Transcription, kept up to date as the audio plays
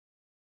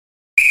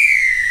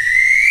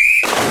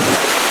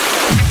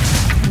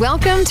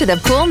Welcome to the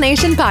Pool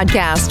Nation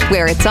podcast,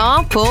 where it's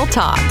all pool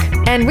talk.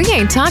 And we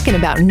ain't talking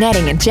about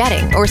netting and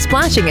jetting or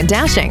splashing and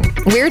dashing.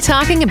 We're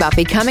talking about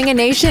becoming a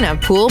nation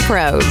of pool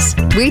pros.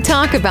 We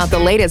talk about the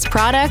latest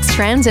products,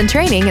 trends, and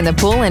training in the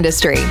pool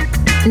industry.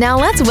 Now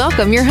let's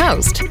welcome your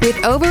host, with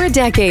over a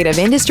decade of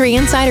industry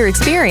insider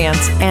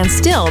experience and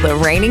still the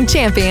reigning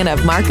champion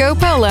of Marco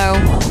Polo,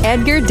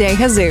 Edgar De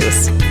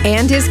Jesus,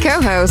 and his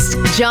co-host,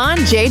 John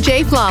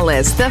JJ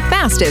Flawless, the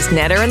fastest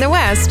netter in the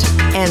West,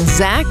 and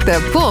Zach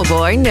the Pool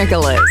Boy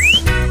Nicholas.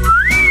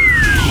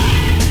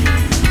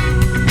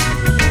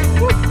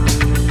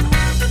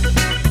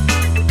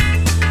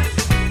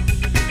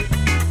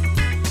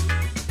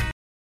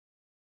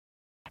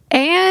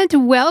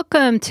 And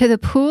welcome to the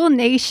Pool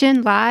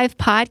Nation Live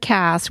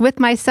podcast with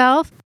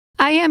myself.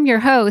 I am your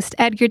host,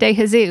 Edgar De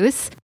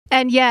Jesus.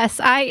 And yes,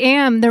 I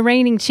am the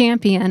reigning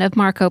champion of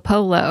Marco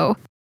Polo,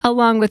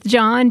 along with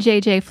John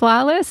JJ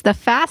Flawless, the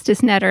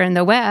fastest netter in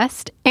the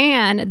West,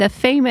 and the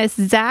famous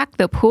Zach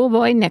the Pool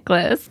Boy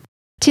Nicholas.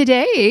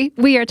 Today,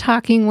 we are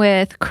talking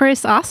with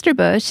Chris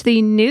Osterbusch,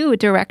 the new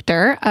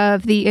director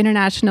of the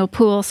International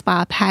Pool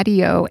Spa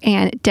Patio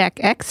and Deck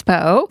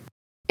Expo,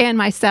 and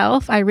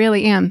myself. I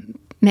really am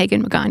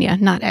Megan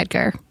Magana, not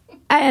Edgar.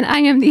 And I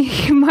am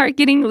the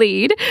marketing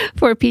lead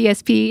for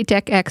PSP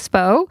Deck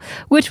Expo,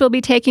 which will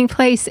be taking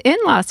place in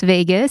Las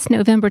Vegas,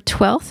 November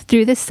 12th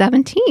through the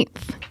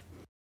 17th.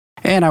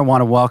 And I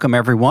want to welcome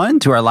everyone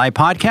to our live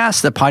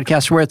podcast, the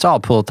podcast where it's all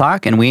pool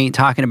talk, and we ain't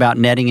talking about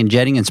netting and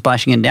jetting and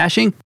splashing and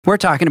dashing. We're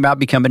talking about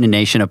becoming a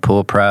nation of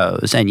pool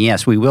pros. And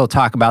yes, we will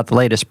talk about the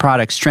latest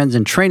products, trends,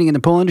 and training in the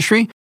pool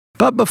industry.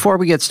 But before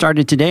we get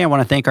started today, I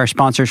want to thank our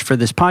sponsors for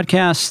this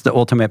podcast, the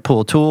Ultimate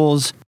Pool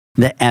Tools,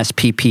 the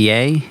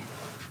SPPA,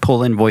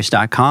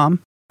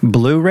 poolinvoice.com,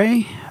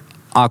 Blu-ray,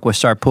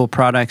 Aquastar Pool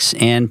Products,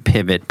 and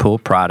Pivot Pool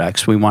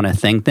Products. We want to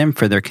thank them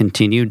for their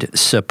continued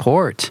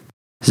support.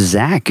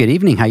 Zach, good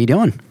evening. How you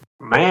doing?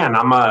 Man,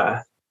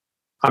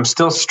 I'm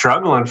still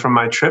struggling from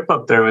my trip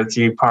up there with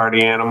you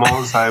party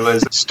animals. I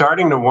was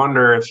starting to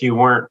wonder if you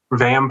weren't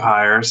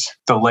vampires,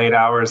 the late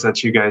hours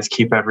that you guys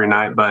keep every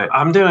night, but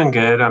I'm doing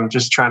good. I'm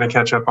just trying to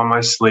catch up on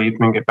my sleep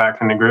and get back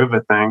in the groove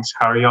of things.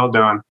 How are y'all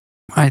doing?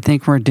 I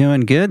think we're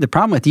doing good. The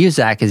problem with you,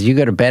 Zach, is you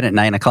go to bed at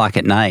 9 o'clock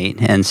at night,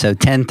 and so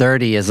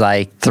 10:30 is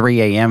like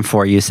 3 a.m.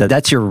 for you, so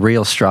that's your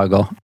real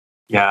struggle.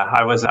 Yeah,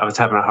 I was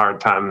having a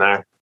hard time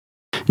there.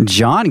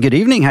 John, good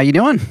evening. How you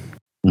doing?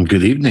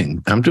 Good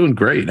evening. I'm doing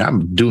great.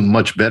 I'm doing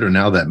much better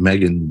now that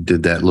Megan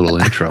did that little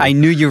intro. I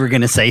knew you were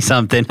going to say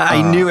something.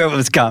 I knew it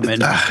was coming.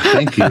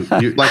 Thank you.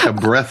 You're like a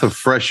breath of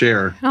fresh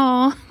air,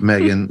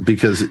 Megan,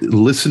 because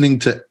listening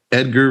to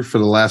Edgar for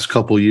the last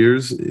couple of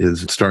years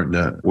is starting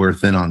to wear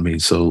thin on me.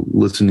 So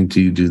listening to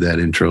you do that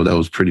intro, that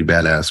was pretty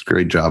badass.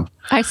 Great job.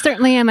 I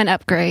certainly am an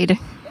upgrade.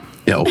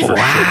 Yeah, for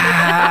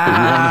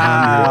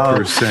wow.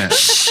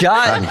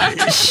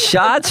 100%.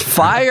 Shots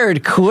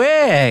fired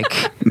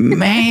quick.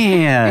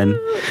 Man,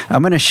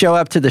 I'm going to show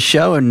up to the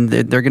show and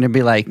they're going to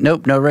be like,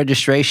 nope, no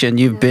registration.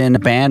 You've been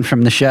banned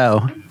from the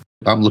show.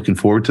 I'm looking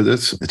forward to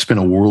this. It's been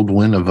a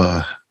whirlwind of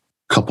a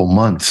couple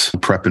months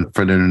prepping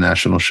for the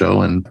international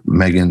show. And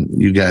Megan,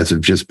 you guys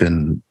have just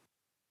been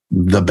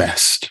the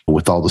best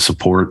with all the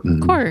support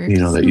and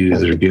that you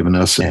guys are giving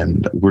us,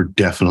 and we're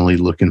definitely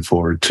looking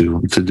forward to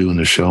doing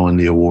the show and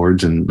the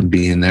awards and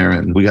being there.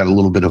 And we got a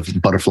little bit of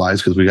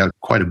butterflies because we got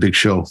quite a big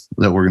show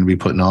that we're going to be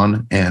putting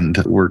on,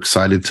 and we're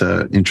excited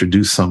to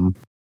introduce some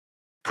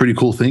pretty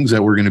cool things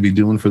that we're going to be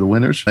doing for the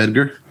winners.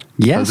 Edgar?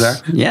 Yes.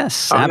 Zach?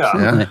 Yes,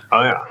 absolutely.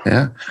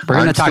 Yeah. We're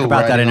going to talk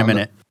about that in a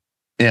minute.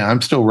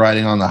 I'm still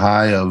riding on the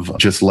high of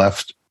just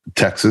left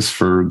Texas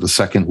for the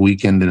second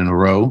weekend in a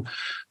row.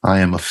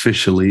 I am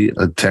officially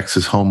a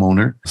Texas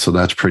homeowner, so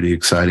that's pretty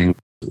exciting.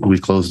 We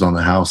closed on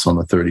the house on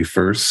the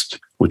 31st,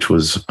 which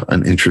was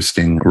an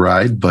interesting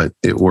ride, but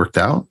it worked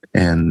out.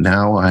 And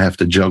now I have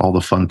to juggle all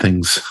the fun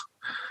things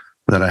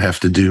that I have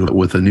to do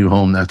with a new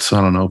home that's,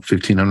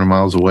 1,500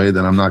 miles away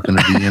that I'm not going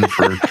to be in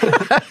for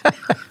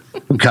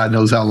God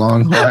knows how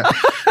long.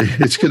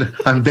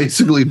 I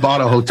basically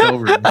bought a hotel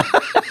room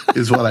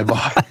is what I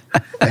bought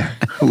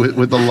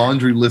with the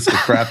laundry list of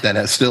crap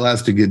that still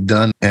has to get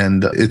done.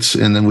 And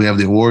then we have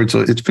the awards.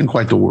 So it's been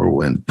quite the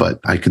whirlwind, but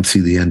I can see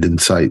the end in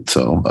sight.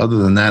 So other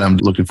than that, I'm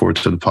looking forward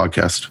to the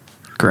podcast.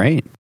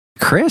 Great.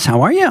 Chris,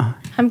 how are you?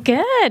 I'm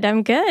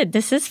good.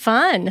 This is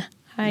fun.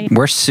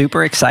 We're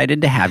super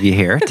excited to have you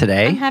here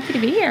today. I'm happy to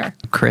be here.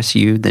 Chris,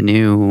 you, the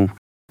new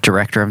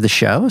director of the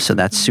show. So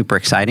that's super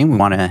exciting. We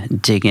want to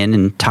dig in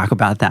and talk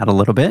about that a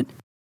little bit.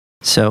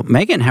 So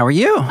Megan, how are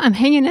you? I'm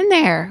hanging in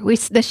there.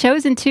 The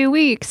show's in 2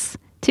 weeks.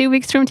 2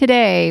 weeks from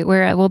today,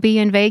 where we'll be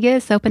in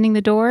Vegas opening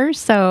the doors.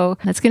 So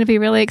that's going to be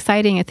really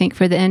exciting, I think,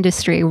 for the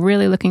industry.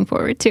 Really looking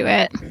forward to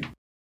it.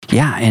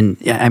 Yeah. And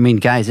I mean,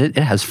 guys, it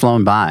has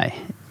flown by.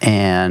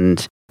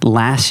 And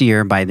last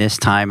year by this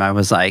time, I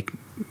was like,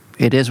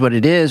 it is what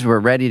it is. We're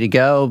ready to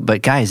go.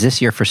 But guys,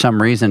 this year, for some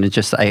reason,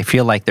 I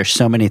feel like there's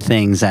so many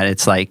things that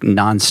it's like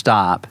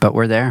nonstop, but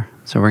we're there.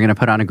 So we're going to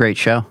put on a great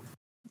show.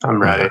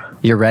 I'm ready.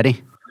 You're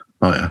ready?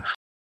 Oh,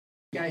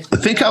 yeah.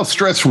 Think how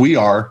stressed we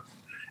are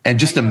And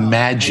just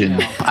imagine.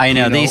 I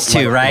know these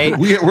two, like, right?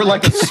 We're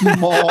like a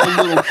small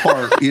little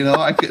part,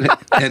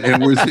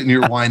 and we're sitting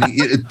here whining.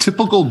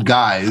 Typical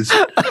guys,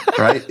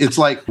 right? It's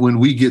like when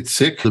we get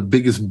sick, the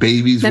biggest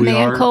babies we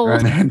are.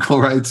 Right? Man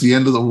cold, right? It's the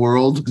end of the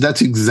world.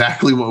 That's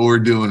exactly what we're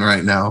doing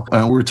right now.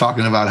 We're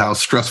talking about how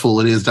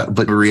stressful it is.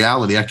 But in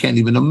reality, I can't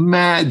even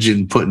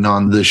imagine putting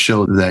on the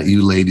show that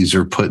you ladies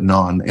are putting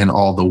on and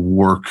all the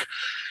work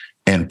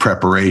and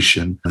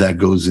preparation that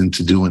goes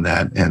into doing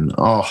that. And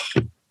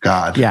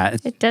God. Yeah.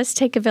 It does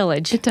take a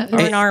village It does.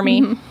 or an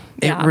army.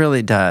 It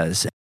really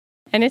does.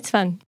 And it's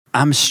fun.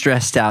 I'm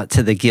stressed out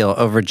to the gill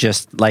over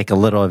just like a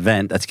little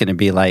event that's going to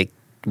be like,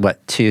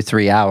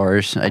 2-3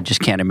 hours. I just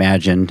can't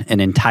imagine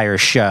an entire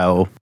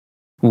show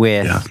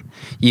with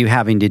you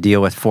having to deal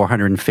with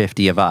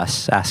 450 of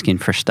us asking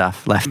for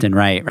stuff left and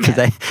right.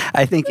 Because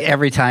I think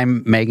every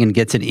time Megan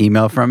gets an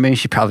email from me,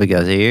 she probably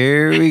goes,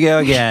 here we go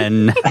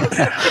again.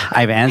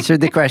 I've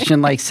answered the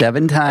question like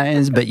 7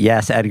 times, but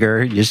yes,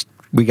 Edgar,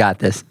 we got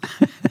this.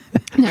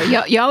 No,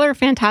 y'all are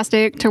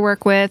fantastic to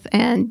work with,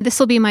 and this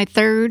will be my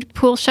 3rd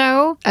pool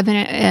show. I've been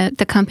at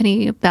the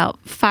company about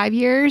 5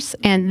 years,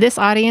 and this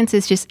audience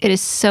it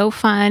is so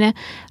fun.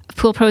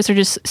 Pool pros are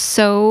just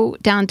so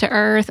down to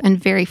earth and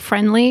very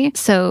friendly,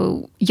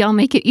 so y'all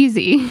make it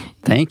easy.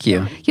 Thank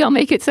you. Y'all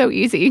make it so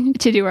easy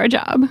to do our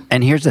job.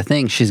 And here's the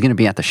thing, she's going to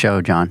be at the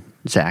show,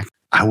 Zach.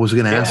 I was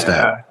going to ask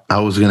that.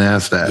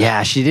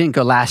 Yeah, she didn't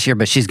go last year,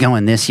 but she's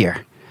going this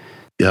year.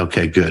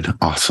 Okay, good.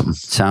 Awesome.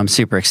 So I'm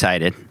super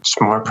excited.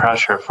 It's more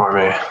pressure for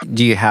me.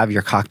 Do you have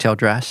your cocktail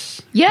dress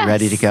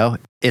ready to go?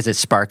 Is it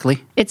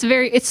sparkly? It's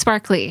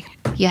sparkly.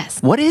 Yes.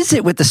 What is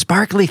it with the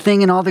sparkly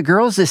thing and all the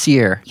girls this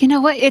year? You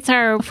know what?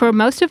 For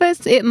most of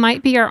us, it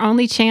might be our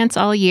only chance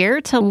all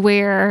year to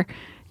wear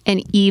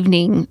an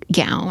evening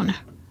gown.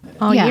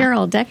 All year,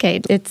 all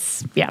decade.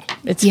 It's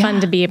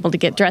fun to be able to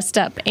get dressed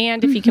up.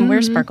 And if you can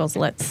wear sparkles,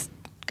 let's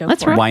go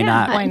for it. Why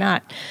not? Why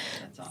not?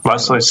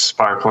 Leslie's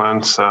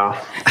sparkling, so.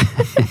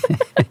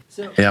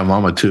 Yeah,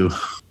 Mama too.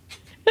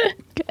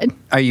 Good.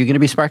 Are you going to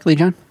be sparkly,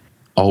 John?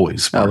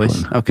 Always sparkling.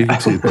 Always? Okay.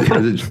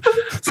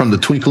 From the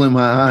twinkle in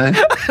my eye.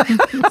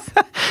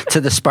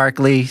 To the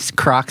sparkly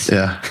Crocs?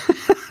 Yeah.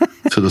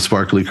 To the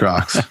sparkly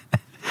Crocs.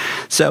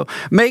 So,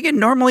 Megan,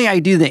 normally I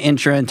do the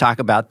intro and talk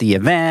about the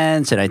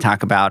events and I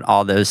talk about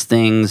all those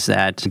things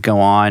that go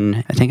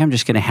on. I think I'm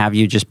just going to have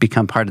you just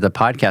become part of the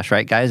podcast,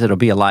 right, guys? It'll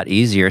be a lot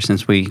easier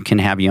since we can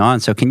have you on.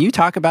 So can you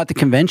talk about the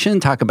convention,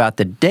 talk about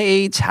the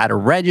dates, how to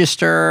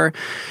register,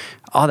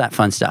 all that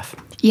fun stuff?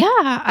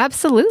 Yeah,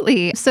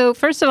 absolutely. So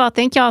first of all,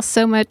 thank y'all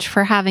so much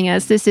for having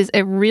us. This is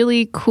a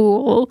really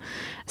cool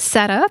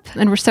setup,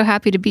 and we're so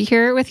happy to be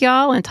here with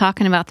y'all and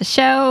talking about the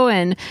show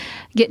and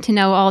getting to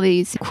know all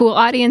these cool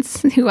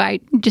audience who I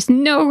just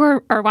know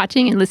are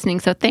watching and listening.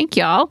 So thank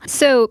y'all.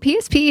 So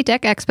PSP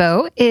Deck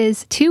Expo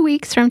is 2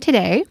 weeks from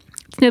today.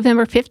 It's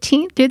November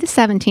 15th through the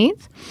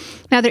 17th.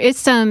 Now, there is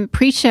some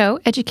pre-show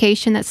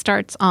education that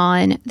starts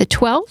on the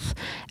 12th,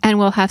 and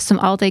we'll have some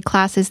all-day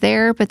classes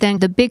there. But then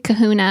the big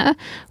kahuna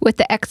with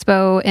the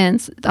expo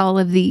and all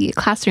of the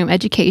classroom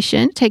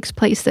education takes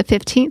place the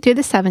 15th through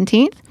the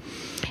 17th.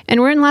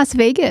 And we're in Las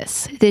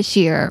Vegas this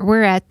year.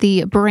 We're at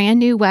the brand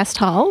new West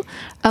Hall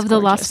of the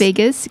Las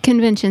Vegas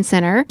Convention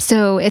Center.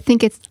 So I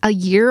think it's a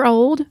year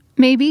old,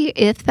 maybe,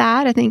 if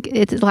that. I think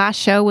its last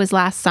show was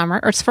last summer,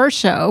 or its first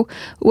show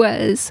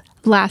was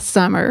last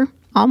summer.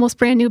 Almost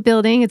brand new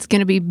building. It's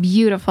going to be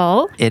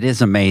beautiful. It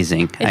is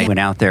amazing. I went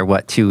out there,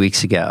 2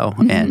 weeks ago,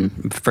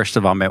 and first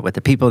of all, met with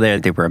the people there.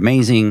 They were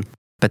amazing,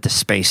 but the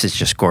space is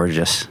just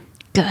gorgeous.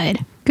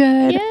 Good.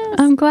 Yes.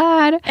 I'm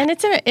glad. And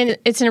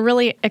it's in a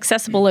really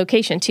accessible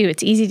location, too.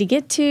 It's easy to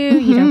get to.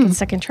 You don't get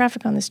stuck in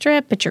traffic on the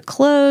Strip, but you're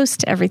close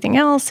to everything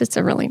else. It's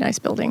a really nice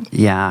building.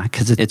 Yeah,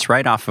 because it's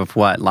right off of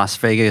Las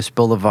Vegas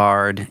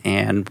Boulevard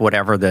and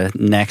whatever the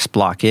next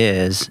block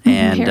is.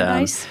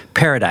 And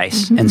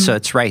Paradise. And so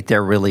it's right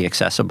there, really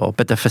accessible.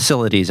 But the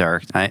facilities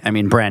are,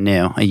 brand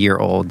new, a year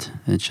old.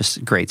 It's just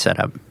a great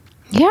setup.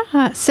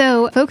 Yeah,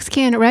 so folks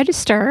can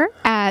register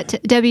at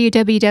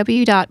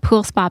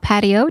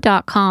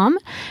www.poolspapatio.com.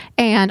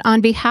 And on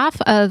behalf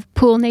of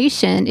Pool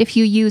Nation, if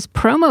you use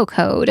promo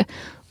code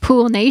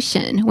Pool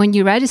Nation when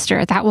you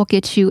register, that will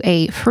get you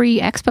a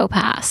free expo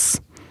pass.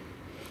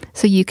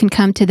 So you can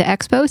come to the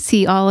expo,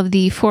 see all of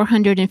the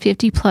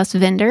 450 plus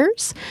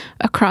vendors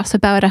across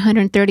about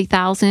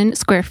 130,000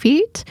 square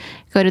feet,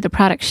 go to the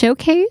product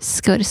showcase,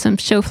 go to some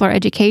show floor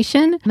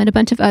education, and a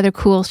bunch of other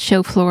cool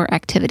show floor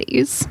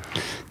activities.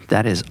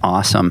 That is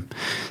awesome.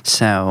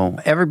 So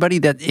everybody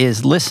that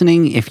is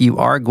listening, if you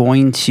are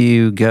going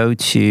to go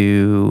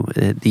to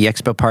the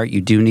expo part,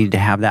 you do need to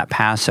have that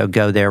pass. So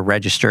go there,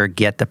 register,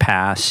 get the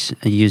pass,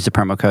 use the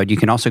promo code. You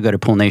can also go to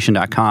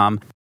poolnation.com.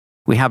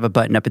 We have a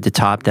button up at the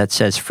top that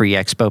says Free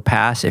Expo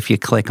Pass. If you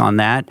click on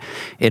that,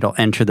 it'll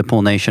enter the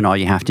Pool Nation. All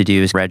you have to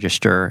do is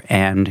register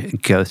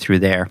and go through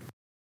there.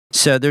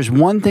 So there's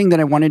one thing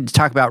that I wanted to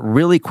talk about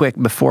really quick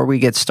before we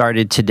get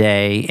started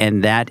today,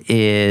 and that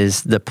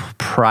is the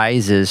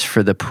prizes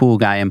for the Pool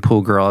Guy and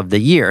Pool Girl of the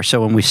Year.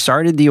 So when we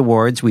started the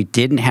awards, we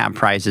didn't have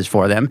prizes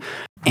for them.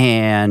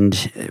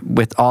 And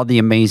with all the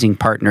amazing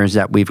partners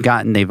that we've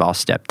gotten, they've all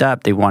stepped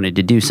up. They wanted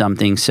to do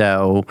something.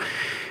 So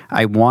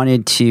I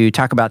wanted to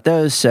talk about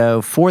those.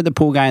 So for the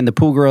Pool Guy and the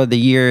Pool Girl of the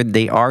Year,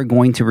 they are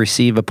going to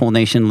receive a Pool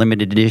Nation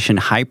limited edition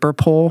Hyper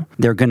Pool.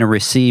 They're going to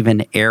receive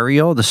an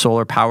Ariel, the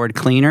solar powered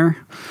cleaner,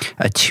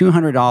 a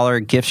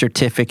 $200 gift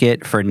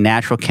certificate for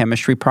natural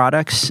chemistry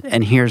products.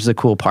 And here's the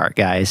cool part,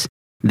 guys.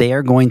 They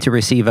are going to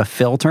receive a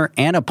filter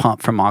and a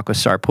pump from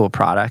Aquastar Pool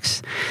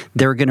Products.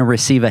 They're going to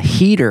receive a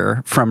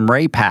heater from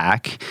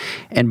Raypak.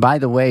 And by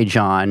the way,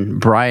 John,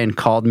 Brian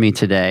called me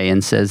today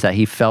and says that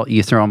he felt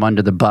you throw him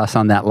under the bus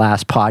on that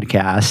last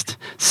podcast.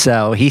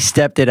 So he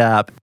stepped it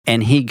up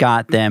and he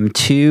got them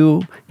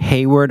 2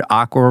 Hayward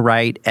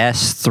AquaRite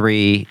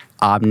S3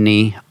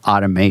 Omni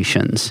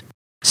automations.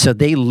 So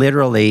they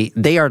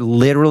are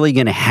literally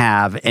going to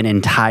have an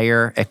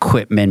entire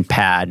equipment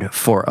pad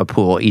for a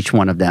pool, each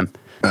one of them.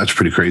 That's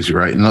pretty crazy,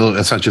 right? No,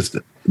 that's not just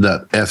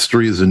that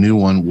S3 is a new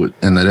one,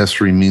 and that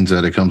S3 means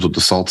that it comes with the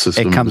salt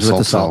system. It comes with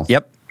the salt.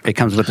 Yep. It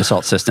comes with the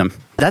salt system.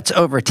 That's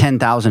over $10,000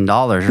 right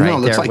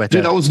no, that's there. Like,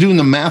 dude, I was doing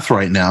the math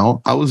right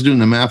now.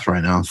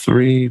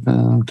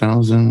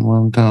 3,000,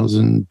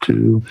 1,000,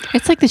 2.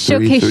 It's like the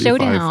Showcase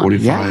Showdown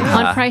 45.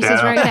 on Price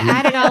is Right. To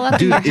add it all up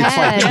Dude, in your it's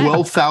head. like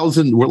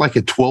 12,000. We're like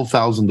at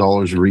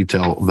 $12,000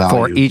 retail value.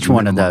 For each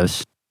one of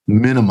those.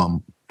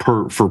 Minimum.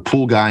 For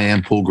Pool Guy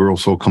and Pool Girl,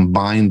 so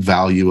combined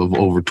value of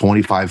over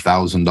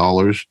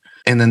 $25,000.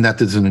 And then that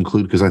doesn't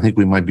include, because I think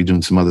we might be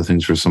doing some other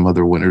things for some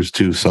other winners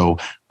too. So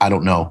I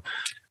don't know.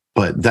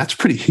 But that's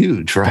pretty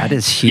huge, right? That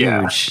is huge.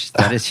 Yeah.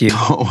 That is huge.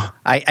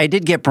 I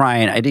did get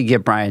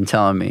Brian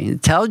telling me,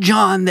 tell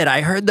John that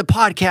I heard the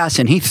podcast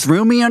and he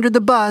threw me under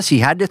the bus. He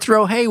had to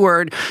throw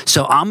Hayward.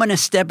 So I'm going to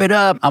step it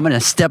up. I'm going to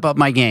step up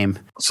my game.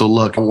 So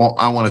look,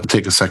 I want to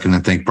take a second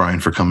and thank Brian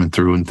for coming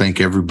through and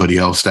thank everybody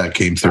else that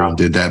came through and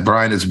did that.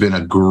 Brian has been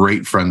a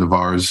great friend of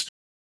ours.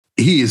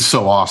 He is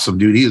so awesome,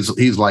 dude.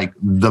 He's like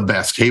the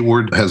best.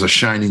 Hayward has a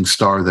shining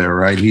star there,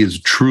 right? He is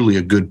truly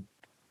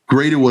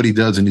great at what he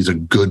does, and he's a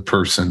good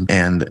person.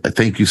 And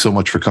thank you so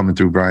much for coming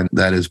through, Brian.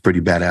 That is pretty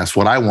badass.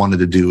 What I wanted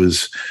to do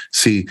is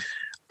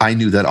I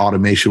knew that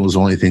automation was the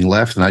only thing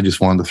left, and I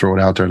just wanted to throw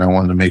it out there, and I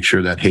wanted to make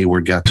sure that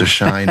Hayward got to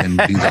shine and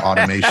be the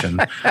automation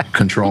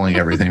controlling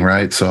everything,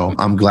 right? So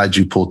I'm glad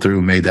you pulled through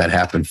and made that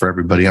happen for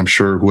everybody. I'm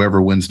sure whoever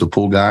wins the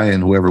Pool Guy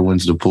and whoever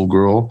wins the Pool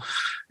Girl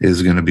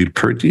is going to be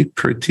pretty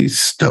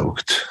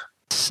stoked.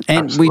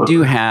 And Absolutely. we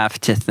do have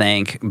to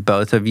thank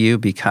both of you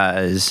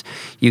because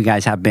you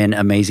guys have been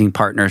amazing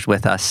partners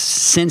with us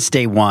since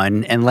day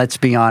one. And let's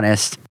be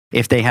honest,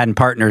 if they hadn't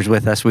partners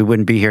with us, we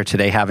wouldn't be here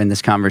today having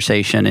this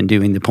conversation and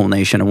doing the Pool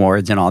Nation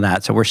Awards and all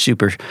that. So we're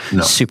super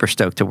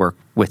stoked to work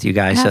with you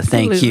guys. Absolutely. So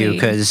thank you,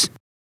 because,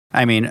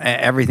 I mean,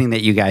 everything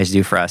that you guys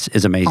do for us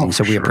is amazing. Oh,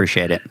 so we sure.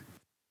 appreciate it.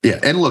 Yeah,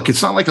 and look,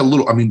 it's not like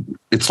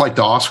it's like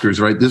the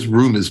Oscars, right? This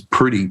room is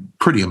pretty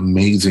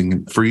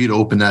amazing. For you to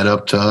open that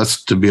up to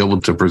us to be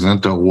able to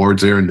present the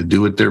awards there and to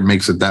do it there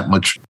makes it that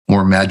much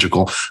more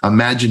magical.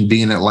 Imagine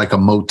being at like a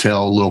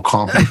motel, little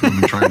conference room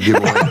and trying to give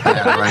away a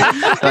pad,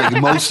 right?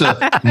 Like most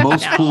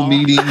pool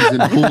meetings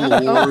and pool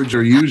awards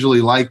are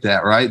usually like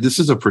that, right? This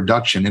is a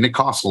production, and it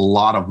costs a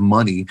lot of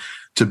money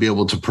to be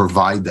able to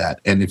provide that.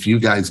 And if you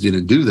guys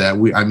didn't do that,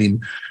 we're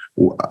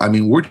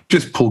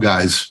just pool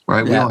guys,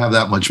 right? We don't have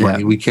that much money.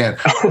 Yeah. We can't.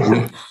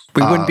 We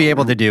wouldn't be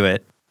able to do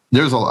it.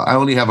 I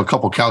only have a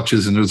couple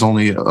couches and there's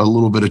only a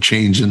little bit of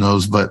change in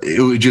those, but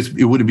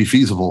it wouldn't be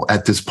feasible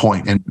at this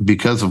point. And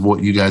because of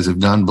what you guys have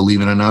done,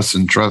 believing in us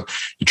and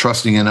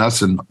trusting in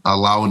us and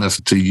allowing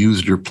us to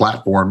use your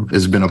platform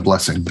has been a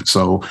blessing.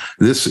 So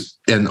this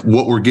and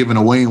what we're giving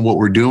away and what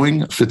we're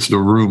doing fits the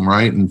room,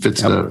 right? And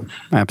fits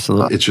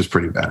Absolutely. it's just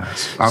pretty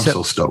badass. I'm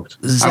so stoked.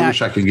 Zach, I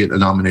wish I could get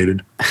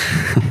nominated.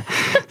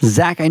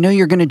 Zach, I know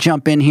you're going to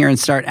jump in here and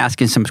start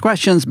asking some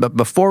questions, but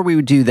before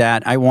we do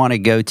that, I want to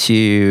go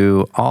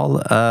to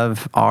all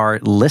of our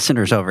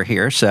listeners over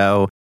here.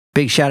 So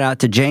big shout out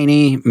to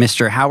Janie,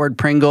 Mr. Howard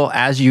Pringle,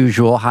 as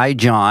usual. Hi,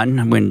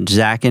 John, when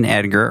Zach and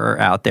Edgar are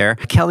out there.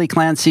 Kelly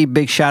Clancy,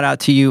 big shout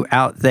out to you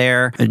out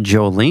there.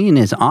 Jolene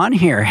is on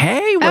here.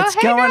 Hey, what's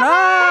going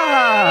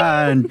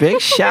on? Big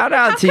shout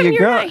out to you,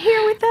 girl. You're not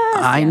here with us.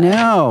 I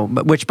know,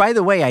 which, by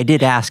the way, I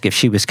did ask if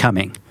she was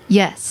coming.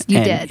 Yes,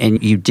 you did.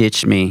 And you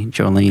ditched me,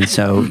 Jolene,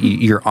 so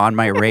you're on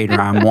my radar.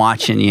 I'm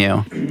watching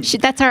you.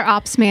 That's our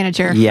ops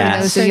manager, Yes.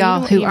 for those So of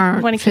y'all who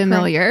wanna aren't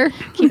familiar.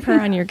 Keep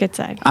her on your good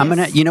side.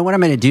 You know what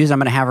I'm gonna do is I'm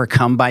gonna have her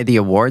come by the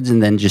awards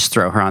and then just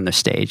throw her on the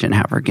stage and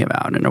have her give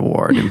out an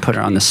award and put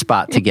her on the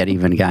spot to get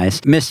even,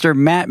 guys. Mr.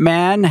 Matt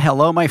Mann,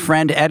 hello, my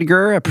friend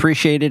Edgar,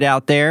 appreciate it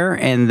out there.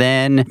 And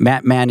then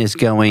Matt Mann is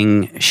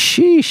going,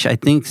 sheesh, I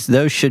think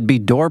those should be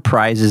door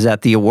prizes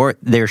at the award.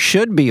 There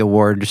should be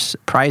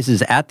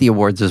prizes at the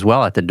awards as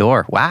well at the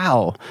door.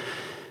 Wow.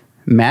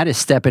 Matt is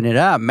stepping it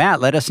up. Matt,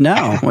 let us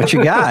know what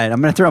you got.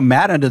 I'm going to throw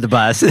Matt under the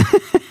bus.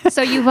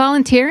 So you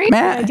volunteering?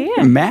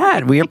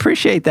 Matt, we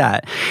appreciate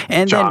that.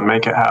 And John,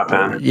 make it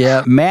happen.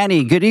 Yeah,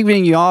 Manny, good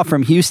evening, y'all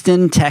from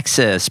Houston,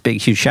 Texas.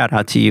 Big, huge shout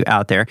out to you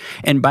out there.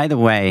 And by the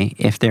way,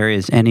 if there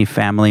is any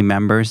family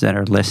members that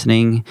are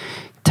listening,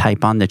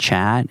 type on the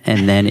chat.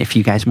 And then if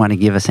you guys want to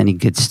give us any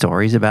good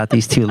stories about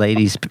these two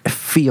ladies,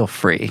 feel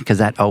free, because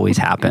that always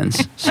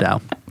happens.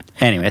 So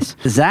anyways,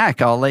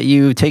 Zach, I'll let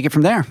you take it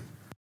from there.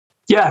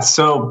 Yeah,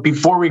 so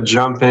before we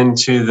jump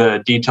into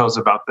the details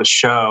about the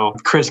show,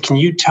 Chris, can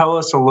you tell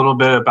us a little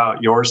bit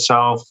about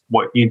yourself,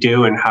 what you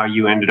do, and how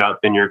you ended up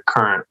in your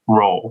current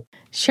role?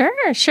 Sure.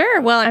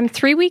 Well, I'm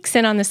 3 weeks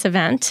in on this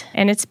event,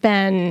 and it's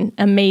been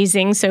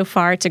amazing so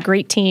far. It's a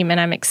great team, and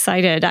I'm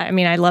excited. I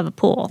mean, I love a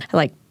pool. I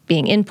like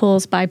being in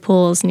pools, by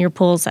pools, near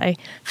pools. I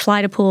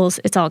fly to pools.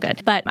 It's all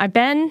good. But I've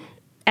been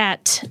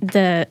at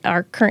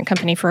our current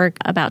company for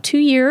about 2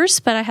 years,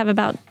 but I have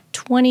about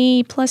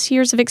 20 plus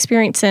years of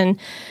experience in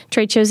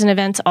trade shows and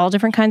events, all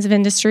different kinds of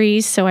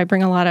industries. So I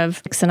bring a lot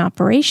of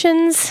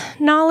operations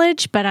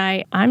knowledge, but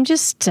I'm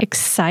just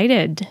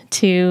excited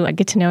to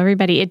get to know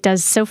everybody. It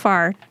does so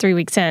far, 3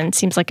 weeks in,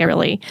 seems like a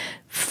really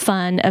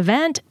fun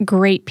event,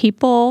 great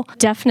people.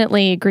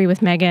 Definitely agree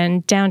with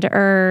Megan, down to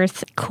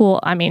earth, cool.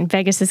 I mean,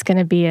 Vegas is going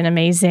to be an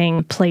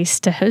amazing place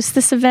to host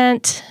this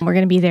event. We're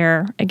going to be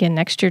there again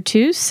next year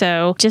too.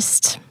 So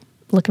just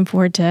looking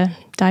forward to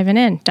diving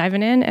in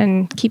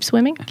and keep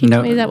swimming. Can you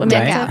tell me that what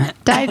Deck Megan said?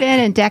 out. Dive in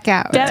and deck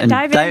out.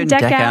 Dive in,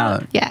 deck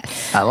out.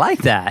 Yes. I like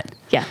that.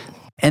 Yeah.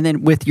 And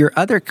then with your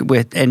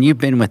and you've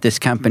been with this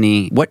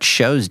company, what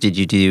shows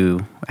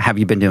have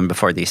you been doing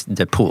before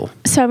the pool?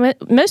 So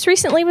most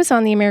recently was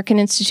on the American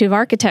Institute of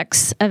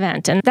Architects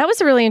event, and that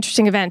was a really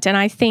interesting event. And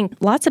I think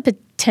lots of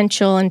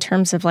potential in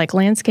terms of like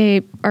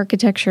landscape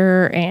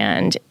architecture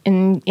and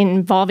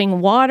involving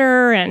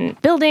water and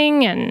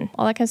building and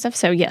all that kind of stuff.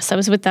 So yes, I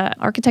was with the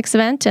architects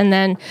event, and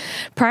then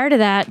prior to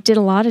that, did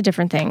a lot of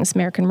different things.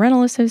 American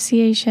Rental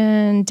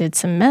Association, did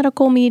some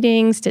medical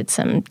meetings, did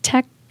some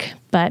tech.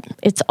 But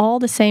it's all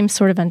the same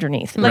sort of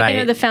underneath.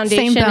 Like, the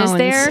foundation is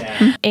there.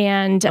 Yeah.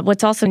 And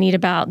what's also neat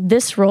about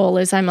this role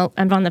is I'm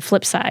on the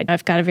flip side.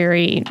 I've got a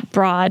very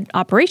broad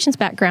operations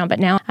background, but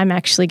now I'm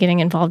actually getting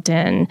involved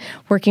in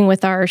working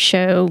with our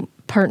show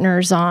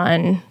partners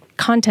on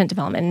content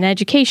development and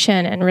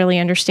education and really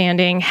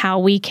understanding how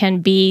we can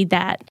be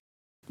that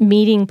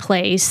meeting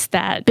place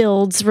that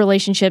builds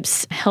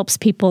relationships, helps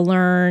people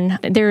learn.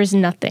 There is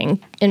nothing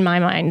in my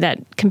mind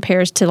that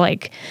compares to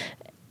like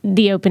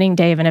the opening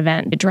day of an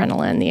event,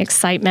 adrenaline, the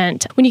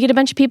excitement. When you get a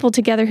bunch of people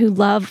together who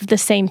love the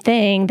same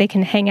thing, they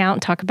can hang out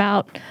and talk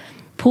about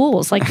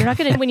pools. Like, you're not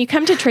going to, when you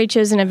come to trade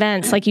shows and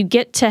events, like, you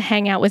get to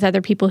hang out with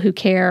other people who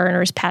care and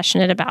are as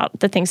passionate about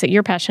the things that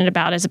you're passionate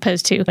about, as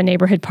opposed to a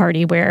neighborhood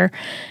party where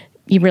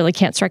you really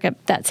can't strike up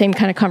that same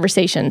kind of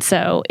conversation.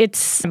 So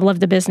I love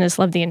the business,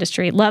 love the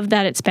industry, love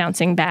that it's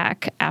bouncing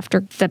back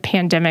after the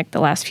pandemic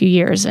the last few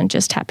years, and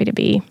just happy to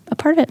be a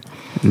part of it.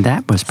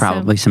 That was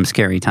probably some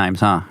scary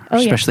times, huh? Oh,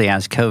 especially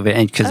as COVID,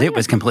 and because it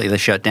was completely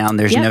shut down.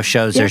 There's no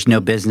shows, there's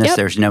no business,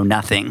 there's no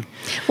nothing.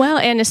 Well,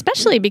 and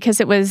especially because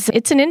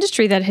it's an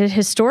industry that had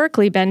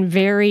historically been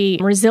very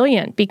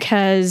resilient,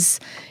 because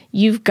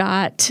you've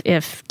got,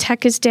 if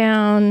tech is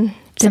down,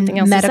 something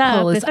else is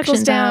up. If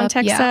medical's down,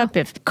 tech's up.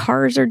 If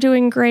cars are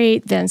doing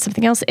great, then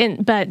something else.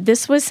 But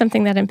this was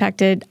something that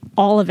impacted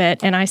all of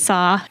it. And I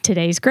saw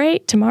today's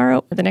great,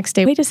 tomorrow, the next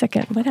day, wait a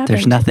second, what happened?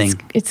 There's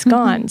nothing. It's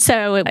gone.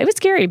 So it was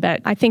scary, but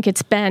I think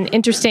it's been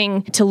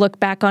interesting to look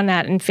back on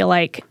that and feel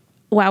like,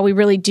 wow, we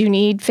really do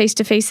need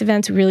face-to-face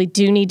events. We really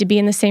do need to be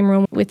in the same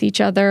room with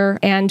each other.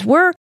 And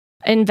we're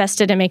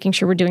invested in making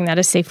sure we're doing that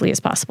as safely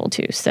as possible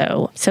too.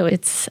 So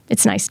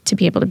it's nice to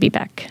be able to be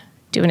back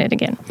doing it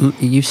again.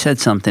 You said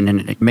something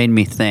and it made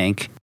me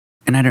think,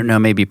 and I don't know,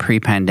 maybe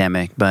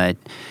pre-pandemic, but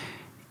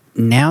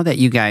now that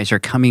you guys are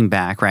coming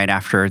back right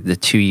after the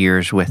 2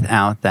 years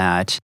without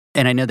that,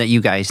 and I know that you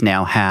guys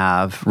now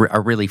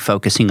are really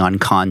focusing on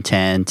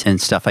content and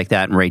stuff like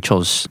that, and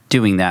Rachel's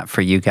doing that for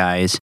you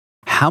guys.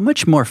 How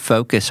much more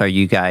focus are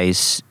you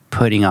guys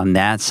putting on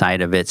that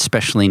side of it,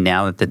 especially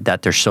now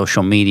that their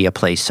social media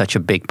plays such a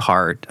big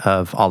part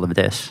of all of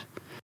this?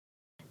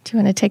 Do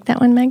you want to take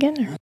that one,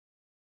 Megan? Or?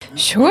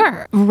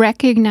 Sure.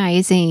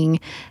 Recognizing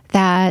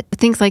that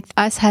things like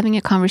us having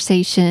a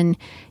conversation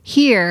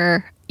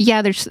here,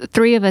 there's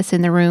 3 of us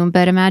in the room,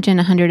 but imagine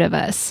 100 of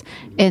us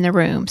in the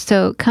room.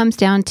 So it comes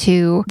down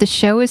to the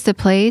show is the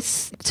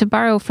place. To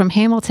borrow from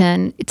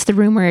Hamilton, it's the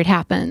room where it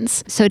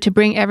happens. So to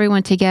bring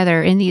everyone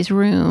together in these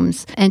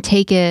rooms and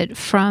take it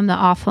from the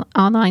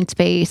online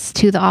space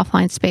to the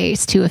offline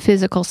space to a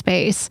physical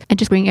space, and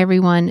just bring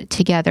everyone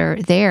together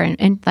there.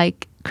 And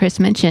like Chris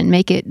mentioned,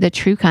 make it the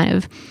true kind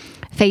of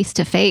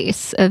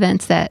face-to-face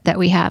events that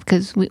we have,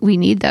 because we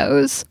need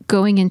those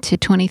going into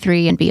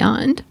 23 and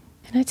beyond.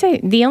 And I'd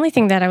say the only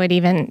thing that I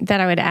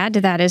would add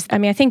to that is,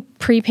 I think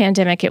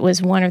pre-pandemic it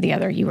was one or the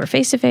other. You were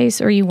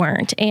face-to-face or you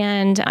weren't.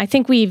 And I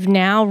think we've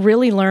now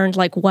really learned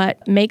like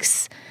what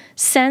makes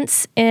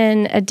sense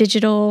in a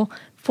digital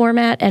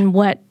format and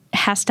what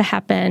has to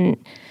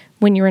happen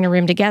when you're in a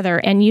room together,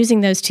 and using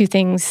those two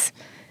things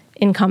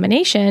in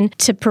combination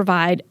to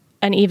provide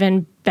an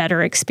even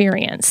better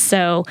experience.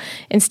 So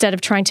instead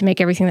of trying to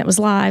make everything that was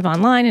live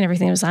online and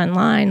everything that was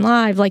online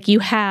live, like you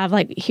have,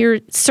 like here,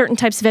 certain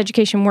types of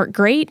education work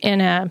great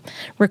in a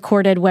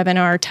recorded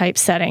webinar type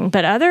setting,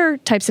 but other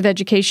types of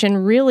education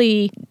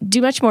really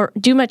do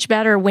much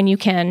better when you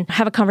can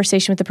have a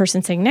conversation with the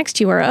person sitting next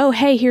to you, or, oh,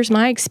 hey, here's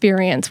my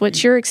experience.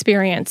 What's your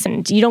experience?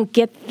 And you don't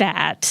get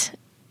that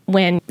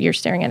when you're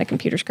staring at a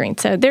computer screen.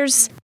 So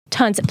there's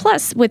tons.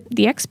 Plus, with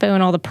the expo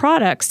and all the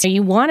products,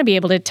 you want to be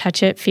able to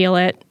touch it, feel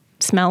it,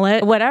 smell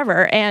it,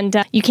 whatever.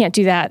 And you can't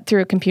do that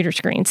through a computer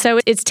screen. So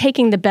it's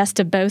taking the best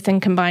of both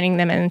and combining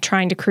them and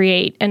trying to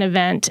create an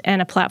event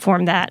and a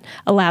platform that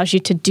allows you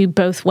to do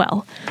both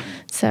well.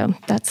 So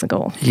that's the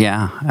goal.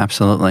 Yeah,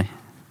 absolutely.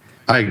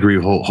 I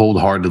agree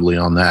wholeheartedly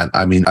on that.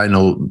 I mean, I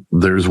know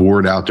there's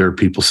word out there,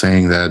 people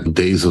saying that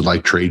days of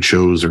like trade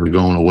shows are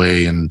going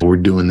away and we're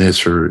doing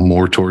this or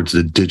more towards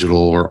the digital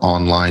or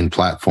online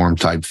platform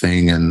type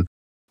thing. And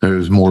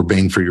there's more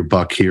bang for your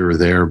buck here or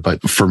there.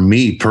 But for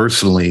me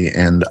personally,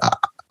 and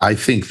I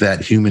think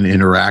that human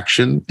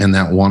interaction and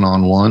that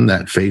one-on-one,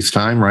 that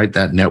FaceTime, right?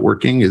 That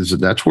networking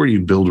that's where you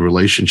build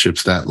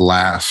relationships that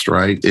last,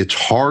 right? It's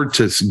hard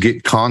to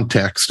get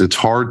context. It's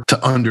hard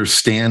to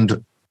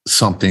understand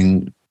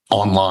something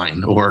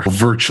online or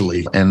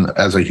virtually. And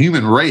as a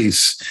human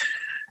race,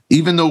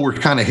 even though we're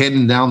kind of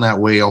heading down that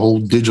way, a whole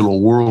digital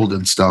world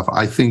and stuff,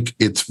 I think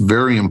it's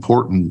very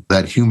important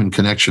that human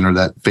connection or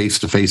that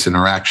face-to-face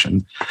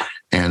interaction.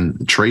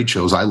 And trade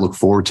shows, I look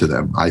forward to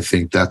them. I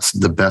think that's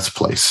the best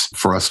place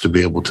for us to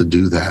be able to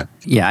do that.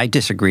 Yeah, I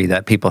disagree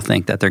that people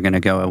think that they're going to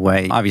go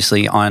away.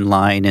 Obviously,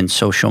 online and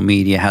social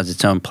media has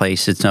its own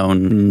place, its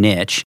own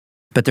niche.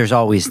 But there's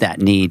always that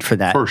need for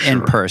that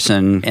in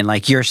person. And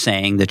like you're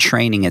saying, the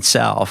training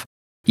itself,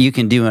 you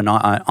can do an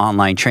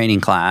online training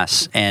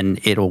class and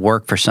it'll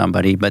work for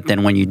somebody. But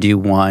then when you do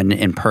one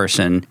in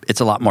person, it's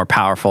a lot more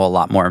powerful, a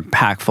lot more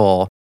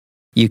impactful.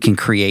 You can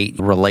create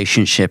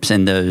relationships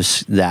in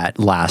those that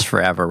last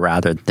forever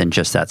rather than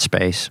just that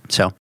space.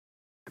 So,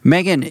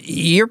 Megan,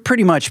 you're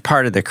pretty much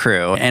part of the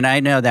crew. And I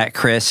know that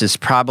Chris is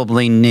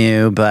probably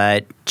new,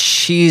 but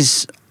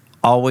she's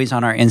always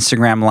on our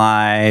Instagram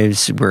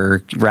lives.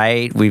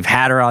 We've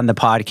had her on the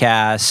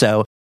podcast.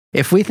 So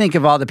if we think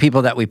of all the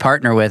people that we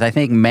partner with, I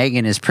think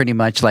Megan is pretty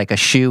much like a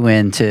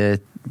shoe-in to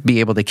be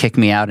able to kick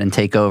me out and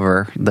take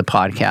over the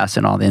podcast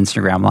and all the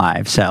Instagram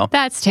live. So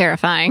that's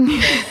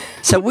terrifying.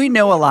 So we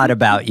know a lot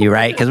about you,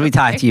 right? Because we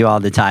talk to you all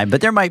the time.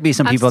 But there might be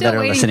some people that are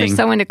listening. For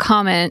someone to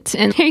comment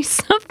and say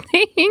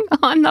something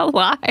on the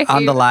live.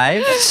 On the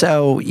live?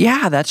 So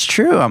yeah, that's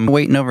true. I'm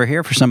waiting over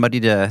here for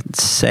somebody to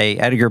say,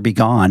 Edgar, be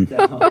gone.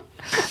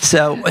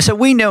 So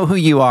we know who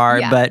you are,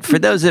 yeah. But for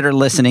those that are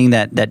listening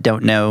that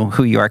don't know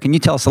who you are, can you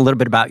tell us a little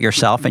bit about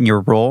yourself and your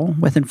role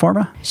with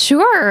Informa?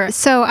 Sure.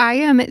 So I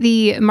am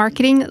the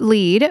marketing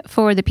lead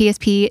for the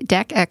PSP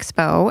Deck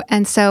Expo.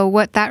 And so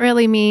what that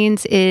really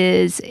means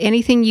is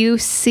anything you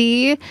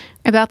see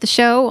about the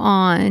show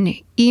on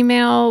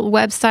email,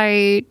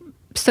 website,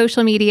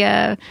 social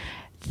media,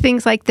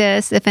 things like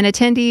this, if an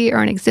attendee or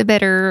an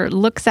exhibitor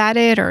looks at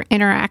it or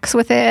interacts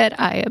with it,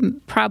 I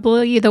am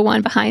probably the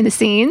one behind the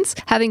scenes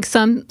having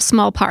some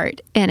small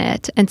part in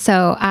it. And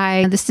so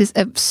this is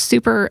a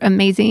super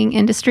amazing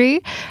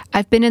industry.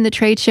 I've been in the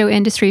trade show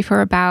industry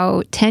for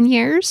about 10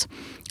 years.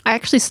 I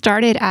actually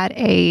started at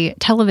a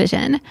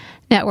television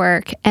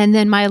network, and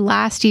then my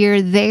last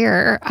year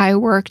there, I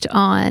worked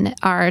on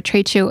our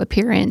trade show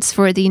appearance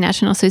for the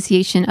National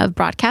Association of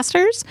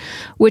Broadcasters,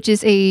 which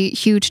is a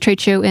huge trade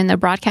show in the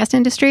broadcast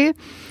industry.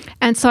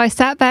 And so I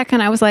sat back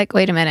and I was like,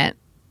 wait a minute,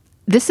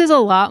 this is a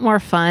lot more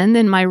fun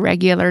than my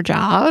regular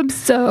job.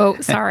 So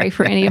sorry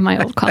for any of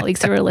my old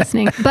colleagues who are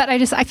listening. But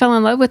I fell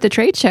in love with the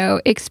trade show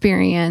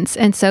experience.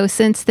 And so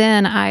since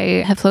then,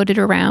 I have floated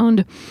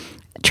around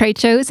trade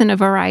shows in a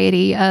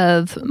variety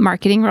of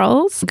marketing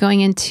roles, going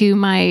into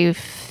my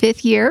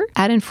 5th year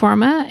at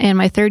Informa and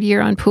my 3rd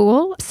year on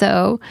Pool.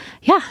 So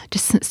yeah,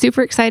 just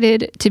super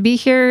excited to be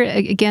here.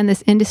 Again,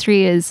 this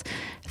industry is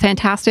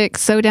fantastic,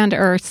 so down to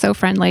earth, so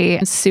friendly,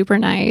 and super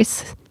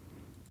nice.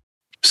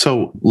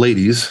 So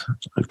ladies,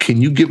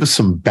 can you give us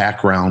some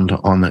background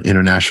on the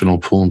International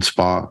Pool and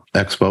Spa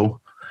Expo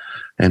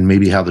and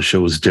maybe how the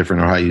show is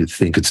different or how you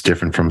think it's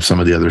different from some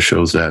of the other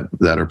shows that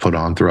are put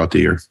on throughout the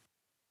year?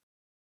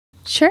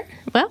 Sure.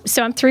 Well,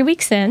 so I'm 3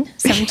 weeks in,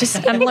 so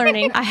I'm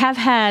learning. I have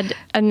had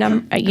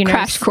a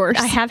crash course.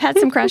 I have had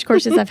some crash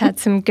courses. I've had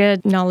some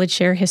good knowledge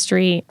share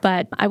history,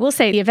 but I will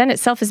say the event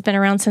itself has been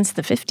around since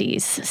the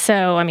 50s.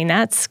 So, I mean,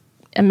 that's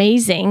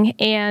amazing.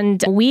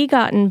 And we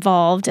got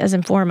involved as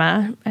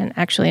Informa, and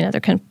actually another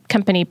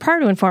company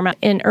prior to Informa,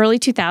 in early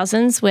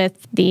 2000s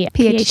with the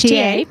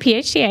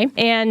PHTA.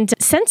 And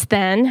since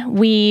then,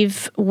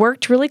 we've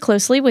worked really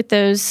closely with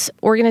those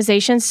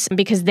organizations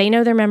because they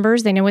know their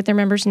members, they know what their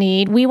members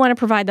need. We want to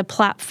provide the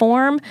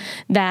platform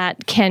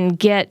that can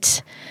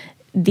get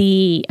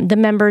the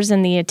members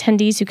and the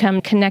attendees who come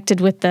connected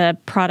with the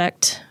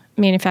product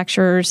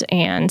manufacturers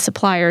and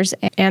suppliers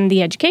and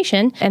the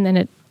education, and then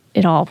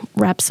it all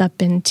wraps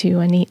up into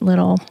a neat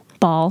little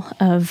ball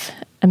of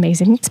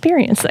amazing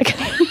experience.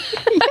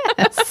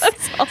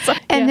 Yes. Also,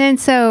 And then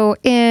so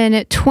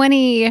in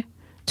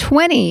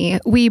 2020,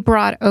 we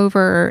brought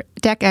over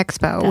Deck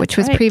Expo, which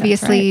was right,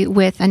 previously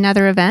with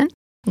another event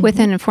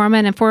within Informa,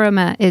 and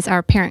Informa is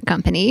our parent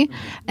company.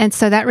 And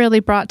so that really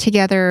brought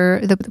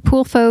together the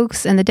pool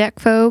folks and the deck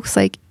folks,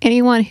 like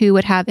anyone who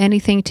would have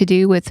anything to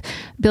do with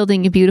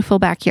building a beautiful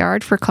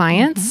backyard for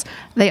clients.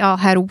 They all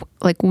had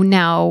like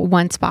now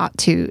one spot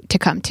to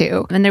come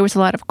to. And there was a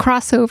lot of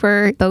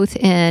crossover, both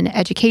in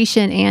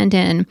education and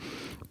in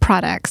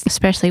products,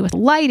 especially with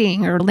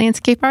lighting or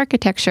landscape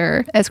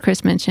architecture, as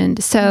Chris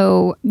mentioned.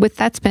 So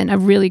that's been a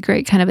really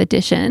great kind of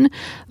addition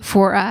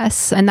for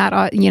us. And that,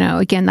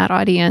 again, that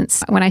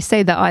audience, when I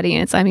say the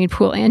audience, I mean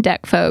pool and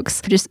deck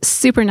folks, just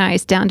super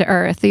nice, down to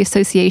earth. The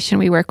association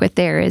we work with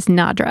there is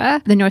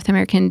NADRA, the North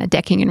American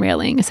Decking and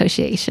Railing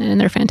Association,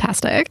 and they're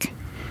fantastic.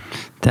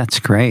 That's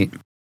great.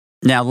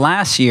 Now,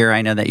 last year,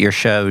 I know that your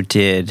show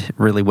did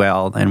really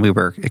well, and we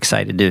were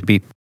excited to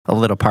be a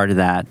little part of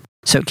that.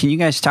 So can you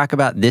guys talk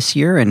about this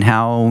year and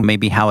how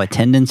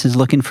attendance is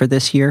looking for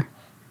this year?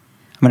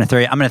 I'm going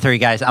to throw you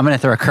guys, I'm going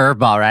to throw a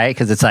curveball, right?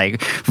 Because it's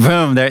like,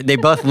 boom, they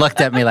both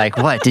looked at me like,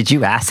 what, did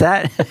you ask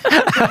that?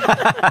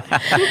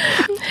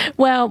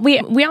 Well, we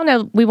all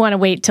know we want to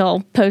wait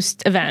till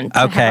post-event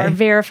to Okay. have our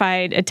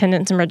verified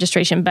attendance and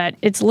registration, but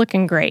it's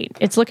looking great.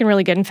 It's looking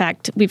really good. In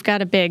fact, we've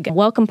got a big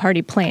welcome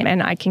party plan,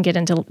 and I can get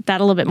into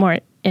that a little bit more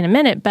in a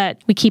minute,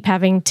 but we keep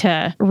having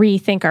to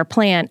rethink our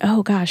plan.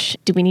 Oh gosh,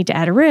 do we need to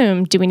add a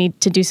room? Do we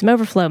need to do some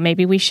overflow?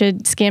 Maybe we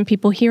should scan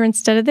people here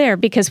instead of there,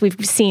 because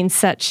we've seen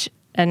such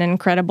an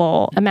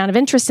incredible amount of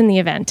interest in the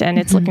event, and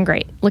it's looking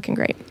great.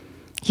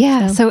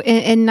 Yeah. So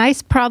in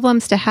nice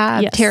problems to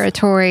have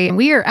territory,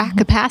 we are at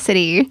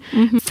capacity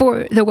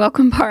for the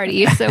welcome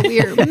party. So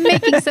we are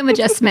making some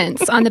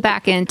adjustments on the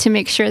back end to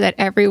make sure that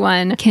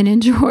everyone can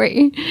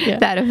enjoy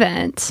that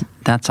event.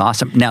 That's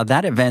awesome. Now,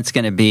 that event's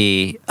going to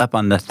be up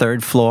on the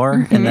third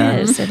floor.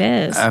 It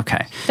is.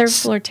 Okay. Third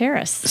floor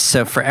terrace.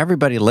 So for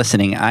everybody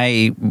listening,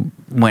 I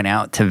went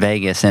out to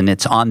Vegas, and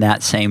it's on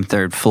that same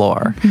third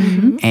floor.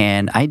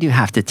 And I do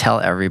have to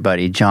tell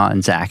everybody,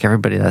 John, Zach,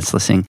 everybody that's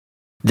listening,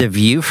 the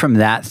view from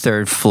that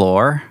third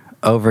floor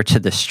over to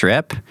the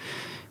Strip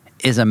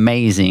is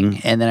amazing.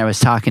 And then I was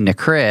talking to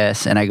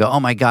Chris, and I go, oh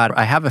my God,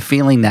 I have a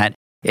feeling that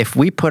if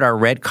we put our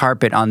red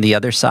carpet on the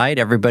other side,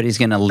 everybody's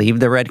going to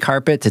leave the red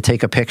carpet to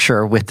take a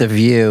picture with the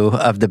view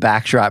of the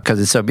backdrop because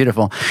it's so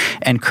beautiful.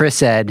 And Chris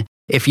said,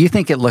 if you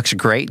think it looks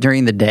great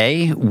during the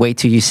day, wait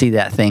till you see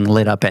that thing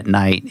lit up at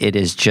night. It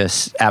is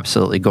just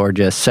absolutely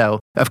gorgeous. So,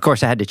 of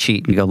course, I had to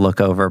cheat and go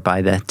look over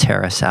by the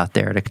terrace out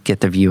there to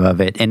get the view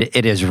of it. And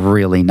it is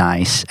really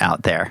nice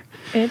out there.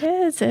 It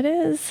is.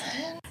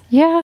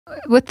 Yeah.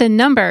 With the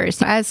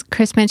numbers, as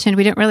Chris mentioned,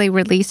 we didn't really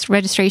release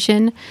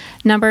registration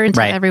number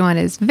until everyone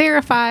is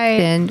verified,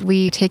 and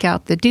we take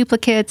out the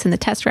duplicates and the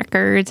test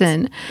records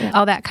and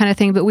all that kind of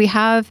thing. But we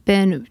have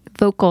been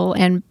vocal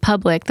and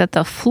public that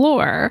the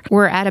floor,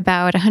 we're at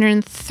about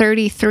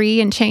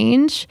 133 and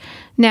change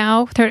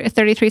now,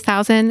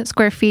 33,000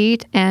 square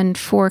feet. And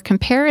for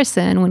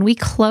comparison, when we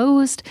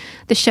closed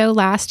the show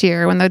last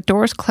year, when the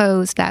doors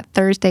closed that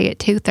Thursday at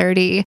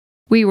 2:30,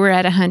 we were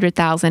at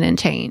 100,000 and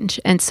change.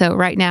 And so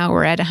right now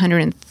we're at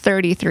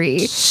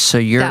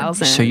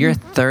 133,000. So you're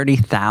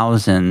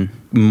 30,000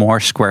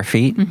 more square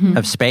feet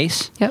of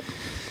space? Yep.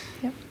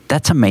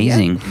 That's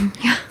amazing.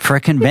 Yeah. For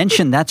a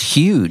convention, that's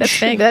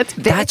huge. That's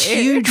big. That's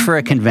huge for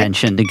a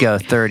convention to go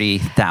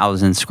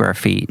 30,000 square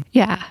feet.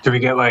 Yeah. Do we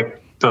get like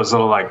those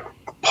little like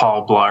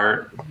Paul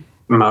Blart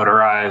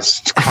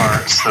motorized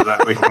carts so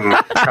that we can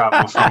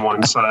travel from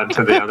one side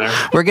to the other?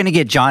 We're going to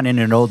get John in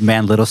an old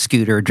man little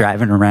scooter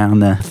driving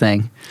around the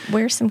thing.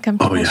 Wear some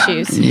comfortable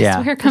shoes.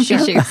 Yeah. Wear comfy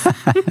shoes.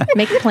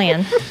 Make a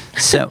plan.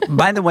 So,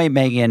 by the way,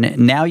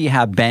 Megan, now you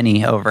have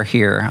Benny over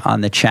here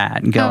on the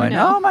chat and going,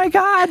 oh my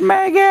God,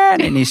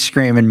 Megan. And he's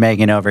screaming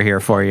Megan over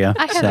here for you.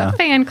 I have a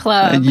fan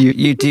club.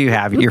 You do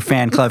have your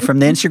fan club from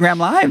the Instagram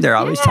Live. They're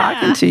always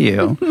talking to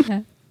you.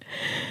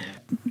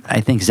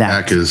 I think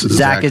Zach has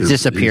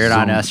disappeared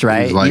on us,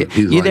 right?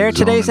 You there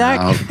today,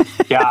 Zach?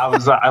 Yeah,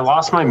 I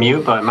lost my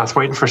mute button. I was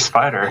waiting for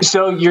Spider.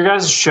 So your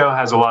guys' show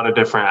has a lot of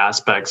different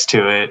aspects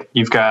to it.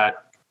 You've got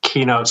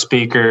keynote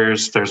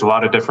speakers. There's a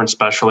lot of different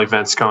special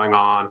events going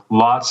on,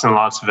 lots and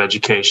lots of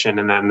education.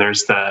 And then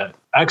there's the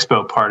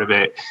expo part of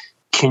it.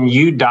 Can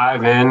you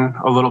dive in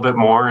a little bit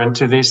more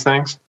into these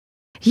things?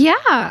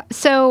 Yeah.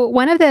 So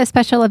one of the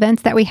special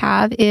events that we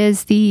have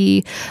is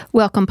the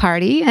welcome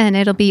party, and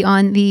it'll be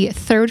on the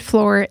third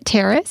floor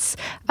terrace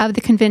of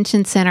the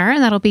convention center.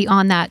 And that'll be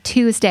on that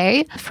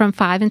Tuesday from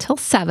 5 until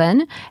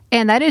 7.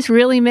 And that is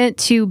really meant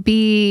to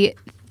be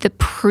the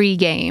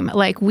pregame.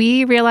 Like,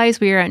 we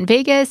realized we were in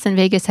Vegas, and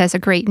Vegas has a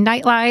great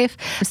nightlife.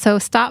 So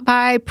stop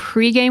by,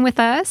 pregame with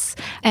us,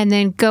 and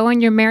then go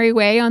on your merry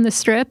way on the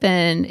Strip.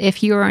 And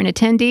if you are an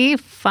attendee,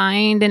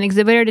 find an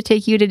exhibitor to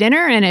take you to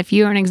dinner. And if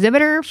you are an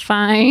exhibitor,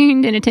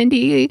 find an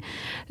attendee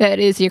that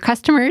is your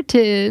customer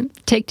to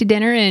take to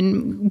dinner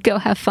and go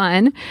have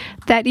fun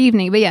that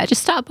evening. But yeah,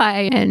 just stop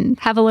by and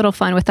have a little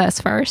fun with us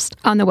first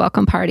on the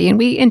welcome party. And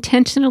we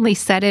intentionally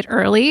set it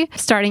early,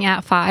 starting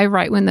at 5,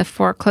 right when the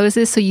fort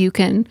closes, so you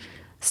can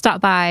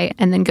stop by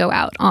and then go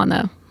out on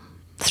the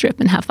Strip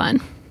and have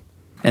fun.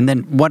 And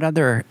then what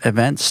other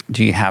events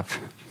do you have?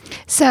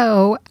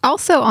 So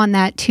also on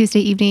that Tuesday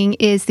evening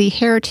is the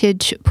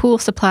Heritage Pool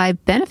Supply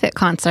Benefit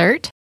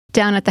Concert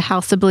down at the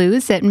House of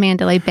Blues at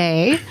Mandalay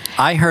Bay.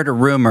 I heard a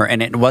rumor,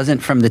 and it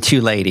wasn't from the two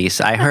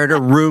ladies. I heard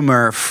a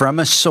rumor from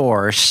a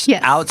source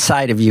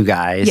outside of you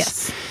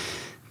guys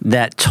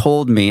that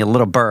told me, a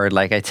little bird,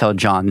 like I tell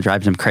John,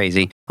 drives him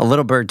crazy. A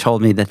little bird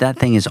told me that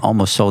thing is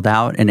almost sold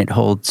out, and it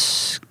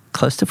holds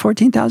close to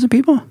 14,000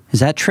 people. Is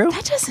that true?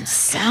 That doesn't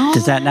sound...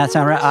 Does that not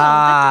sound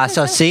right?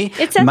 So see?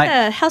 It's at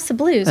the House of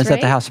Blues, right? It's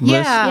at the House of Blues?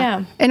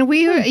 Yeah. And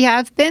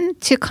I've been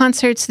to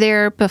concerts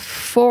there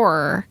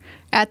before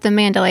at the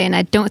Mandalay, and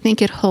I don't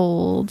think it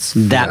holds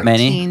that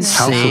many.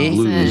 House of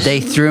Blues.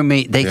 They threw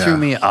me.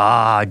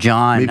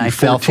 John, maybe I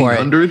fell for it.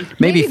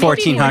 Maybe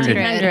 1,400.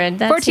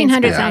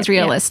 1,400 sounds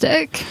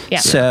realistic. Yeah.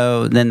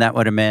 So then that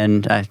would have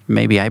been,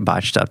 maybe I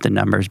botched up the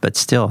numbers, but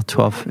still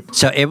 12.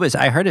 So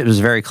I heard it was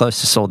very close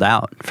to sold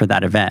out for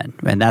that event.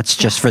 And that's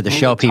just for the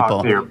show people.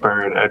 Talk to your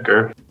bird,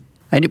 Edgar.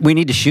 We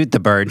need to shoot the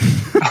bird.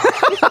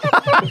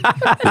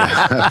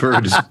 That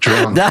bird is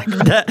drunk.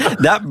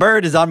 That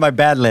bird is on my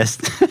bad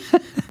list.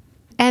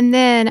 And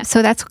then,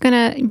 so that's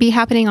going to be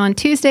happening on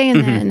Tuesday.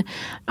 And then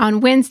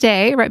on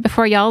Wednesday, right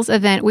before y'all's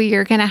event, we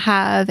are going to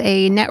have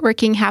a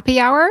networking happy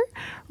hour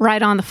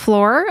right on the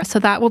floor. So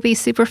that will be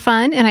super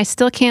fun. And I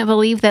still can't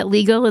believe that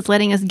legal is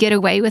letting us get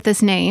away with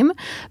this name,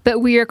 but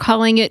we are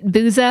calling it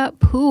Booza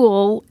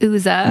Pool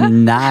Ooza.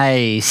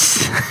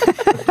 Nice.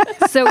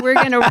 So we're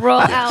going to roll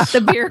out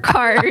the beer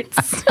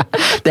carts.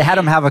 They had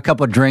them have a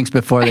couple of drinks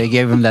before they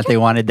gave them that they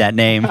wanted that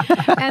name. And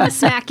the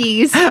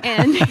snackies.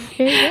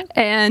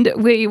 And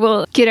we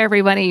will get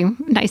everybody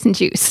nice and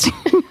juiced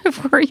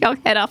before y'all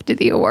head off to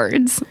the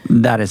awards.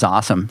 That is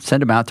awesome.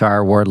 Send them out to our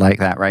award like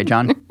that, right,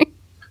 John?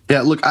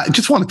 Yeah, look, I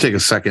just want to take a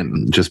second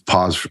and just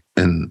pause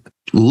and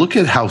look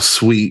at how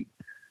sweet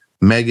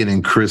Megan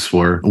and Chris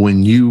were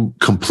when you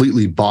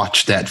completely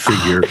botched that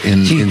figure.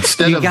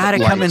 Instead you of got to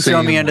like come and throw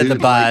saying, me under the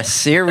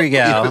bus. Here we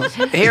go.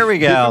 Here we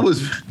go.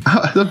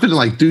 I've been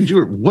like,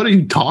 dude, what are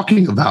you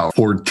talking about?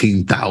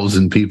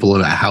 14,000 people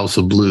at a House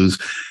of Blues.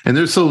 And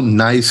they're so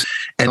nice.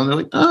 And they're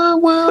like,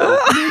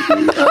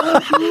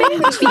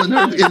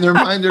 maybe. In their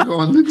mind, they're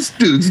going, this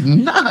dude's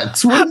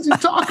nuts. What is he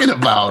talking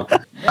about?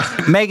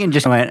 Megan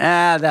just went,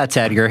 that's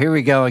Edgar. Here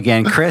we go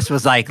again. Chris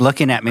was like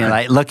looking at me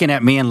and looking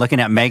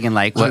at Megan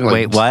like,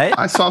 wait, what?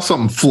 I saw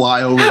something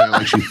fly over there,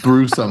 like she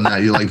threw something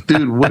at you. Like,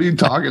 dude, what are you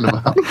talking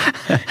about?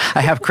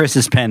 I have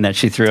Chris's pen that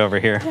she threw over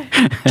here.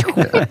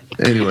 Yeah.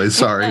 Anyway,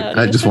 sorry.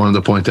 I just wanted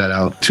to point that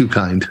out. Too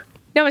kind.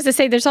 No, as I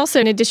say, there's also,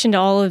 in addition to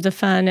all of the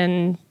fun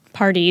and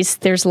parties,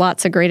 there's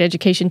lots of great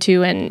education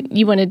too. And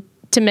you wanted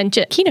to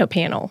mention keynote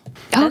panel.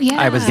 Oh, yeah.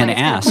 I was going to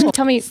ask.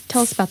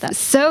 Tell us about that.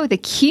 So the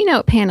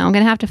keynote panel, I'm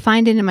going to have to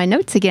find it in my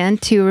notes again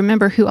to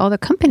remember who all the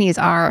companies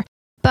are.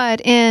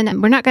 But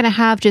we're not going to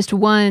have just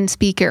one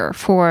speaker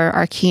for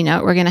our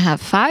keynote. We're going to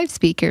have 5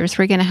 speakers.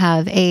 We're going to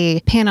have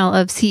a panel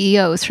of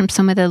CEOs from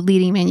some of the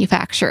leading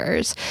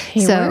manufacturers.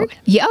 Hayward?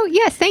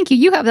 Yes, thank you.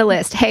 You have the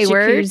list.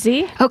 Hayward.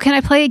 Jacuzzi. Oh, can I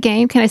play a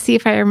game? Can I see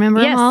if I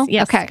remember them all?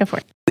 Yes, okay. Go for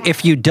it.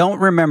 If you don't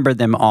remember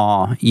them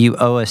all, you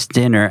owe us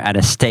dinner at a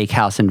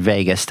steakhouse in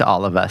Vegas to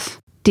all of us.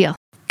 Deal.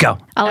 Go.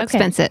 I'll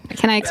expense it.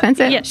 Can I expense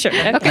it? Yeah, sure.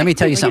 Okay. Let me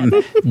tell you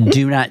something.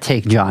 Do not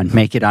take John.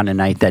 Make it on a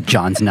night that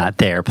John's not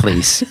there,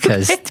 please.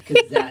 Because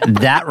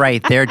that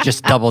right there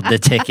just doubled the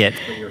ticket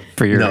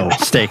for your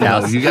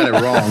steakhouse. No, you got it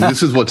wrong.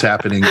 This is what's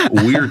happening.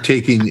 We're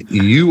taking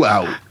you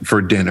out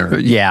for dinner.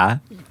 Yeah.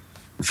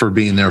 For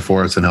being there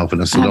for us and helping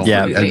us. So don't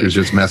worry. Edgar's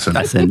just messing.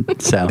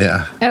 So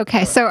yeah.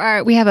 Okay,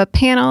 so we have a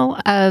panel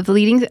of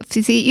leading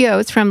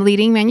CEOs from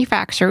leading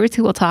manufacturers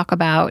who will talk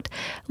about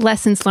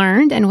lessons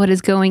learned and what is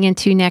going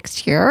into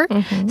next year.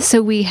 Mm-hmm.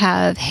 So we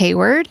have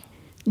Hayward,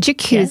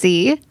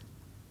 Jacuzzi,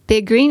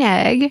 Big Green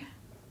Egg,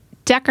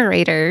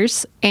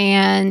 Decorators,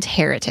 and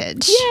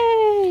Heritage.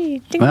 Yay!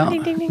 Ding, well,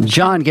 ding, ding, ding.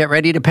 John, get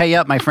ready to pay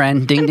up, my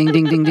friend. Ding, ding,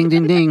 ding, ding, ding,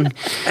 ding, ding.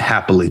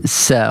 Happily.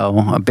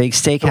 So a big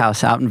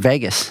steakhouse out in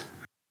Vegas.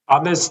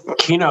 On this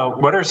keynote,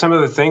 what are some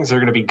of the things they're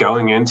going to be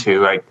going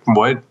into? Like,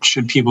 what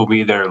should people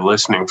be there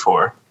listening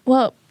for?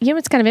 Well,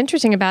 what's kind of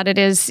interesting about it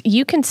is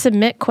you can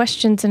submit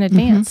questions in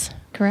advance,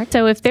 correct?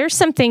 So if there's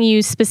something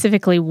you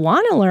specifically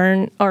want to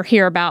learn or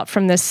hear about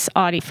from this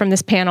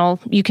panel,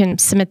 you can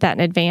submit that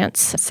in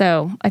advance.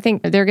 So I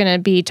think they're going to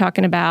be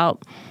talking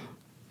about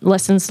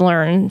lessons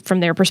learned from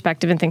their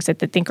perspective and things that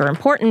they think are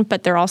important,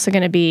 but they're also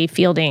going to be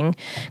fielding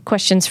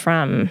questions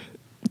from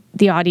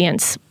the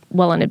audience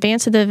well in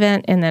advance of the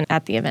event and then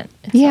at the event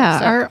itself.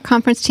 Yeah, our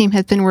conference team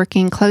has been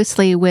working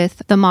closely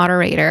with the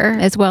moderator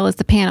as well as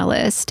the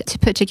panelist to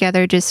put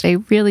together just a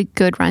really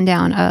good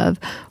rundown of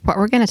what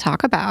we're going to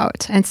talk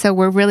about. And so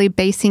we're really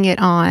basing it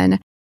on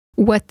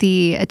what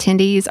the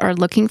attendees are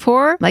looking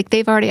for. Like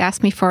they've already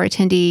asked me for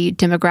attendee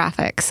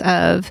demographics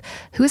of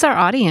who's our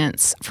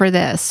audience for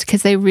this,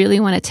 because they really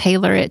want to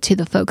tailor it to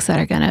the folks that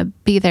are going to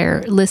be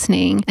there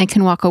listening and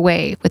can walk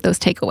away with those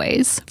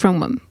takeaways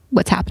from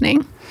what's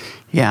happening.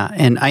 Yeah,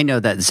 and I know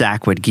that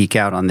Zach would geek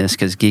out on this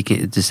because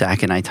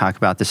Zach and I talk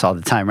about this all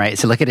the time, right?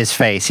 So look at his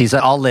face. He's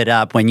all lit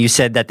up. When you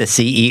said that the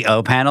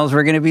CEO panels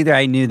were going to be there,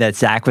 I knew that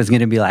Zach was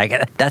going to be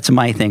like, that's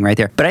my thing right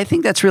there. But I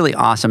think that's really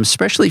awesome,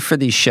 especially for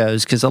these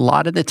shows, because a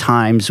lot of the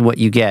times what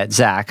you get,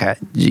 Zach,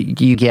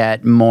 you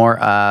get more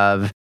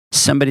of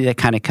somebody that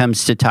kind of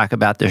comes to talk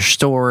about their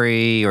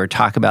story or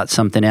talk about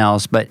something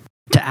else. But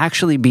to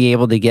actually be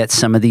able to get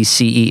some of these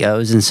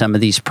CEOs and some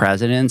of these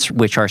presidents,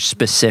 which are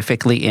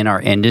specifically in our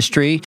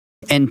industry,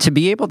 and to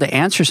be able to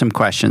answer some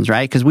questions,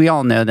 right? Because we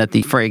all know that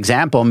for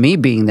example, me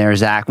being there,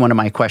 Zach, one of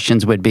my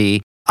questions would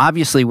be,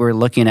 obviously we're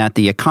looking at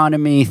the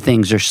economy,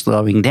 things are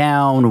slowing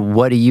down.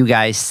 What do you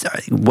guys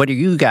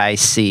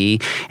see?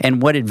 And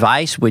what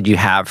advice would you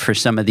have for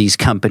some of these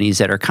companies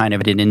that are kind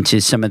of into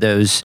some of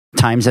those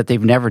times that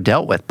they've never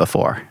dealt with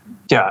before?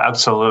 Yeah,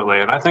 absolutely.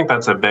 And I think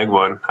that's a big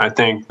one. I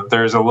think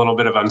there's a little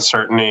bit of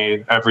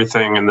uncertainty,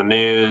 everything in the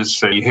news.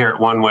 So you hear it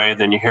one way,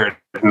 then you hear it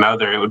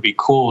another. It would be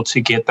cool to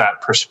get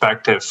that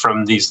perspective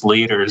from these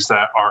leaders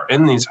that are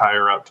in these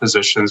higher up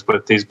positions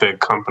with these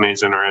big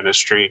companies in our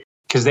industry,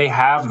 because they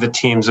have the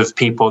teams of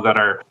people that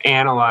are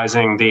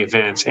analyzing the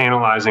events,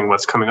 analyzing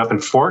what's coming up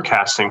and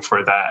forecasting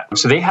for that.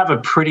 So they have a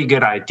pretty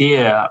good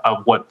idea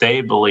of what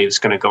they believe is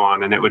going to go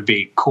on. And it would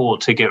be cool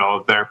to get all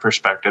of their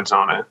perspectives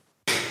on it.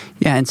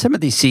 Yeah, and some of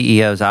these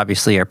CEOs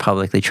obviously are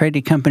publicly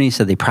traded companies,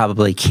 so they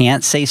probably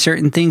can't say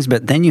certain things,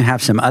 but then you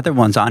have some other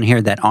ones on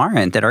here that are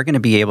going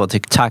to be able to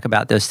talk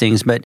about those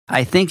things. But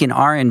I think in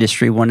our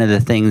industry, one of the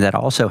things that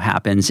also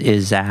happens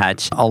is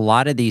that a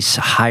lot of these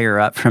higher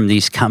up from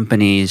these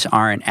companies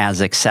aren't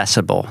as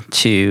accessible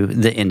to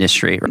the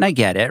industry. And I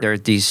get it. There are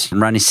these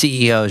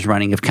CEOs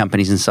running of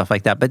companies and stuff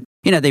like that, but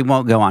they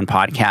won't go on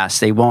podcasts.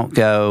 They won't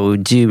go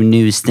do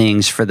news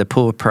things for the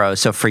Pool Pros.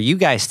 So for you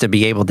guys to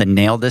be able to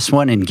nail this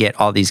one and get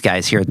all these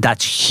guys here,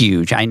 that's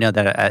huge. I know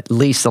that at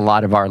least a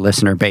lot of our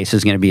listener base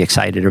is going to be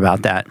excited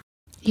about that.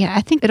 Yeah,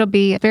 I think it'll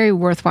be very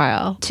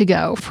worthwhile to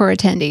go for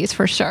attendees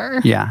for sure.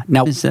 Yeah.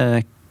 Now, is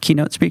a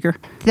keynote speaker?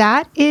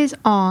 That is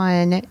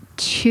on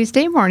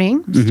Tuesday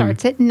morning,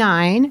 starts at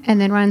 9 and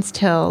then runs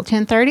till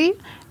 10:30.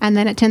 And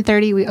then at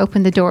 10:30, we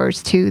open the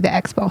doors to the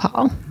expo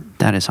hall.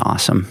 That is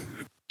awesome.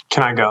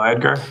 Can I go,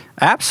 Edgar?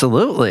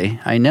 Absolutely.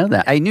 I know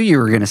that. I knew you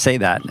were going to say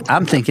that.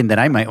 I'm thinking that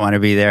I might want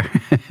to be there.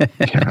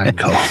 Can I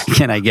go?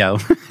 Can I go?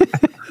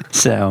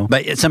 So,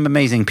 but it's some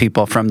amazing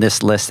people from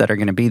this list that are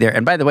going to be there.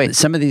 And by the way,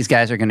 some of these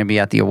guys are going to be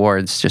at the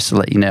awards, just to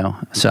let you know.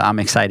 So I'm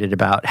excited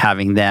about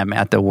having them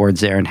at the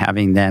awards there and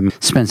having them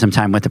spend some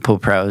time with the Pool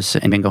Pros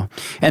and bingo.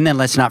 And then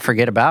let's not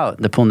forget about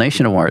the Pool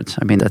Nation Awards.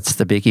 I mean, that's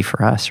the biggie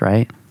for us,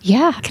 right?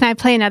 Yeah. Can I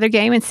play another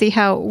game and see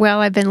how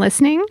well I've been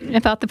listening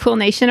about the Pool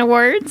Nation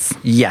Awards?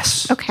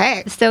 Yes.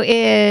 Okay. So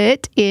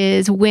it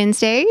is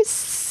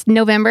Wednesdays,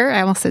 November.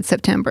 I almost said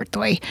September.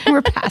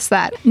 We're past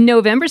that.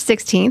 November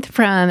 16th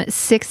from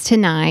 6 to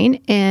 9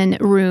 in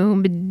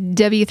room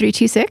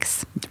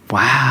W326.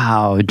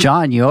 Wow.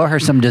 John, you owe her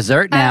some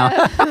dessert now.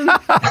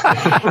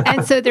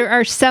 And so there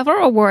are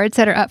several awards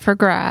that are up for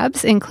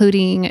grabs,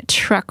 including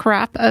Truck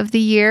Rep of the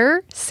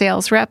Year,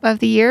 Sales Rep of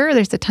the Year.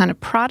 There's a ton of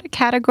product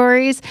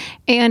categories,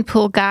 and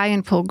Pool Guy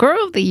and Pool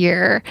Girl of the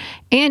Year.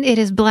 And it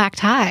is black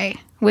tie,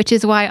 which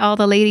is why all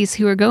the ladies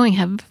who are going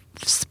have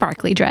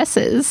sparkly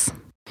dresses.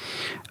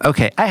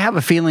 Okay. I have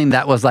a feeling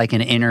that was like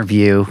an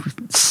interview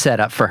set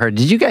up for her.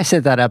 Did you guys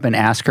set that up and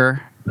ask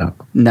her? No.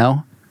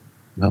 No?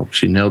 No,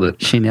 she nailed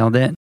it. She nailed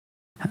it?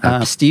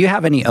 Do you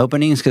have any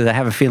openings? Because I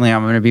have a feeling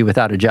I'm going to be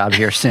without a job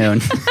here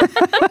soon.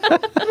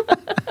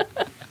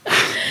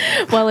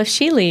 Well, if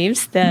she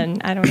leaves,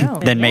 then I don't know.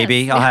 Then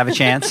maybe I'll have a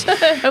chance.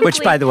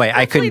 Which, by the way,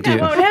 I couldn't do.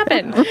 That won't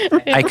happen.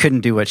 I couldn't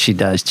do what she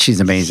does.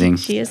 She's amazing.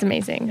 She is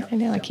amazing. I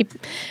know.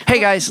 Hey,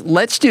 guys,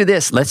 let's do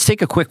this. Let's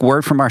take a quick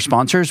word from our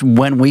sponsors.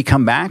 When we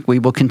come back, we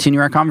will continue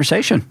our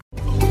conversation.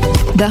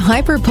 The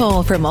Hyper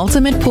Pole from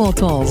Ultimate Pool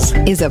Tools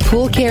is a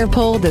pool care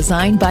pole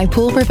designed by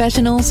pool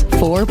professionals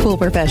for pool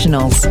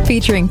professionals,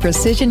 featuring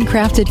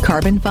precision-crafted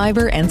carbon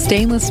fiber and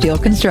stainless steel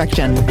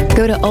construction.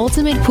 Go to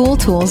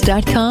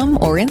ultimatepooltools.com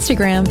or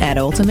Instagram at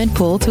Ultimate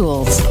Pool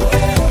Tools.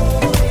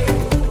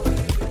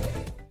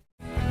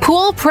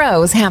 Pool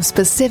pros have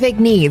specific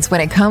needs when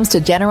it comes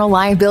to general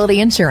liability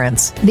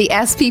insurance. The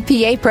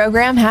SPPA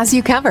program has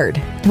you covered.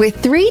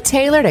 With 3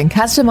 tailored and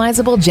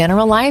customizable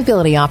general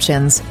liability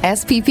options,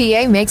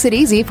 SPPA makes it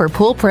easy for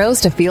pool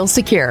pros to feel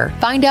secure.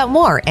 Find out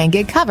more and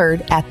get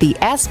covered at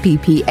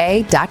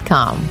thesppa.com.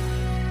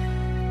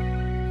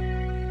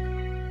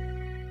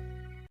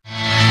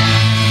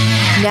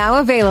 Now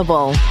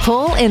available,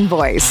 Pool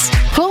Invoice.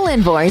 Pool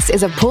Invoice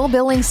is a pool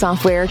billing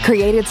software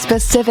created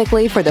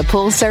specifically for the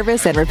pool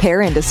service and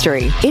repair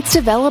industry. It's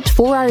developed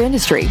for our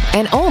industry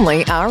and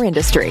only our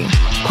industry.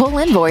 Pool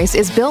Invoice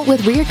is built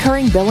with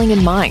reoccurring billing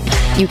in mind.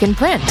 You can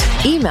print,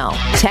 email,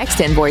 text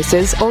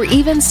invoices, or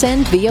even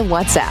send via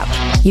WhatsApp.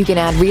 You can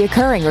add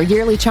reoccurring or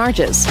yearly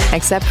charges,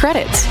 accept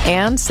credits,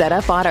 and set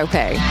up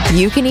autopay.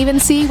 You can even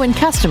see when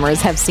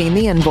customers have seen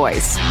the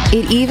invoice.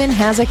 It even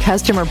has a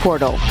customer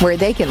portal where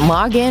they can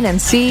log in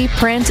and see,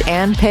 print,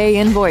 and pay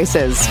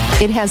invoices.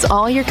 It has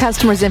all your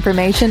customers'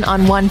 information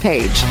on one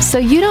page, so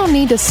you don't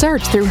need to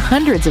search through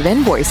hundreds of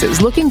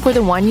invoices looking for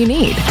the one you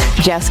need.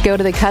 Just go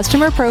to the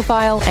customer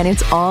profile and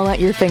it's all at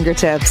your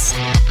fingertips.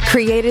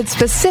 Created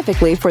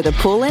specifically for the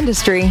pool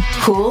industry,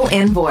 Pool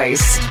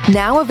Invoice.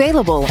 Now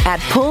available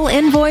at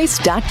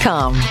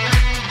poolinvoice.com.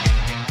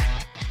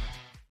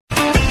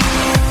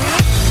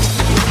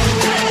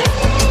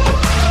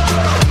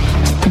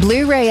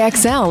 Blu-ray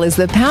XL is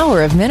the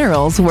power of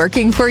minerals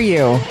working for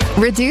you.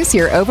 Reduce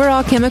your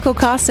overall chemical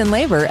costs and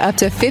labor up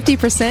to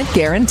 50%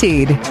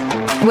 guaranteed.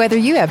 Whether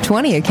you have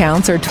 20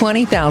 accounts or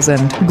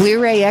 20,000,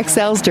 Blu-ray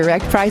XL's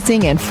direct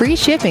pricing and free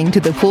shipping to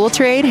the pool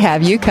trade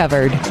have you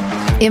covered.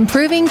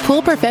 Improving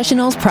pool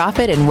professionals'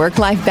 profit and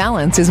work-life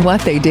balance is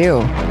what they do.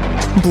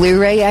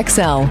 Blu-ray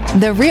XL,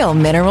 the real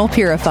mineral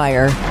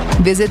purifier.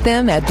 Visit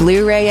them at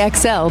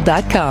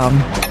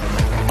BluRayXL.com.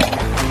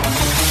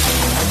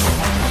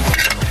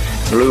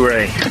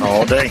 Blu-ray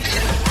all day.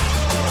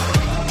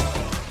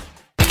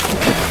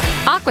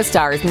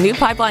 Aquastar's new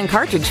pipeline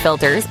cartridge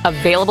filters,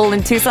 available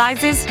in 2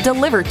 sizes,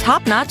 deliver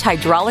top-notch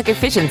hydraulic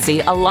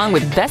efficiency along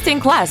with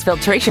best-in-class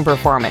filtration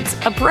performance,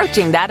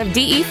 approaching that of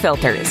DE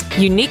filters.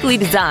 Uniquely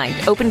designed,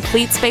 open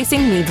pleat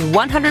spacing means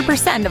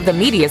 100% of the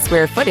media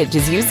square footage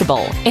is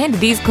usable. And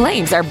these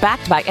claims are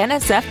backed by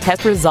NSF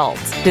test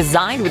results.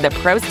 Designed with the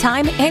pro's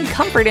time and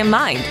comfort in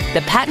mind, the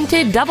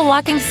patented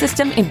double-locking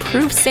system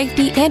improves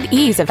safety and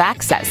ease of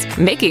access,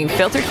 making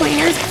filter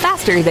cleaners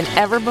faster than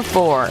ever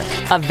before.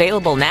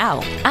 Available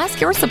now. Ask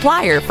your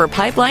supplier for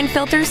pipeline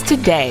filters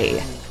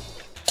today.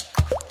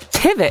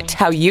 Pivot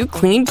how you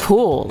clean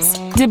pools.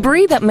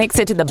 Debris that makes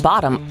it to the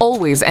bottom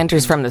always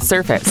enters from the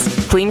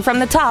surface. Clean from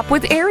the top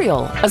with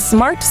Ariel, a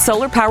smart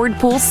solar-powered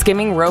pool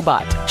skimming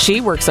robot.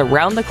 She works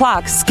around the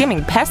clock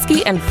skimming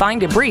pesky and fine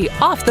debris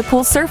off the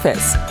pool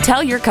surface.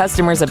 Tell your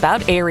customers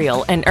about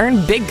Ariel and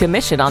earn big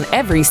commission on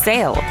every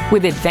sale.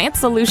 With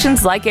advanced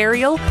solutions like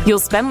Ariel, you'll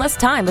spend less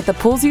time at the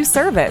pools you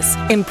service,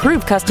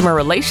 improve customer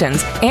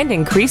relations, and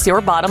increase your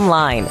bottom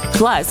line.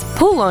 Plus,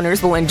 pool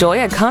owners will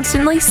enjoy a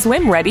constantly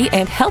swim-ready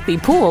and healthy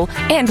pool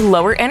and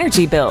lower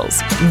energy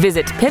bills.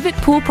 Visit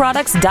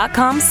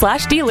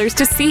pivotpoolproducts.com/dealers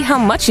to see how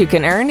much you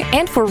can earn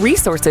and for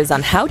resources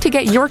on how to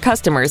get your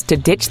customers to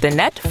ditch the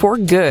net for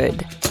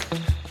good.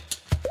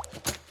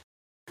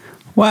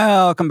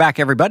 Welcome back,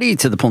 everybody,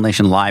 to the Pool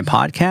Nation Live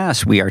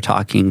podcast. We are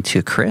talking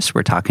to Chris.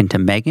 We're talking to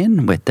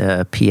Megan with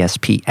the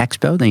PSP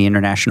Expo, the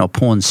International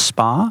Pool and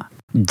Spa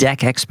Deck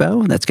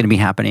Expo. That's going to be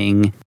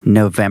happening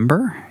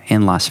November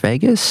in Las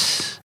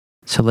Vegas.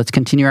 So let's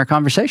continue our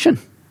conversation.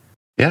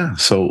 Yeah.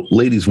 So,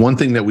 ladies, one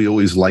thing that we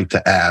always like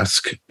to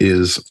ask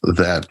is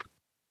that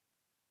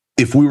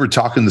if we were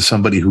talking to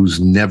somebody who's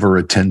never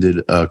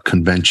attended a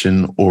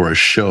convention or a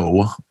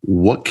show,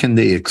 what can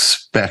they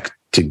expect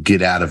to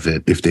get out of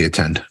it if they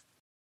attend?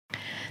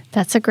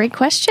 That's a great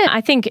question.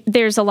 I think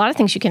there's a lot of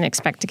things you can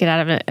expect to get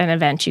out of an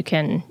event. You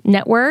can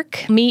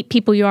network, meet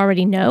people you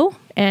already know,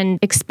 and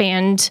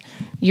expand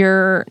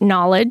your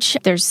knowledge.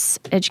 There's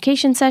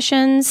education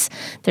sessions,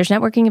 there's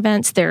networking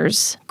events,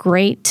 there's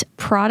great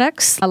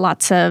products,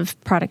 lots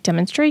of product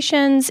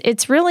demonstrations.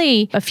 It's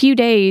really a few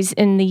days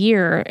in the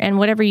year, and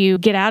whatever you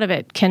get out of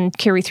it can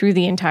carry through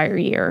the entire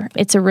year.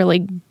 It's a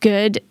really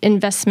good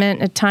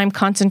investment, a time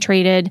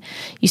concentrated.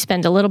 You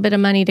spend a little bit of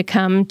money to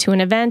come to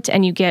an event,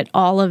 and you get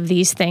all of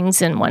these things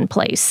in one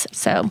place.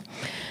 So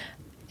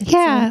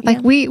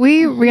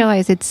we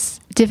realize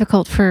it's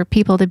difficult for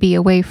people to be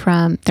away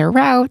from their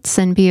routes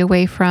and be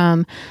away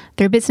from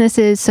their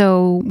businesses.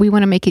 So we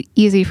want to make it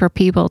easy for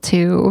people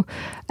to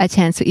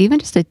attend. So even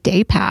just a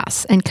day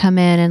pass and come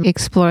in and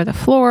explore the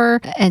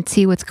floor and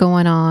see what's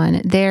going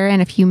on there.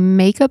 And if you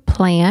make a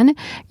plan,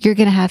 you're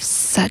going to have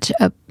such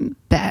a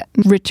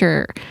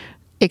richer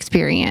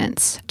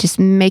experience. Just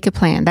make a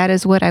plan. That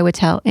is what I would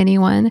tell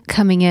anyone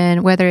coming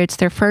in, whether it's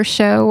their first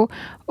show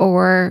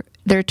or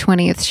their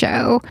 20th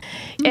show.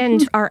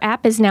 And our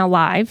app is now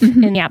live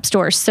in the App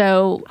Store.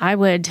 So I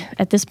would,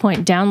 at this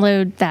point,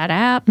 download that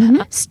app,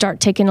 start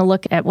taking a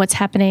look at what's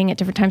happening at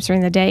different times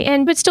during the day,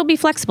 but still be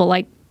flexible.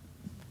 Like,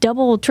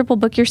 double, triple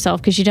book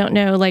yourself, because you don't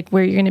know like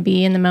where you're going to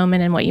be in the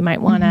moment and what you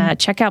might want to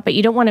check out, but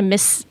you don't want to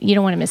miss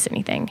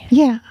anything.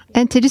 Yeah.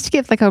 And to just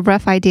give like a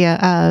rough idea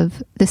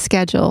of the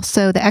schedule.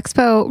 So the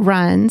expo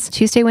runs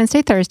Tuesday,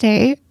 Wednesday,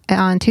 Thursday.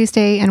 On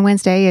Tuesday and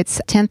Wednesday,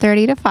 it's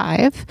 10:30 to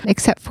 5,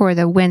 except for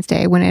the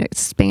Wednesday when it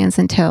expands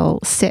until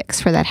 6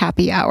 for that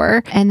happy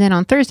hour. And then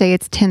on Thursday,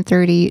 it's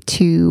 10:30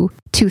 to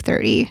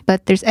 2:30.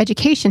 But there's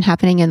education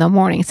happening in the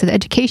morning. So the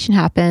education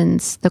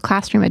happens, the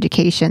classroom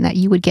education that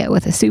you would get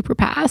with a Super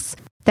Pass.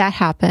 That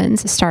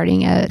happens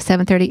starting at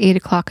 7:30, 8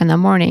 o'clock in the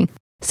morning.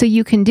 So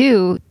you can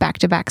do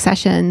back-to-back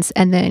sessions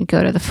and then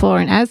go to the floor.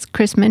 And as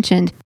Chris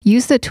mentioned,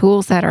 use the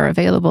tools that are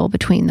available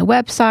between the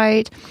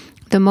website,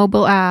 the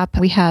mobile app.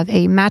 We have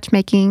a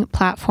matchmaking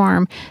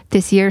platform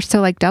this year.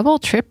 So like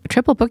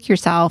triple book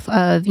yourself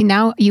of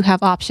now you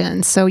have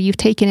options. So you've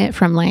taken it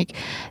from like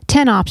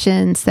 10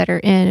 options that are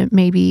in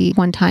maybe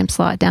one time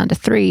slot down to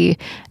 3.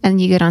 And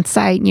you get on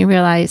site and you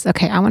realize,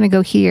 okay, I want to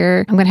go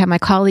here. I'm going to have my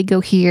colleague go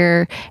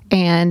here.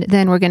 And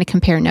then we're going to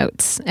compare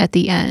notes at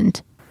the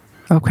end.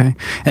 Okay.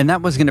 And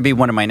that was going to be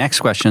one of my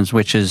next questions,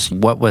 which is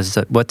what's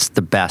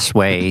the best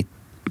way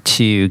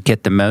to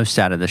get the most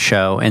out of the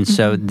show? And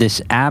so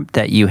this app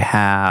that you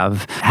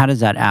have, how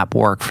does that app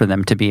work for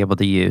them to be able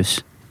to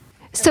use?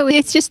 So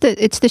it's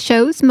the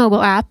show's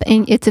mobile app,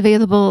 and it's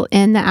available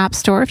in the App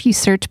Store if you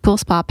search Pool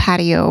Spa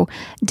Patio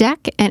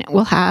Deck, and it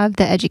will have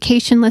the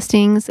education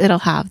listings, it'll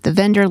have the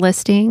vendor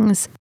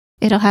listings,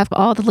 it'll have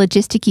all the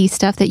logisticy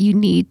stuff that you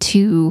need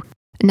to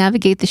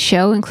navigate the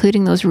show,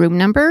 including those room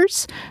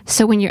numbers.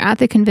 So when you're at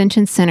the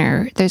convention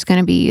center, there's going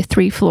to be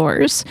 3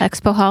 floors.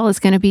 Expo Hall is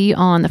going to be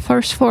on the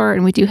first floor,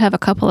 and we do have a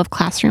couple of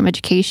classroom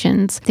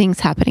educations things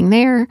happening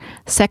there.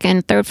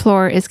 Second, third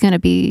floor is going to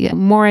be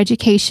more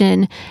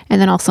education, and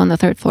then also on the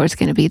third floor is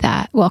going to be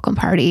that welcome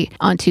party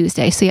on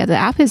Tuesday. So yeah, the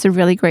app is a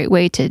really great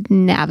way to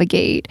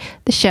navigate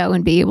the show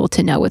and be able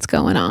to know what's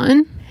going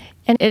on.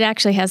 And it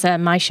actually has a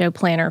My Show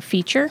Planner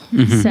feature.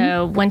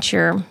 So once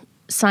you're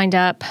signed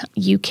up,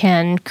 you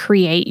can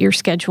create your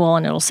schedule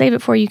and it'll save it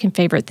for you. You can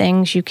favorite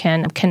things. You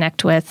can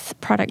connect with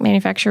product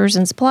manufacturers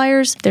and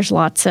suppliers. There's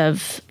lots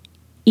of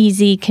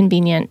easy,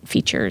 convenient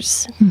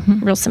features.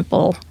 Real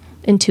simple,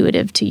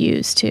 intuitive to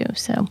use too.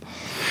 So,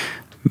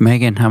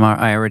 Megan,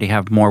 I already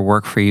have more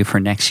work for you for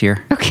next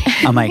year.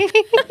 Okay. I'm like,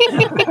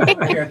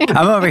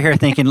 I'm over here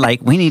thinking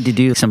like we need to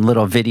do some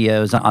little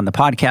videos on the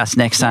podcast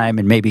next time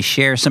and maybe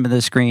share some of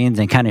the screens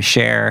and kind of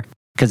share,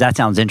 because that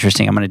sounds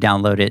interesting. I'm going to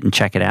download it and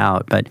check it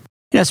out. But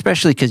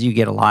especially because you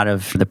get a lot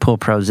of the pool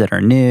pros that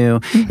are new,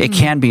 it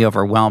can be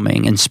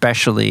overwhelming, and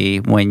especially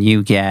when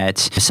you get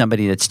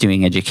somebody that's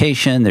doing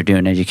education, they're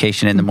doing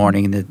education in the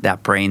morning,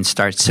 that brain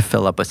starts to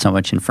fill up with so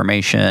much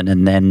information,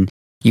 and then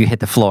you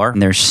hit the floor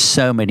and there's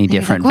so many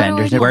different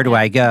vendors. Where do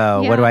I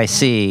go? What do I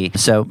see?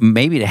 So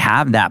maybe to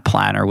have that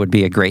planner would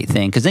be a great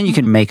thing, because then you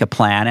can make a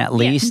plan at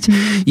least.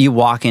 You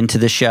walk into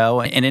the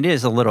show and it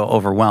is a little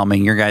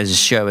overwhelming. Your guys'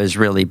 show is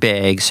really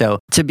big. So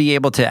to be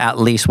able to at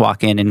least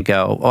walk in and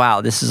go,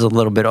 wow, this is a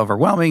little bit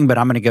overwhelming, but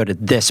I'm going to go to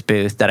this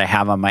booth that I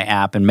have on my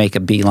app and make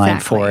a beeline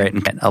for it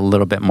and get a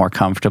little bit more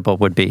comfortable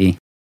would be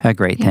a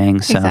great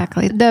thing. So.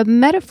 Exactly. The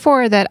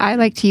metaphor that I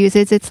like to use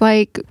is it's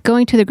like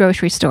going to the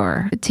grocery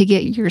store to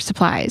get your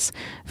supplies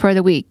for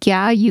the week.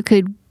 Yeah, you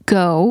could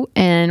go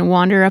and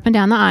wander up and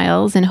down the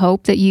aisles and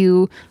hope that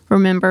you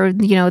remember,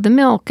 the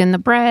milk and the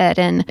bread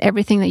and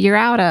everything that you're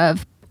out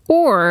of.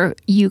 Or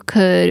you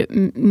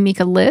could make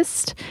a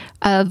list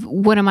of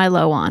what am I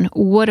low on?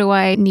 What do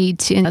I need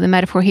to, the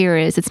metaphor here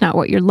is it's not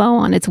what you're low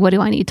on, it's what do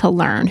I need to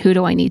learn? Who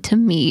do I need to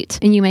meet?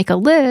 And you make a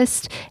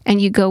list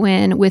and you go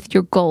in with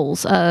your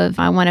goals of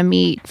I want to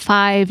meet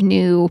 5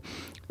 new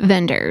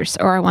vendors,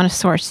 or I want to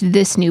source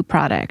this new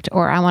product,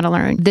 or I want to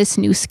learn this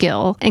new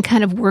skill, and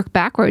kind of work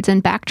backwards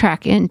and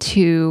backtrack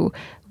into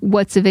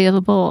what's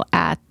available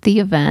at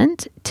the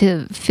event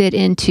to fit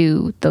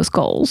into those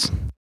goals.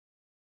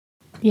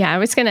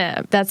 Yeah,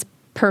 that's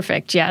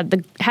perfect. Yeah,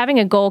 having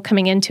a goal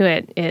coming into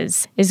it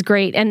is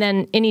great. And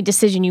then any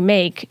decision you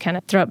make, kind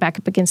of throw it back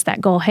up against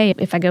that goal. Hey,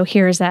 if I go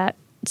here, is that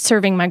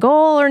serving my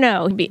goal or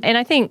no? And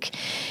I think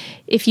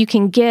if you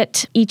can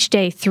get each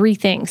day 3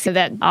 things so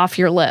that off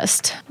your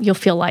list, you'll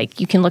feel like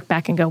you can look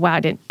back and go, wow,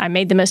 I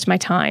made the most of my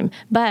time.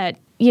 But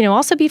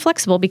also be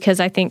flexible, because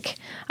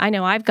I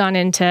know I've gone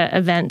into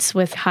events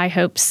with high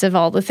hopes of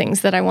all the things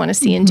that I want to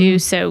see and do.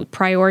 So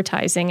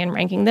prioritizing and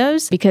ranking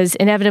those, because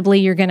inevitably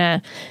you're going to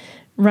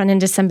run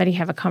into somebody,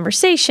 have a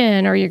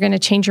conversation, or you're going to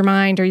change your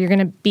mind, or you're going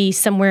to be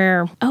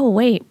somewhere, oh,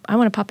 wait, I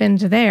want to pop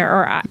into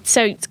there.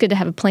 So it's good to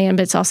have a plan,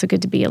 but it's also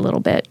good to be a little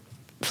bit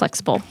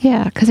flexible.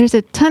 Yeah, because there's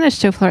a ton of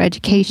show floor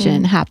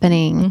education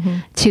happening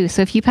too.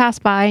 So if you pass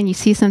by and you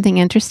see something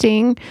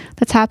interesting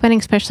that's happening,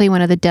 especially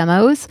one of the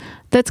demos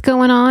that's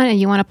going on, and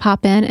you want to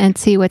pop in and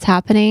see what's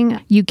happening,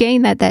 you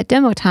gain that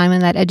demo time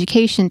and that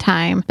education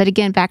time. But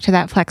again, back to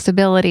that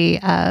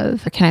flexibility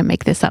of, can I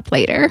make this up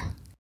later?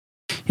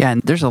 Yeah,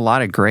 and there's a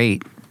lot of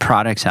great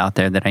products out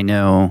there that I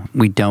know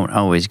we don't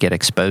always get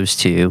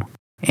exposed to.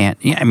 And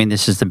yeah, I mean,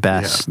 this is the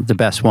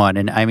best one.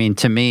 And I mean,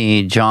 to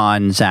me,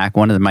 John, Zach,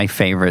 one of my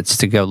favorites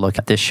to go look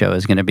at this show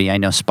is going to be, I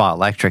know Spa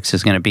Electrics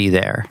is going to be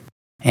there.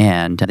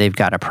 And they've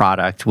got a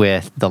product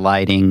with the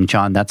lighting.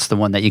 John, that's the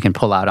one that you can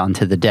pull out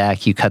onto the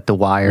deck. You cut the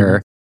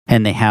wire,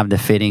 and they have the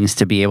fittings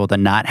to be able to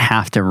not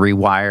have to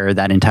rewire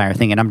that entire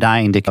thing. And I'm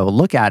dying to go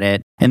look at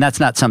it. And that's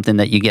not something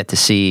that you get to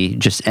see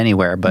just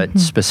anywhere, but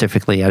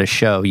specifically at a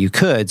show, you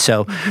could.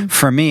 So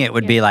for me, it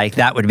would be like,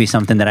 that would be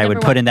something that I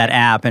would put in that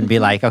app and be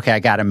like, okay, I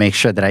got to make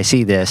sure that I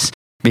see this,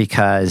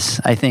 because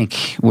I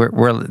think we're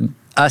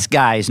us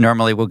guys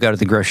normally will go to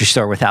the grocery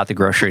store without the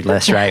grocery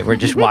list, right? We're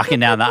just walking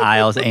down the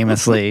aisles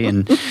aimlessly,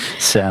 and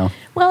so.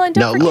 Well, and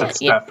don't forget, That's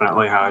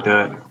definitely how I do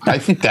it. I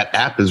think that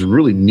app is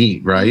really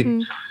neat, right?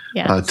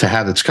 Yeah. To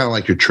have, it's kind of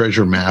like your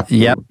treasure map.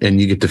 Yep. And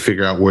you get to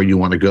figure out where you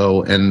want to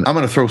go. And I'm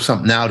going to throw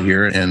something out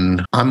here,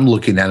 and I'm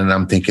looking at it and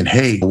I'm thinking,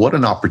 hey, what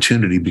an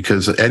opportunity,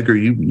 because Edgar,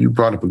 you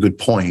brought up a good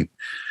point.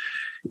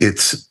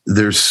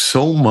 There's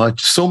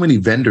so many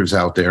vendors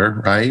out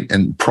there, right?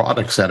 And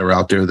products that are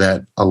out there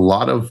that a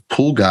lot of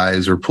pool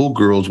guys or pool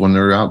girls, when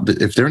they're out,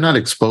 if they're not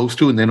exposed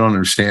to it and they don't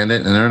understand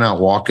it and they're not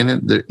walking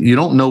it, you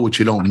don't know what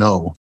you don't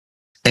know.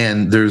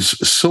 And there's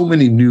so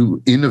many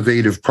new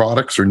innovative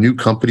products or new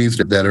companies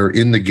that are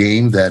in the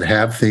game that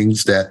have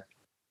things that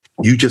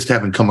you just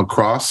haven't come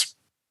across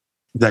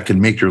that can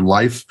make your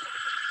life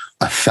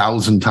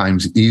 1,000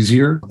 times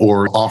easier,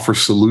 or offer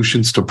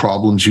solutions to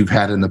problems you've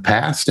had in the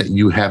past that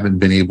you haven't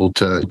been able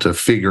to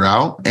figure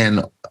out.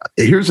 And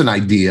here's an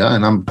idea,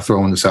 and I'm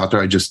throwing this out there.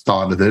 I just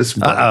thought of this.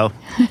 Uh-oh.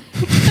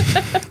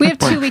 We have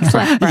 2 weeks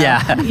left. Bro.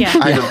 Yeah.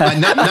 I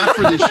know. Not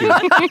for this year.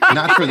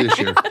 Not for this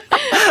year.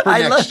 For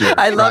next year.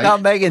 I love right? how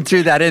Megan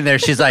threw that in there.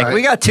 She's like, Right.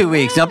 we got 2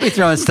 weeks. Don't be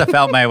throwing stuff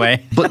out my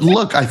way. But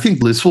look, I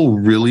think this will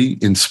really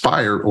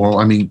inspire,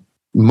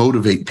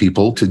 motivate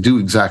people to do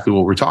exactly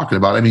what we're talking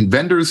about. I mean,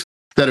 vendors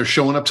that are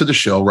showing up to the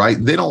show,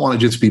 right? They don't want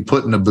to just be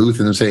put in a booth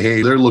and then say,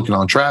 hey, they're looking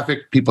on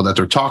traffic, people that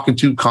they're talking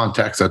to,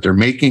 contacts that they're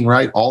making,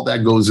 right? All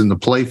that goes into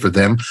play for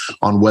them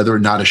on whether or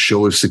not a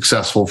show is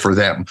successful for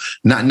them.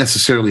 Not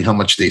necessarily how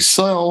much they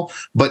sell,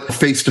 but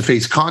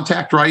face-to-face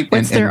contact, right?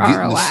 What's their getting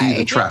ROI? to see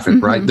the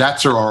traffic, right?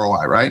 That's their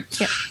ROI, right?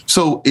 Yep.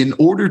 So in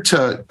order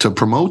to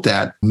promote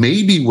that,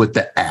 maybe with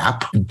the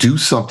app, do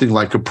something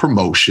like a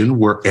promotion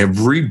where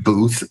every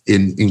booth,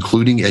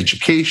 including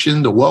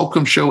education, the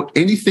welcome show,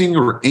 anything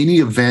or any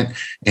event,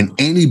 and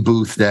any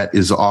booth that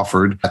is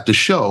offered at the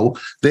show,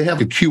 they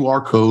have a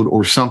QR code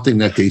or something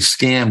that they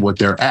scan with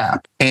their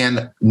app,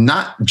 and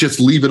not just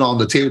leave it on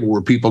the table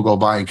where people go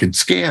by and can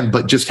scan,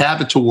 but just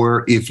have it to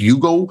where if you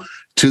go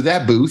to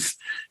that booth,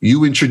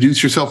 you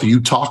introduce yourself, you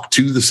talk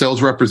to the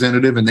sales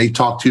representative, and they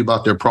talk to you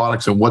about their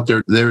products and what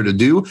they're there to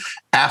do.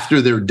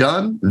 After they're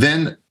done,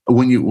 then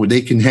when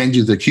they can hand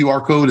you the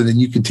QR code, and then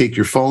you can take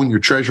your phone, your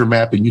treasure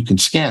map, and you can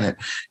scan it.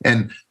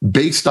 And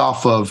based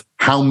off of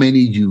how many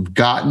you've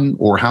gotten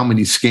or how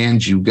many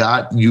scans you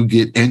got, you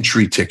get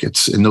entry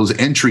tickets. And those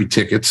entry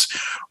tickets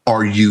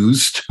are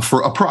used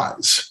for a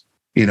prize.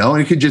 And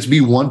it could just be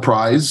one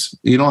prize.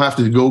 You don't have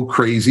to go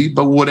crazy,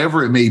 but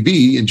whatever it may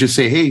be, and just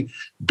say, hey,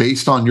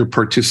 based on your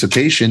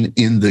participation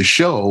in the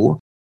show,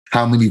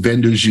 how many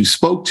vendors you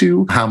spoke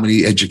to, how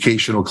many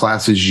educational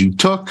classes you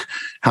took,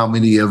 how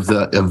many of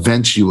the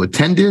events you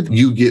attended,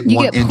 you get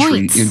one entry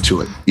points. into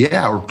it.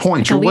 Yeah, or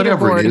points, Like or a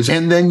whatever leaderboard. it is.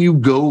 And then you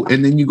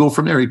go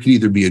from there. It could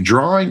either be a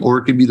drawing, or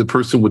it could be the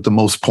person with the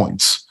most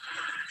points.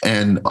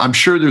 And I'm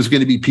sure there's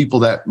going to be people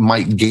that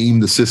might game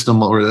the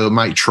system, or they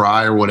might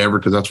try or whatever,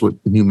 because that's what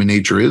human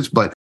nature is.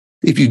 But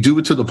if you do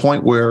it to the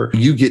point where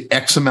you get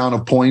X amount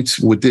of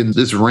points within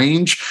this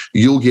range,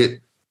 you'll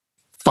get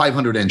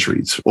 500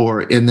 entries,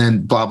 and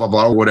then blah, blah,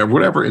 blah, or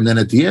whatever. And then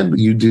at the end,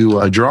 you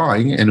do a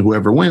drawing, and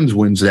whoever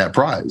wins that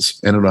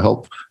prize, and it'll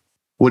help.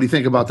 What do you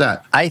think about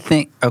that? I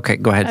think, okay,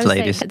 go ahead,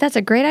 ladies. That's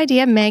a great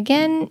idea.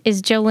 Megan,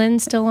 is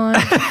Jolynn still on?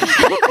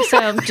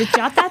 So just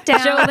jot that down.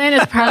 Jolynn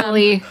is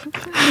probably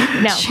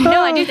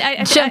No, I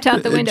do. jumped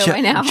out the window by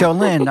now.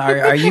 Jolynn,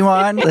 are you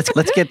on?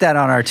 Let's get that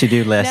on our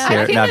to-do list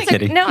here. No, I'm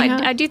kidding.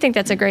 I do think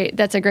that's a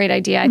great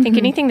idea. I think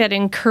anything that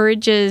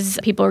encourages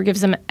people or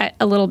gives them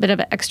a little bit of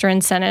extra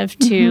incentive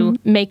to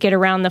make it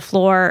around the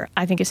floor,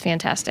 I think is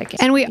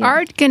fantastic. And we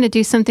are going to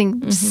do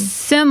something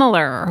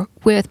similar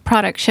with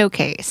Product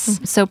Showcase.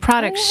 So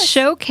Product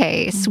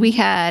Showcase, we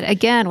had,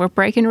 again, we're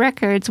breaking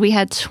records. We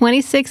had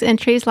 26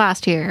 entries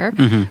last year.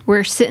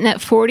 We're sitting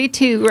at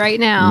 42 right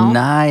now.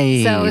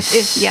 Nice.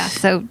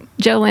 So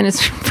Jolynn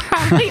is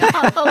probably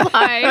on the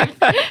line,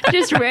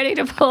 just ready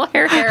to pull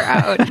her hair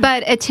out.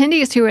 But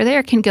attendees who are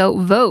there can go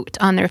vote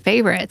on their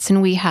favorites.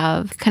 And we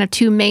have kind of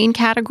 2 main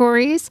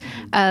categories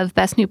of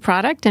best new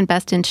product and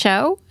best in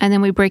show. And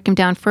then we break them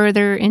down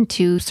further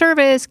into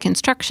service,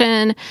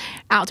 construction,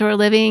 outdoor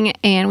living.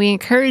 And we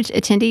encourage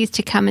attendees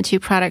to come into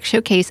Product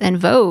Showcase and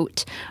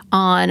vote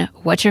on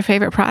what's your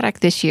favorite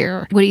product this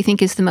year. What do you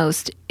think is the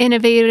most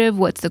innovative?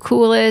 What's the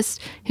coolest?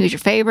 Who's your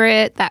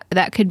favorite?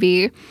 That could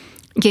be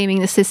gaming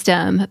the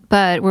system,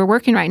 but we're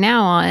working right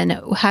now on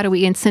how do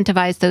we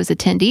incentivize those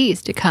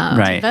attendees to come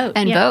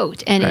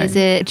vote. And is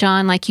it,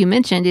 John, like you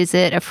mentioned, is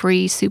it a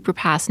free Super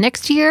Pass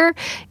next year?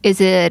 Is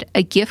it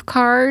a gift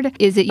card?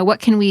 Is it, what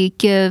can we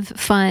give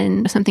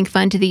something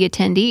fun to the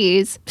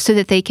attendees so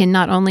that they can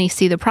not only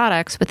see the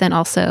products, but then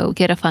also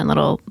get a fun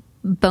little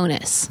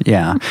bonus?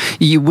 Yeah.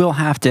 You will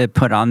have to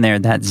put on there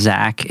that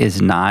Zach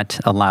is not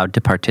allowed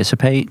to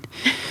participate.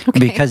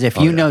 Because if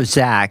you know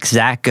Zach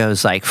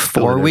goes like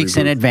 4 weeks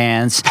in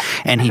advance,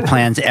 and he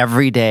plans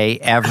every day,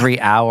 every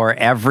hour,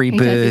 every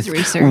booth,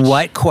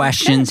 what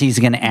questions he's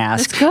going to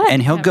ask.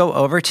 And he'll go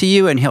over to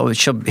you, and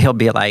he'll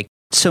be like,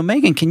 So,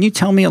 Megan, can you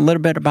tell me a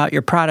little bit about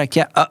your product?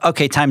 Yeah.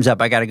 Okay, time's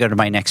up. I got to go to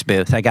my next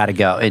booth. I got to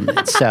go.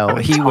 And so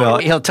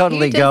he'll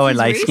totally go and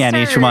like scan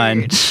each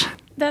one.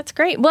 That's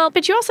great. Well,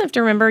 but you also have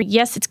to remember,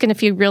 yes, it's going to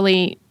feel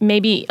really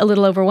maybe a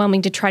little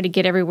overwhelming to try to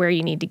get everywhere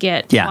you need to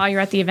get while you're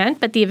at the event.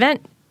 But the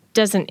event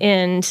doesn't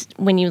end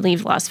when you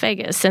leave Las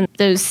Vegas. And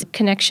those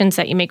connections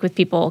that you make with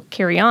people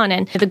carry on.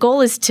 And the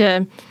goal is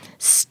to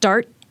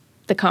start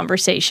the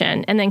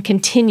conversation and then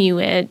continue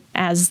it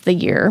as the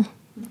year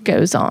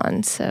goes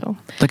on. So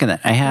look at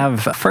that. I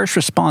have First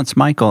Response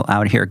Michael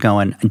out here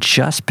going,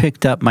 just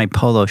picked up my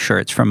polo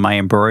shirts from my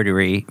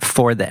embroidery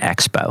for the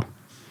expo.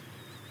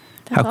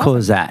 How cool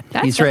is that?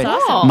 He's ready.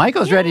 Awesome.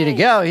 Michael's ready to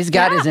go. He's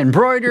got his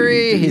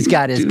embroidery. He's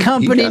got his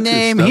company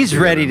name. He's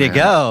ready to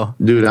go.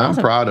 Dude, I'm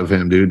proud of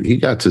him, dude. He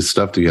got his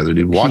stuff together,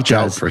 dude. Watch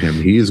out for him.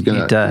 He's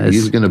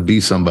gonna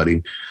be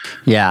somebody.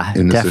 Yeah,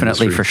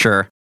 definitely for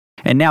sure.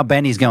 And now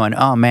Benny's going,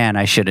 oh man,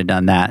 I should have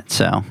done that.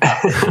 So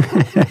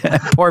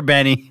poor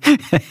Benny.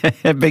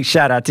 Big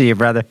shout out to you,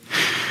 brother.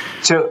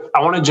 So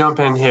I want to jump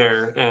in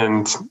here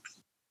and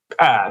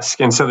ask.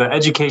 And so the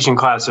education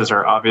classes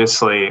are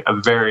obviously a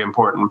very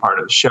important part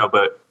of the show,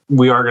 but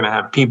we are going to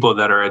have people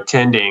that are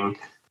attending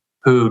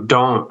who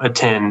don't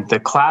attend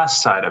the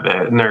class side of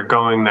it. And they're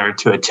going there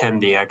to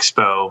attend the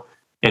expo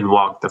and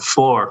walk the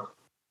floor.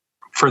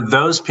 For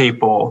those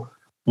people,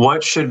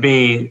 what should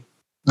be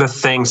the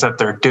things that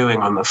they're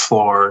doing on the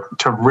floor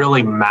to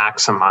really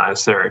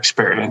maximize their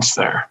experience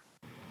there?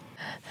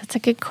 That's a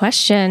good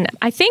question.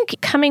 I think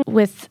coming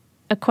with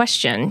a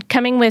question,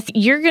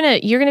 you're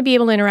gonna be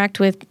able to interact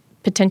with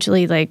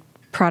potentially like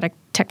product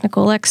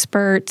technical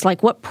experts,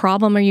 like what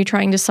problem are you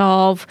trying to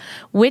solve,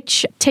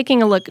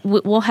 taking a look,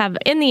 we'll have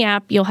in the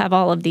app, you'll have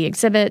all of the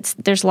exhibits.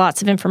 There's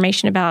lots of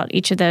information about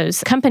each of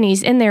those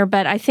companies in there.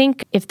 But I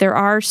think if there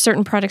are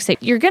certain products that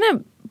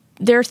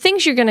there are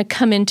things you're going to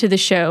come into the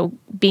show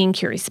being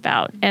curious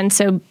about. And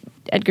so,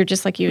 Edgar,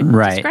 just like you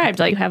described,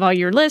 like you have all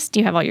your list,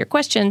 you have all your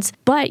questions,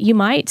 but you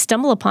might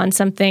stumble upon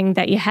something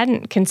that you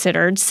hadn't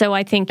considered. So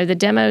I think the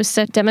demo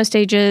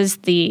stages,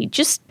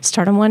 just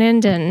start on one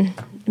end and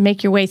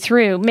make your way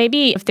through.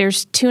 Maybe if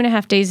there's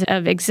 2.5 days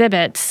of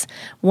exhibits,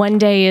 one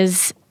day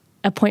is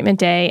appointment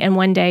day and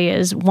one day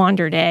is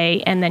wander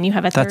day, and then you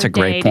have a third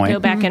day to go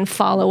back and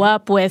follow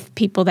up with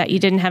people that you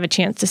didn't have a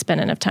chance to spend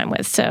enough time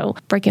with. So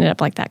breaking it up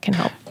like that can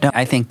help. No,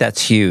 I think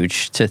that's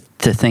huge to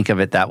think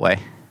of it that way.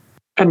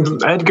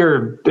 And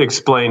Edgar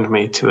explained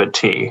me to a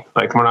T.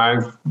 Like when I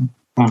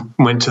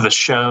went to the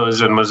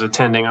shows and was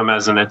attending them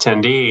as an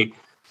attendee,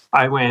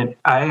 I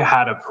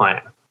had a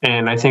plan.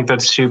 And I think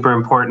that's super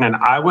important.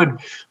 And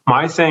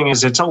my thing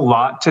is it's a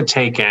lot to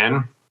take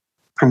in.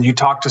 And you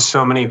talk to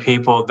so many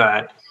people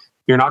that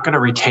you're not going to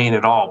retain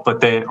it all,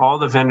 but all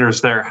the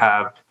vendors there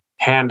have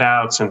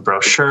handouts and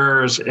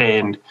brochures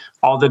and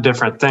all the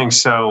different things.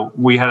 So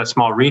we had a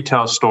small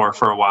retail store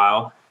for a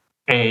while,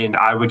 and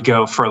I would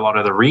go for a lot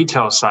of the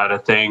retail side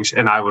of things,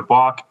 and I would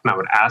walk and I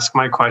would ask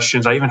my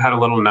questions. I even had a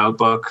little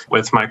notebook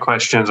with my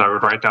questions. I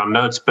would write down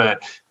notes,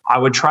 but I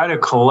would try to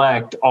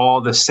collect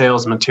all the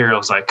sales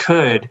materials I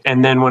could.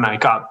 And then when I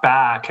got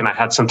back and I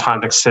had some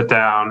time to sit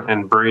down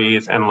and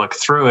breathe and look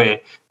through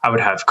it, I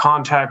would have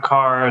contact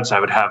cards. I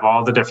would have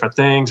all the different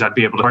things. I'd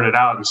be able to print it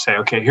out and say,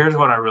 okay, here's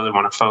what I really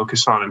want to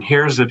focus on. And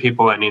here's the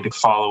people I need to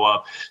follow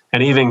up,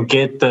 and even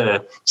get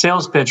the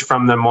sales pitch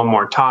from them one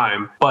more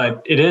time.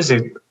 But it's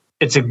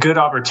a good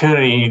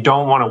opportunity. You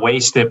don't want to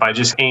waste it by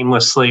just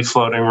aimlessly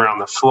floating around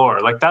the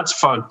floor. Like that's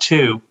fun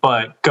too,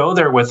 but go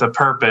there with a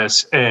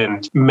purpose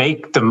and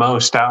make the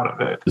most out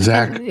of it.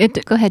 Zach.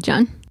 Go ahead,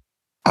 John.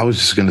 I was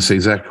just going to say,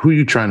 Zach, who are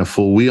you trying to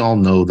fool? We all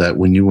know that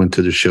when you went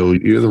to the show,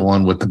 you're the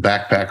one with the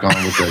backpack on,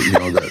 with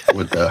the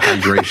with the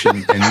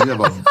hydration, and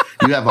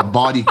you have a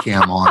body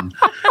cam on,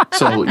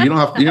 so you're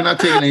not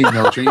taking any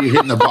notes. You're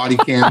hitting the body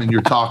cam and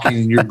you're talking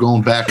and you're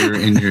going back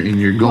and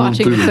you're going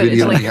through the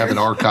video and you have it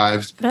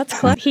archived. That's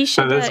clever. He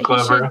should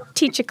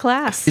teach a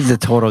class. He's a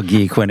total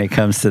geek when it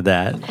comes to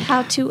that.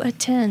 How to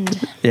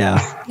attend.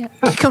 Yeah.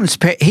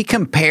 He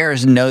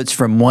compares notes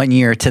from one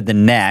year to the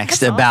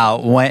next. That's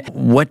about awesome.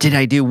 What did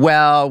I do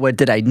well? What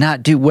did I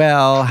not do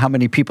well? How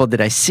many people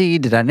did I see?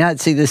 Did I not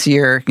see this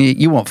year?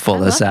 You won't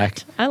fool us,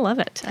 Zach. I love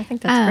it. I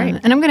think that's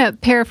great. And I'm going to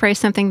paraphrase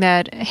something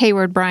that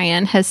Hayward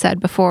Bryan has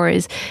said before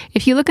is,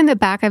 if you look in the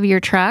back of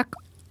your truck,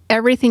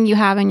 everything you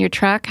have in your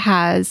truck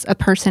has a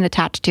person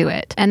attached to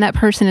it. And that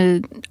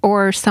person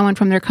or someone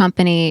from their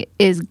company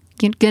is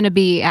going to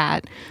be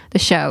at the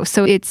show.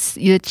 So it's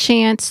the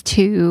chance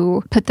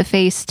to put the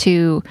face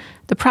to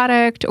the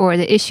product or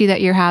the issue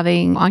that you're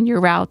having on your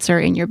routes or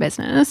in your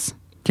business.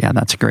 Yeah,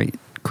 that's a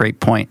great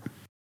point.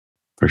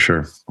 For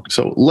sure.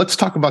 So let's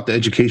talk about the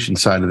education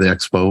side of the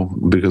expo,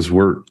 because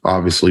we're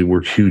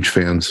huge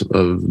fans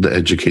of the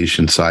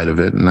education side of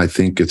it. And I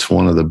think it's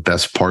one of the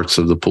best parts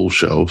of the pool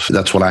show.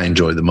 That's what I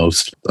enjoy the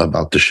most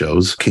about the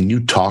shows. Can you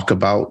talk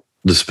about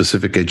the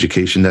specific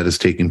education that is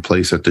taking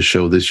place at the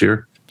show this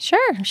year?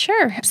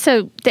 Sure.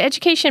 So the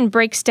education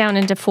breaks down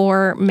into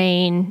 4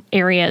 main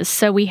areas.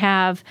 So we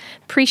have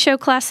pre-show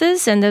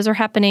classes, and those are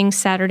happening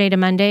Saturday to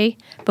Monday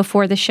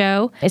before the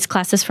show. It's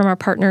classes from our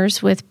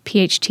partners with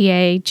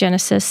PHTA,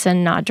 Genesis,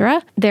 and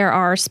NADRA. There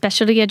are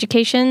specialty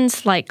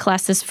educations, like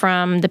classes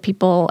from the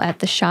people at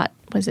the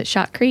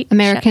Shotcrete?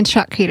 American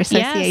Shotcrete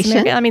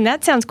Association. Yes, I mean,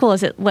 that sounds cool.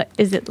 Is it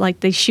like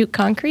they shoot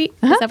concrete?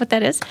 Is that what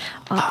that is?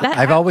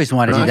 I've always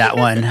wanted to do that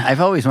one.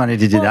 I've always wanted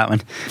to do that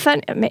one.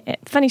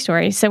 Funny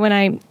story. So when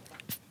I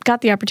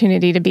got the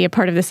opportunity to be a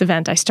part of this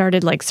event, I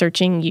started like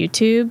searching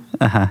YouTube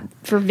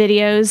for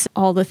videos,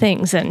 all the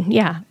things. And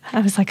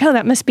I was like,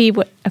 that must be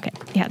what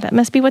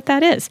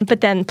that is. But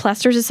then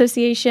Plasters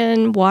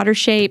Association, Water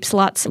Shapes,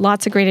 lots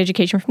of great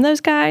education from those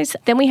guys.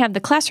 Then we have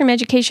the classroom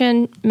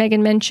education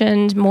Megan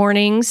mentioned,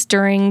 mornings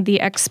during the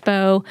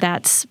expo.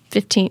 That's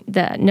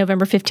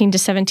November 15 to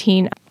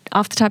 17.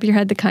 Off the top of your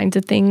head, the kinds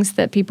of things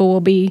that people will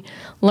be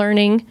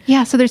learning?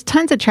 Yeah, so there's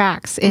tons of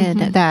tracks in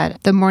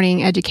the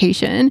morning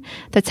education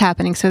that's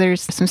happening. So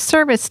there's some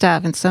service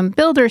stuff and some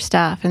builder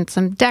stuff and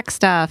some deck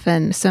stuff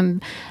and some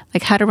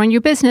like how to run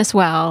your business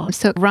well.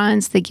 So it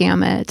runs the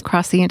gamut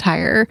across the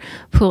entire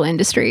pool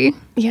industry.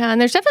 Yeah, and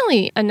there's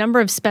definitely a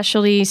number of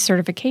specialty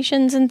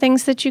certifications and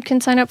things that you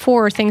can sign up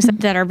for, or things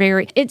that are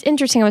it's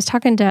interesting. I was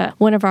talking to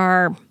one of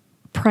our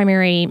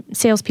primary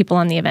salespeople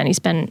on the event. He's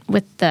been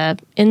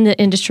in the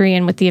industry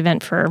and with the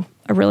event for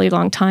a really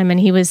long time. And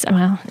he was,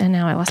 and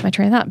now I lost my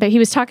train of thought, but he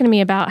was talking to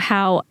me about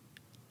how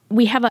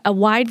we have a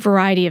wide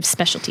variety of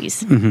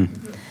specialties,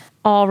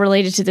 all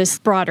related to this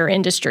broader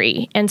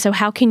industry. And so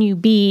how can you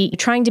be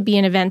trying to be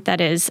an event that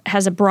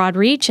has a broad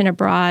reach and a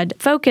broad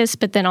focus,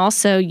 but then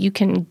also you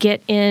can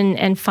get in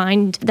and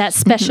find that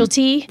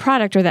specialty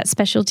product or that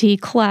specialty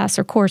class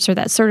or course or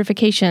that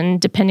certification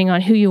depending on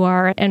who you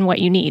are and what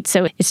you need.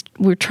 So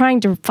we're trying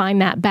to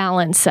find that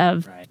balance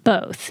of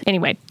both.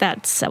 Anyway,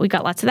 we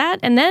got lots of that.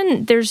 And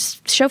then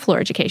there's show floor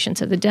education.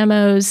 So the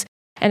demos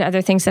and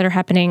other things that are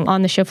happening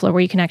on the show floor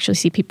where you can actually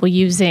see people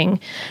using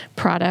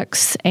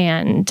products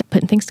and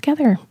putting things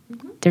together.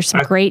 There's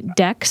some great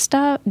deck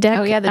stuff.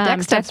 The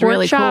deck stuff's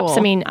really cool. I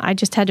mean, I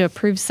just had to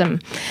approve some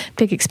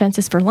big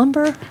expenses for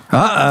lumber.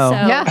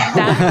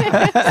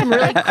 Uh-oh. Some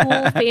really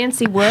cool,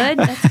 fancy wood.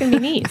 That's going to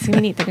be neat. It's going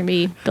to be neat. They're going to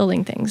be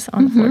building things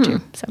on the floor,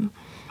 too. So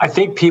I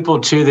think people,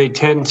 too, they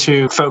tend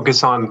to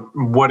focus on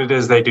what it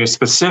is they do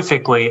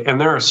specifically. And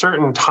there are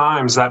certain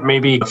times that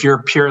maybe if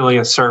you're purely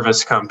a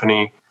service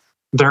company,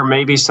 there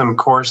may be some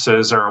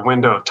courses or a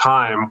window of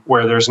time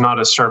where there's not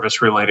a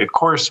service-related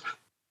course.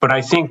 But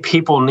I think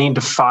people need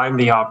to find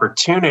the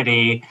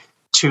opportunity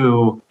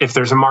to, if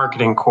there's a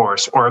marketing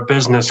course or a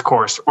business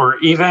course or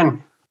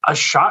even a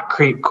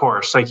shotcrete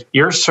course, like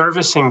you're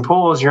servicing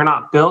pools, you're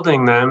not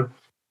building them.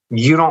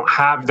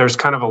 There's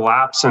kind of a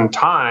lapse in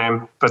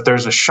time, but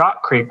there's a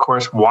shotcrete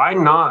course. Why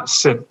not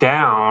sit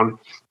down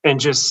and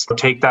just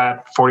take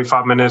that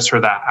 45 minutes or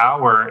that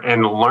hour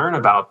and learn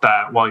about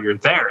that while you're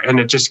there? And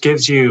it just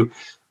gives you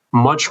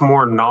much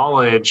more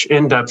knowledge,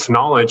 in-depth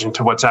knowledge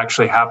into what's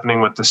actually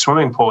happening with the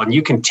swimming pool. And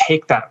you can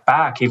take that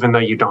back even though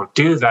you don't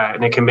do that,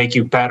 and it can make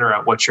you better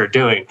at what you're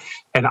doing.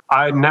 And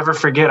I never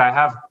forget,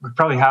 I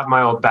probably have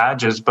my old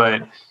badges,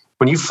 but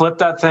when you flip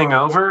that thing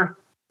over,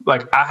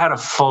 like I had a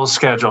full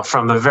schedule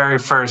from the very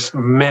first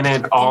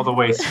minute all the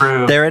way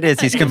through. There it is.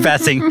 He's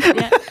confessing.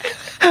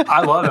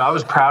 I love it. I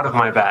was proud of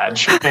my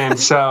badge. And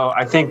so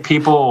I think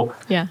people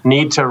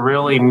need to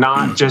really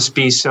not just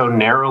be so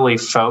narrowly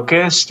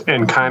focused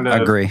and kind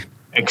of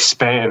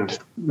expand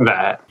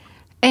that.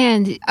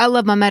 And I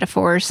love my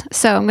metaphors,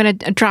 so I'm going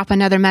to drop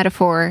another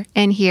metaphor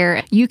in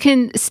here. You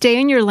can stay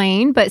in your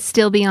lane, but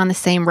still be on the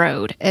same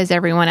road as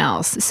everyone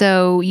else.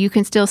 So you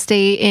can still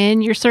stay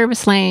in your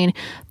service lane,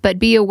 but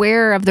be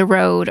aware of the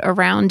road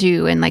around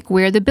you and like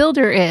where the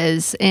builder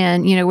is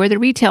and, where the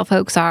retail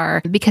folks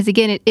are. Because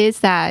again, it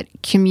is that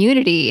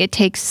community. It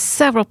takes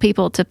several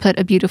people to put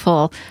a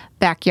beautiful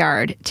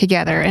backyard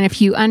together. And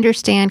if you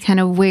understand kind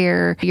of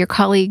where your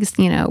colleagues,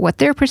 what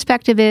their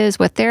perspective is,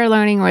 what they're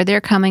learning, where they're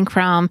coming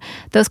from,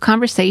 those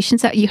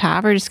conversations that you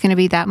have are just going to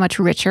be that much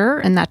richer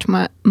and that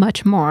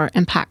much more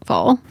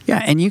impactful.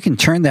 Yeah, and you can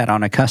turn that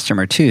on a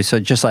customer too. So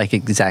just like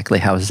exactly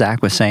how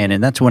Zach was saying,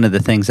 and that's one of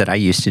the things that I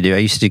used to do. I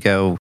used to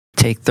go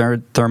take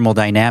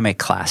thermodynamic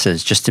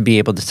classes just to be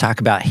able to talk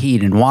about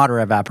heat and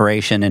water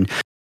evaporation. And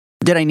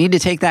did I need to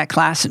take that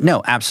class?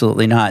 No,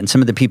 absolutely not. And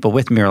some of the people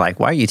with me are like,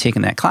 why are you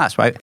taking that class?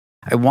 Why?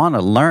 I want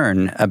to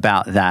learn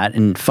about that.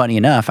 And funny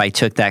enough, I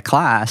took that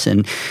class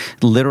and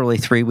literally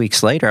 3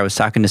 weeks later, I was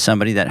talking to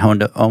somebody that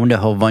owned a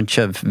whole bunch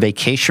of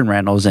vacation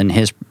rentals. And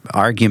his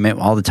argument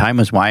all the time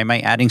was, why am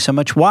I adding so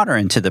much water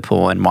into the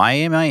pool? And why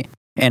am I?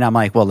 And I'm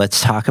like, well,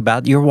 let's talk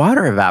about your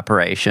water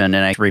evaporation.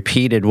 And I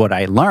repeated what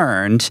I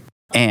learned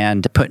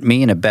and put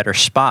me in a better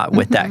spot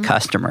with that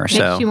customer.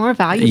 Makes you more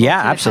valuable. Yeah,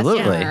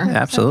 absolutely.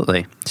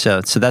 Absolutely.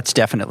 So that's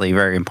definitely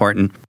very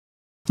important.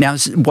 Now,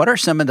 what are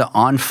some of the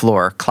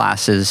on-floor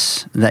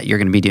classes that you're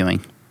going to be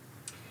doing?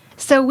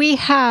 So we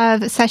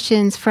have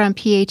sessions from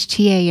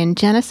PHTA and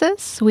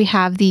Genesis. We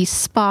have the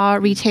Spa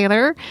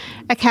Retailer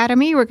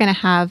Academy. We're going to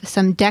have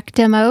some deck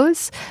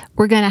demos.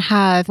 We're going to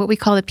have what we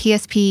call the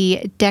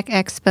PSP Deck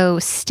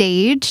Expo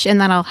stage, and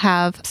then I'll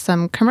have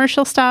some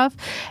commercial stuff,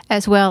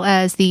 as well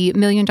as the $1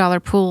 Million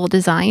Pool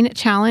Design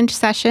Challenge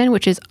session,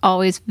 which is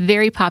always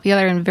very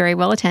popular and very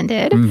well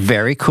attended.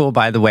 Very cool,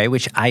 by the way,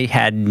 which I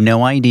had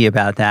no idea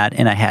about that.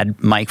 And I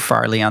had Mike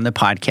Farley on the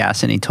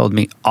podcast, and he told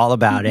me all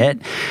about it.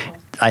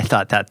 I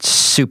thought that's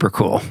super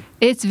cool.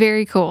 It's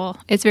very cool.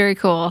 It's very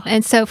cool.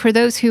 And so for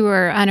those who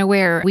are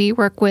unaware, we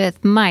work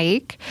with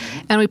Mike,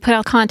 and we put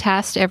out a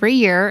contest every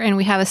year, and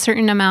we have a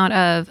certain amount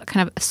of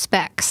kind of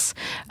specs.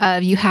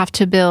 You have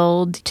to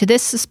build to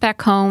this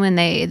spec home, and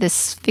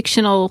this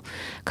fictional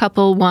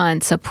couple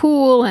wants a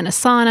pool and a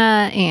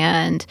sauna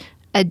and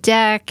a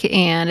deck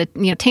and a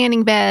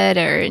tanning bed,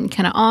 and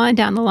kind of on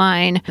down the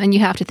line. And you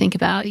have to think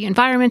about the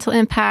environmental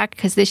impact,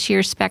 because this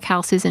year's spec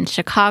house is in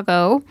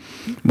Chicago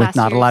with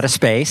not a lot of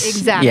space.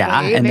 Exactly.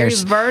 Yeah, and very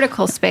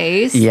vertical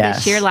space. Yes.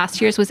 This year,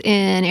 last year's was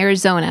in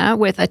Arizona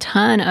with a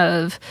ton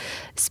of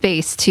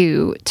space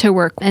to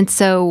work. And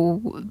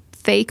so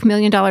fake $1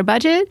 million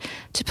budget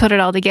to put it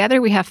all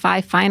together. We have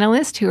 5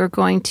 finalists who are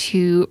going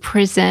to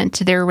present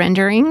their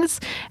renderings.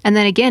 And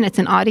then again, it's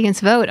an audience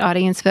vote.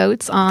 Audience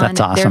votes on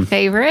their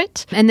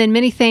favorite. And then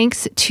many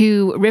thanks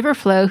to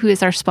Riverflow, who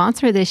is our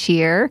sponsor this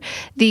year.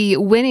 The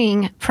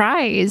winning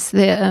prize,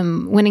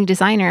 the winning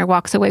designer,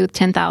 walks away with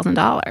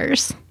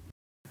 $10,000.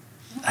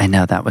 I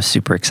know, that was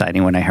super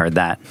exciting when I heard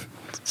that.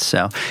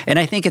 So, and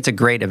I think it's a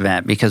great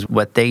event, because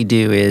what they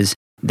do is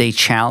they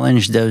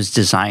challenge those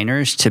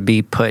designers to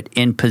be put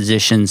in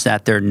positions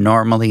that they're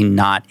normally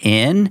not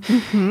in,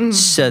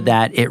 so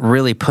that it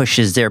really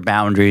pushes their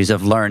boundaries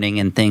of learning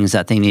and things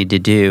that they need to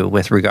do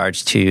with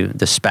regards to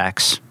the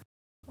specs.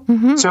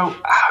 So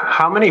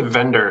how many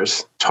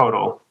vendors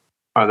total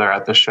are there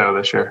at the show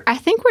this year? I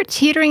think we're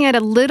teetering at a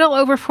little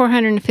over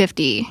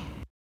 450.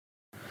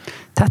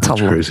 That's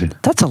crazy.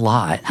 That's a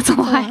lot. That's a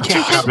lot.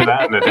 Can't cover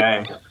that in a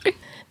day.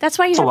 That's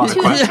why you have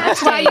 2.5 days.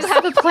 That's why you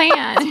have a plan.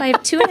 That's why you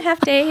have 2.5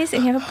 days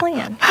and you have a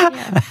plan.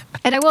 Yeah.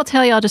 And I will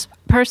tell y'all just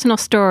personal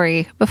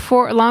story.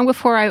 Long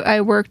before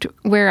I worked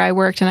where I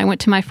worked and I went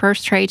to my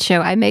first trade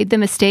show, I made the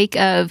mistake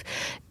of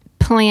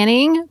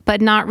planning, but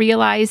not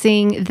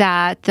realizing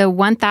that the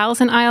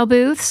 1,000 aisle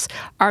booths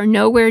are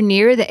nowhere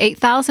near the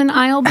 8,000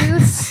 aisle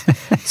booths.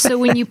 So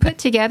when you put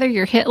together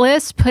your hit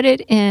list, put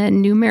it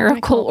in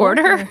numerical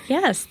order.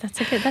 Yes, that's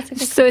a good.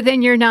 So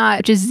then you're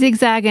not just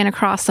zigzagging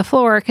across the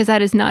floor, because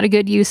that is not a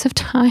good use of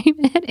time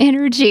and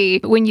energy.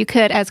 When you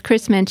could, as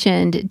Chris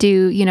mentioned,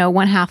 do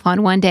one half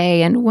on one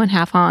day and one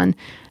half on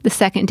the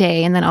second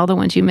day, and then all the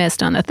ones you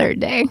missed on the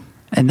third day.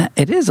 And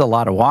it is a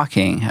lot of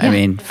walking. Yeah. I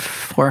mean,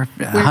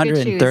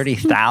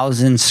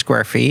 430,000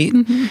 square feet,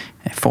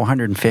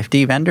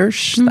 450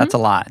 vendors. That's a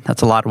lot.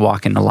 That's a lot of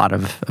walking, a lot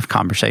of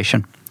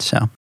conversation.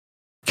 So,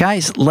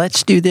 guys,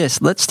 let's do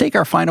this. Let's take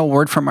our final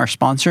word from our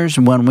sponsors.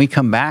 When we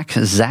come back,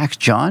 Zach,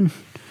 John,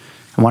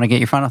 I want to get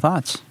your final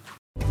thoughts.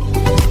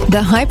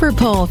 The Hyper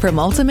Pole from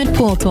Ultimate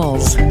Pool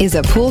Tools is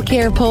a pool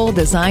care pole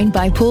designed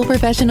by pool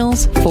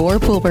professionals for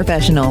pool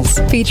professionals,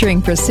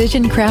 featuring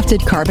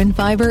precision-crafted carbon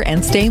fiber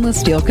and stainless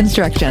steel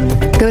construction.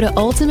 Go to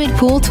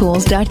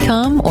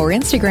ultimatepooltools.com or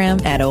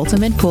Instagram at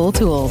Ultimate Pool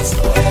Tools.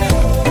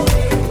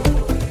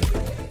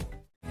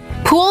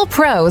 Pool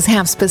pros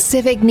have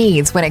specific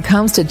needs when it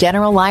comes to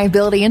general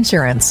liability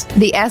insurance.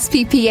 The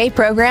SPPA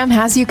program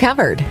has you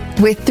covered.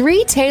 With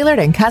 3 tailored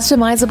and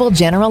customizable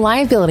general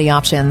liability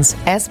options,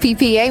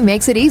 SPPA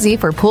makes it easy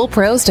for pool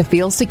pros to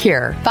feel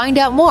secure. Find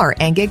out more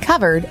and get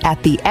covered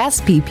at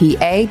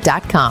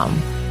thesppa.com.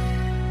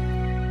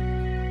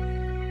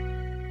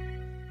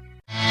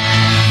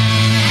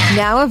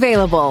 Now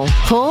available,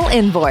 Pool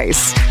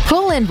Invoice.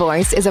 Pool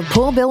Invoice is a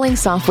pool billing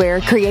software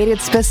created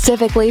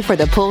specifically for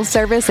the pool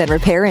service and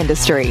repair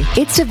industry.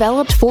 It's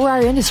developed for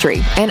our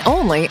industry and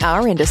only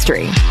our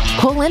industry.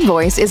 Pool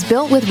Invoice is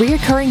built with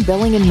recurring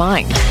billing in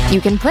mind. You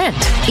can print,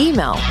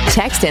 email,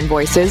 text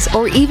invoices,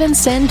 or even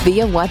send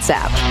via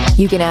WhatsApp.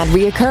 You can add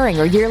recurring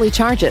or yearly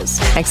charges,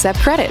 accept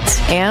credits,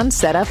 and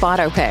set up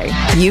autopay.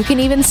 You can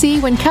even see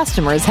when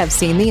customers have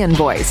seen the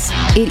invoice.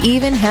 It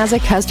even has a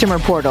customer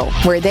portal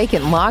where they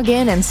can log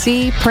in and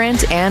see,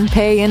 print, and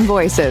pay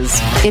invoices.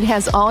 It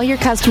has all your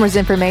customers'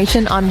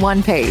 information on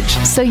one page,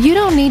 so you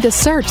don't need to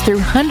search through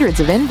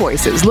hundreds of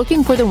invoices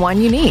looking for the one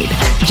you need.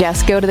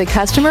 Just go to the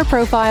customer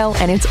profile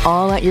and it's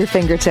all at your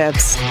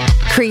fingertips.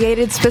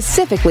 Created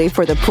specifically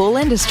for the pool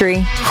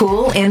industry,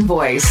 Pool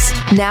Invoice.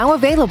 Now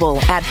available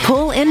at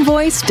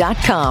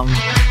poolinvoice.com.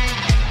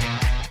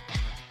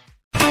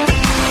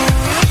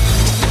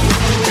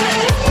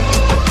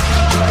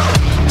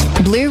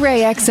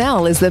 Blu-ray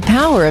XL is the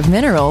power of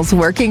minerals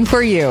working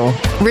for you.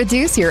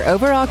 Reduce your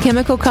overall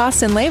chemical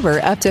costs and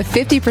labor up to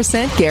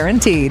 50%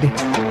 guaranteed.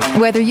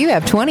 Whether you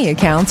have 20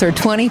 accounts or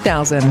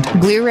 20,000,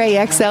 Blu-ray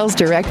XL's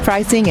direct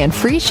pricing and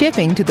free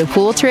shipping to the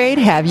pool trade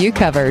have you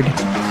covered.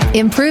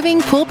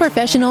 Improving pool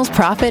professionals'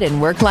 profit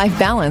and work-life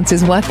balance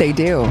is what they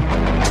do.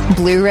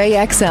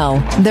 Blu-ray XL,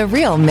 the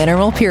real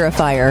mineral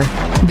purifier.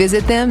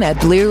 Visit them at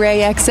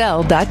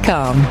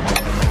BluRayXL.com.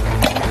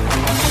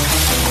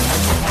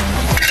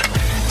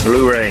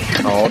 Blu-ray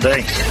all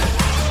day.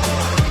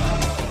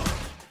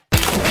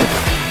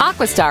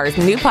 Aquastar's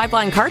new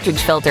pipeline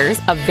cartridge filters,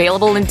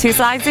 available in 2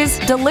 sizes,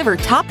 deliver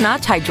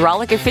top-notch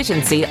hydraulic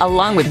efficiency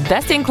along with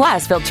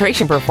best-in-class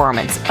filtration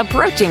performance,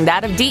 approaching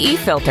that of DE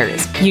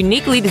filters.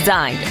 Uniquely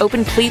designed,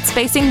 open pleat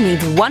spacing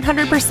means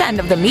 100%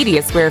 of the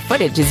media square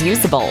footage is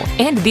usable.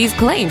 And these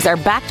claims are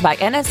backed by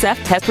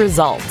NSF test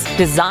results.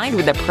 Designed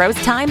with the pro's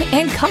time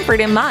and comfort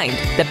in mind,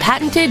 the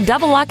patented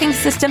double-locking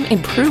system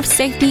improves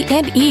safety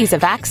and ease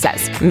of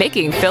access,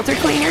 making filter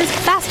cleaners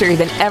faster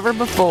than ever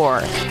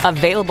before.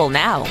 Available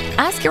now.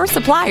 Ask your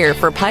supplier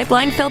for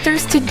pipeline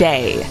filters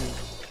today.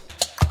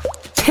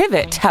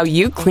 Pivot how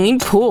you clean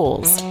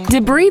pools.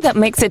 Debris that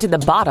makes it to the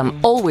bottom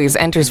always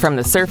enters from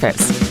the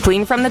surface.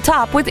 Clean from the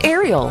top with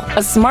Ariel,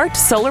 a smart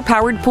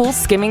solar-powered pool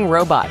skimming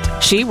robot.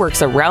 She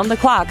works around the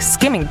clock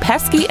skimming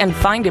pesky and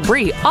fine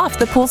debris off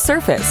the pool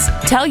surface.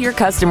 Tell your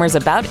customers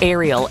about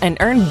Ariel and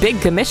earn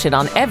big commission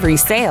on every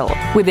sale.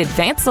 With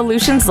advanced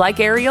solutions like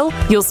Ariel,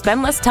 you'll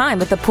spend less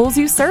time at the pools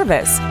you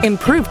service,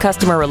 improve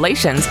customer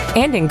relations,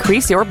 and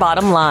increase your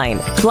bottom line.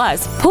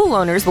 Plus, pool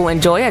owners will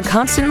enjoy a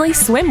constantly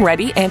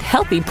swim-ready and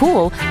healthy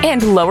pool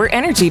and lower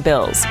energy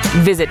bills.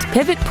 Visit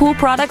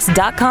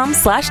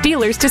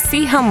pivotpoolproducts.com/dealers to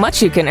see how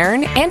much you can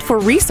earn and for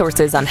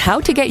resources on how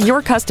to get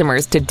your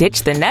customers to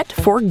ditch the net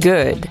for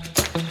good.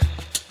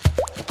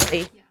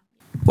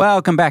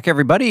 Welcome back,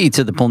 everybody,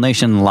 to the Pool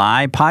Nation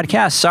Live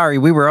podcast. Sorry,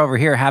 we were over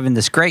here having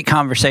this great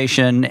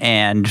conversation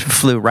and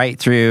flew right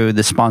through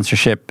the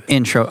sponsorship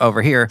intro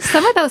over here.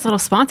 Some of those little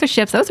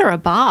sponsorships, those are a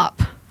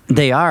bop.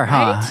 They are,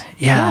 huh? Right?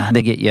 Yeah,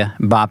 they get you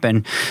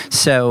bopping.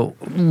 So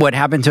what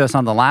happened to us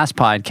on the last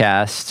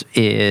podcast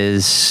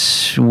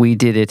is we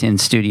did it in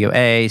Studio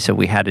A, so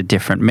we had a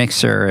different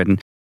mixer. And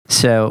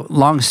so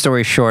long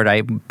story short,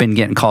 I've been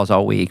getting calls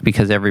all week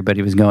because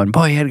everybody was going,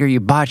 boy, Edgar, you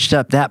botched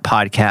up that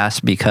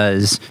podcast,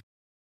 because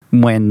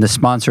when the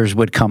sponsors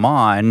would come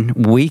on,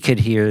 we could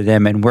hear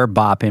them and we're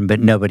bopping, but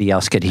nobody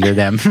else could hear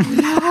them.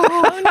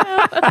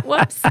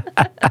 Whoops.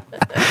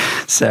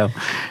 So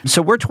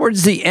we're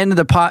towards the end of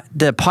the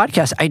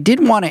podcast. I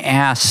did want to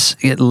ask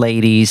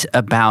ladies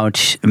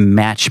about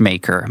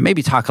Matchmaker.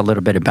 Maybe talk a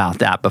little bit about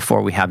that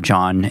before we have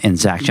John and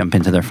Zach jump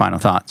into their final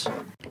thoughts.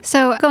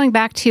 So going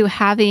back to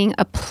having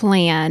a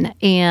plan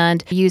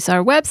and use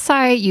our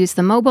website, use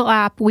the mobile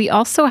app, we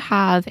also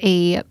have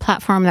a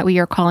platform that we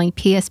are calling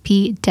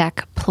PSP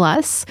Deck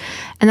Plus,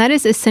 and that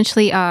is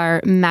essentially our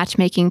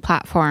matchmaking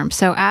platform.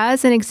 So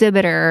as an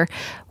exhibitor,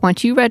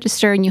 once you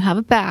register and you have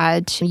a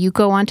badge, you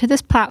go onto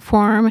this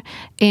platform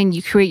and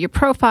you create your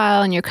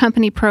profile and your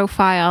company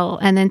profile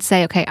and then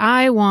say, okay,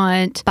 I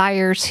want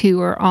buyers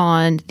who are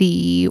on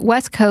the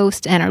West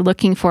Coast and are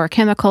looking for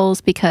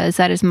chemicals because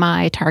that is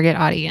my target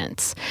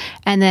audience.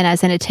 And then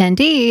as an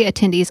attendee,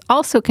 attendees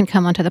also can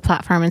come onto the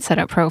platform and set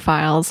up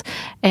profiles.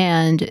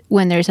 And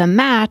when there's a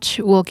match,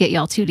 we'll get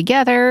y'all two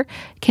together,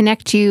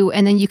 connect you,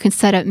 and then you can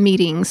set up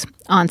meetings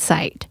on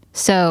site.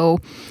 So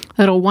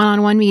little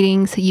one-on-one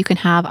meetings you can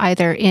have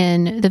either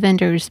in the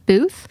vendor's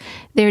booth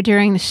there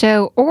during the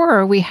show,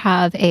 or we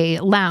have a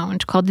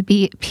lounge called the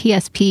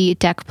PSP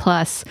Deck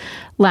Plus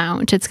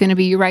Lounge. It's going to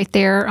be right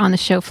there on the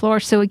show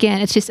floor. So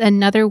again, it's just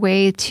another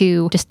way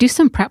to just do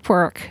some prep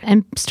work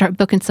and start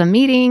booking some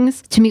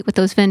meetings to meet with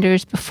those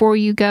vendors before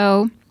you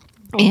go.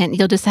 And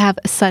you'll just have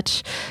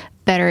such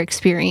better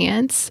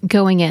experience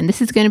going in.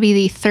 This is going to be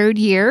the 3rd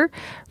year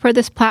for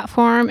this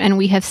platform, and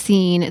we have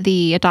seen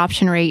the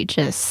adoption rate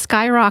just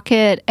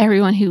skyrocket.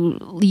 Everyone who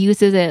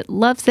uses it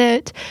loves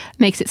it,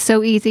 makes it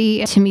so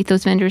easy to meet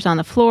those vendors on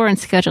the floor and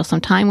schedule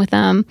some time with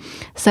them.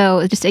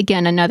 So just,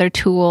 again, another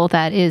tool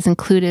that is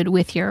included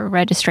with your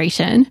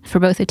registration for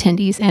both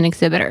attendees and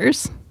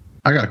exhibitors.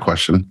 I got a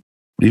question.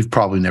 You've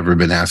probably never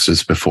been asked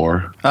this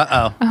before.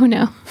 Uh-oh. Oh,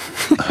 no.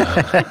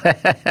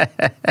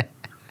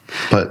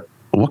 But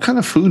what kind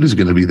of food is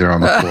going to be there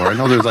on the floor? I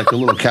know there's like a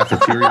little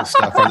cafeteria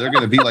stuff. Are there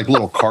going to be like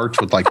little carts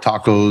with like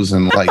tacos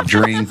and like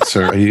drinks?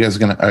 Or are you guys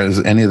going to,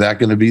 is any of that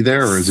going to be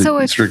there? Or is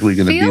it strictly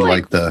going to be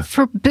like the...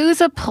 For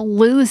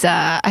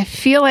Boozapalooza, I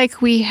feel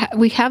like we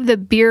have the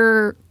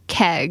beer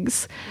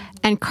kegs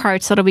and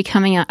carts that'll be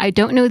coming out. I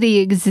don't know the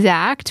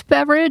exact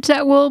beverage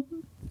that will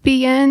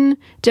be in.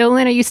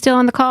 Jolynn, are you still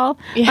on the call?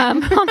 Yeah.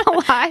 On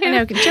the live? I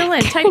know.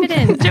 Jolynn, type it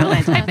in.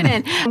 Jolynn, type it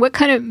in. What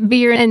kind of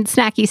beer and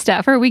snacky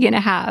stuff are we going to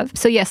have?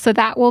 So yes, so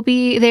that will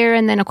be there.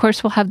 And then of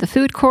course we'll have the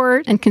food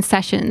court and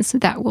concessions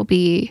that will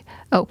be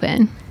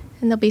open.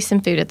 And there'll be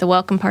some food at the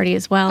welcome party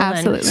as well.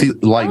 Absolutely. See,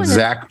 like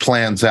Zach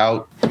plans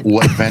out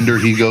what vendor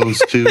he goes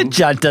to.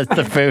 John does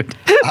the food.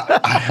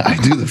 I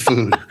do the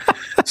food.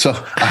 So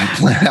I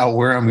plan out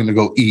where I'm going to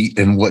go eat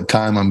and what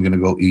time I'm going to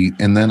go eat.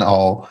 And then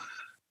I'll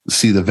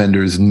see the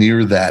vendors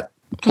near that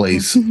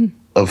place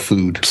of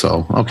food.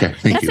 So, okay,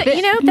 thank you.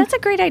 That's a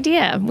great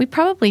idea. We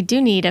probably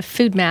do need a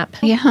food map.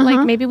 Yeah.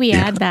 Like maybe we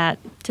add that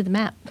to the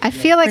map. I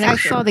feel like I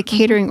saw the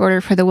catering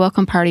order for the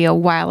welcome party a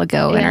while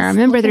ago, and I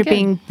remember there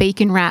being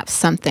bacon wrapped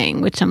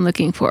something, which I'm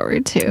looking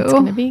forward to. It's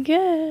going to be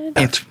good.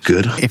 That's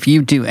good. If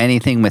you do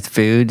anything with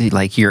food,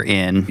 like you're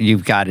in,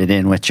 you've got it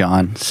in with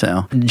John.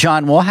 So,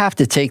 John, we'll have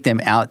to take them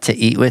out to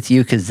eat with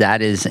you because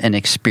that is an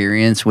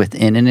experience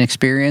within an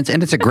experience.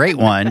 And it's a great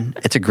one.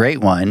 It's a great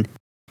one.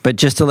 But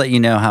just to let you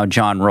know how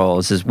John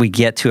rolls is we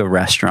get to a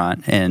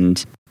restaurant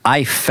and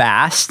I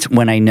fast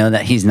when I know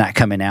that he's not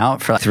coming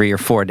out for 3 or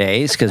 4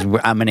 days because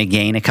I'm going to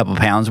gain a couple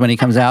pounds when he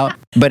comes out.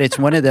 But it's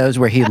one of those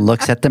where he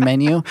looks at the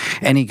menu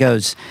and he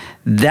goes,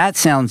 that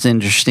sounds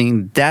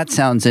interesting, that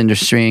sounds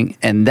interesting,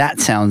 and that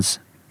sounds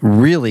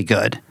really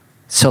good.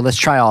 So let's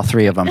try all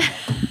 3 of them.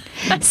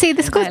 See,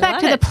 this goes back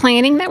to the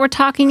planning that we're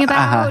talking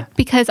about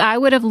because I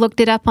would have looked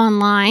it up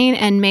online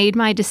and made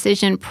my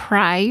decision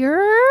prior.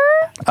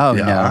 Oh,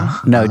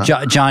 no.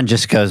 John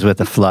just goes with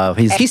the flow.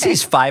 He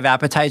sees 5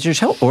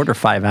 appetizers. He'll order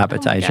 5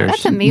 appetizers.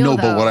 That's a meal,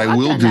 but what I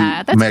will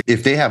do, Meg,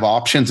 if they have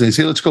options and they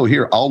say, let's go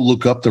here, I'll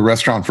look up the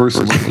restaurant first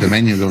and look at the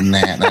menu and go,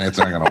 nah, that's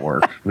not going to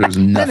work. There's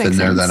nothing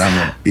there that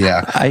I'm going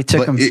to, I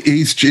took him.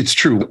 It's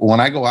true. When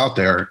I go out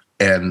there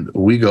and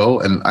we go,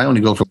 and I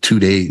only go for 2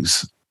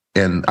 days,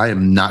 and I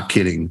am not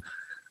kidding,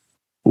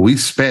 we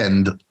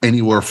spend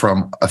anywhere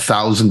from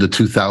 $1,000 to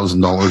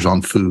 $2,000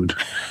 on food.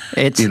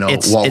 It's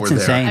while we're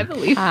insane. there. I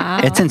believe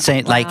It's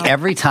insane. Wow. Like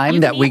every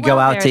time that we go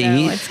out to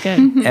eat, it's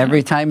good.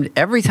 every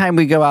time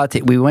we go out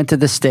to, we went to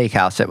the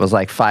steakhouse. It was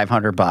like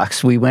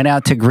 $500. We went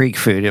out to Greek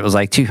food. It was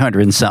like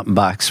 200 and something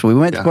bucks. We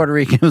went to Puerto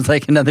Rican. It was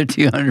like another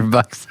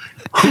 $200.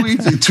 Who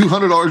eats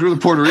 $200 worth of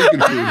Puerto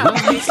Rican food?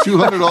 Who eats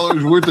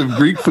 $200 worth of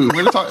Greek food?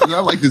 We're talking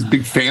not like this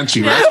big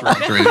fancy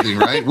restaurant or anything,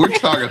 right? We're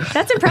talking.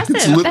 That's impressive.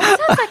 that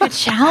sounds like a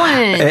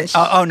challenge.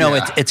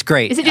 It's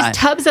great. Is it just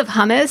tubs of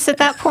hummus at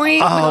that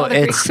point? Oh,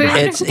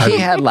 he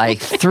had like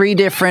 3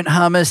 different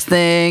hummus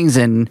things,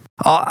 and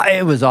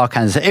it was all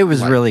kinds of. It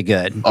was really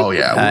good. Oh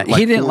yeah,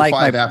 he didn't 4 or like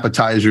 5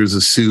 appetizers,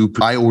 a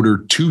soup. I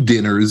ordered 2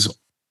 dinners.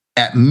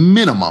 At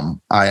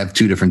minimum, I have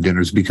 2 different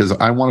dinners because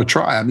I want to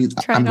try. I mean,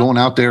 I'm going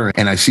out there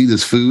and I see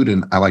this food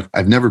and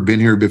I've never been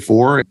here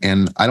before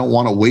and I don't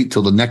want to wait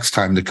till the next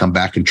time to come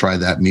back and try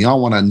that meal. I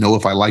want to know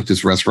if I like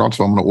this restaurant,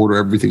 so I'm going to order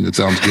everything that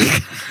sounds good.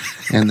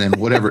 And then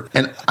whatever.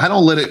 And I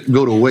don't let it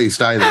go to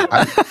waste either.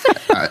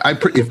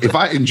 If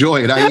I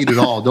enjoy it, I eat it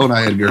all, don't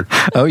I, Edgar?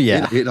 Oh,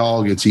 yeah. It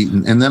all gets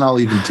eaten. And then I'll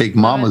even take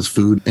Mama's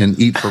food and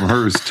eat from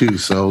hers, too.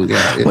 So,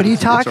 yeah. What are you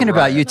talking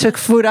about? You took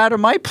food out of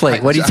my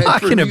plate. What are you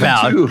talking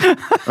about?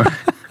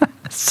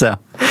 So,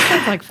 This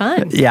sounds like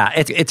fun. Yeah,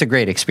 it's a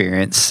great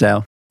experience.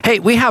 So, hey,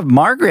 we have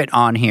Margaret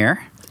on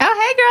here. Oh,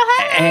 hey,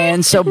 girl, hey.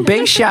 And so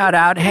big shout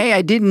out. Hey,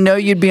 I didn't know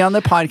you'd be on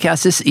the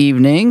podcast this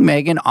evening.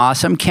 Megan,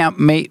 awesome. Can't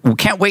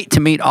wait to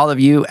meet all of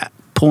you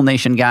Pool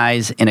Nation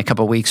guys in a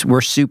couple of weeks.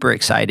 We're super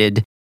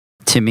excited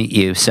to meet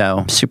you.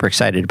 So super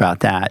excited about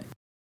that.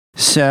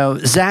 So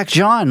Zach,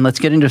 John, let's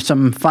get into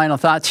some final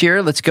thoughts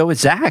here. Let's go with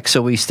Zach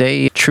so we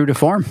stay true to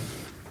form.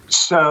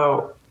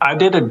 So I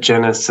did a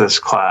Genesis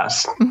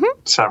class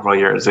several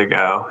years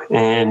ago.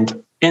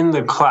 And in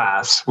the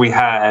class, we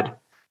had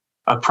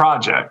a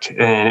project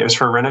and it was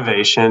for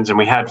renovations and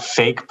we had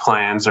fake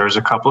plans. There was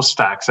a couple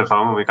stacks of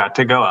them and we got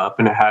to go up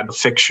and it had a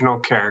fictional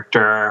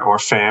character or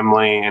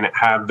family and it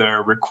had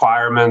their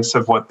requirements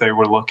of what they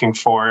were looking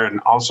for and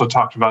also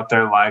talked about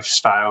their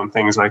lifestyle and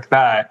things like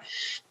that.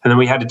 And then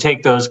we had to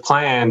take those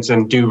plans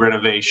and do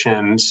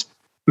renovations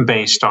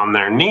based on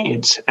their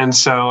needs. And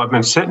so I've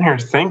been sitting here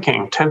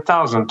thinking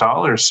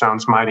 $10,000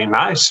 sounds mighty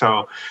nice.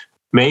 So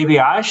maybe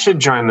I should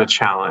join the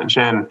challenge.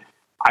 And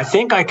I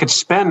think I could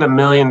spend $1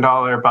 million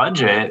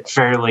budget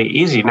fairly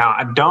easy. Now,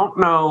 I don't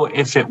know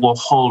if it will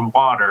hold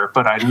water,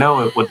 but I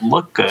know it would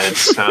look good.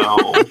 So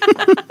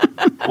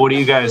what do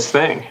you guys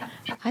think?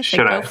 I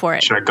should go for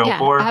it. Should I go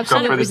for it?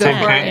 Go for the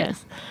 10K?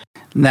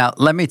 Now,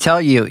 let me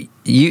tell you,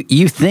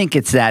 you think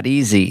it's that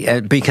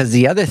easy because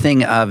the other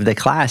thing of the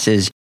class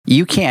is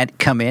you can't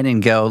come in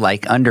and go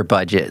like under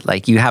budget.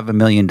 Like you have $1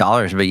 million,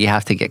 but you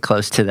have to get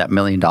close to that $1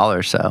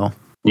 million. So.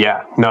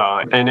 Yeah,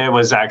 no, and it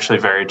was actually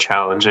very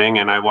challenging.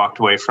 And I walked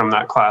away from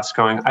that class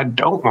going, I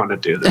don't want to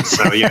do this.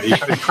 So yeah, you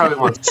probably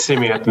want to see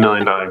me at the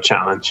 $1 million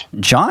challenge.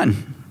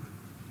 John,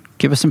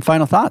 give us some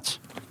final thoughts.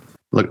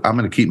 Look, I'm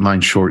going to keep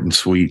mine short and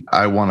sweet.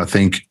 I want to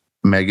thank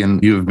Megan.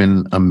 You have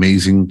been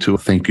amazing too.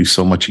 Thank you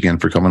so much again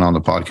for coming on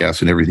the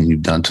podcast and everything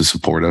you've done to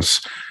support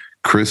us.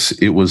 Chris,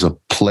 it was a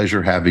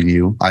pleasure having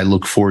you. I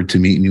look forward to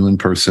meeting you in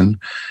person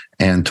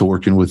and to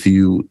working with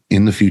you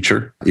in the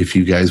future, if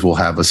you guys will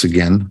have us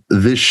again.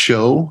 This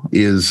show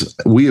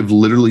we have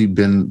literally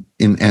been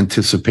in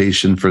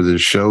anticipation for this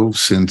show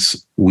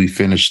since we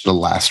finished the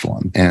last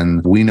one.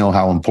 And we know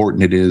how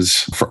important it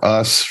is for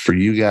us, for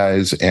you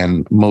guys,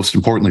 and most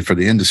importantly for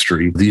the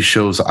industry. These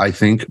shows, I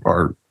think,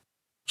 are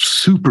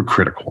super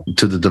critical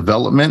to the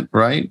development,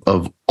 right,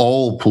 of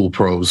all pool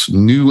pros,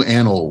 new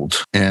and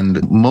old.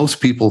 And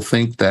most people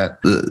think that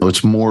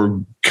it's more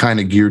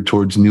kind of geared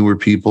towards newer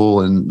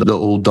people and the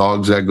old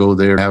dogs that go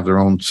there have their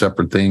own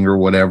separate thing or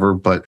whatever.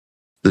 But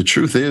the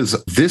truth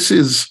is, this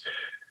is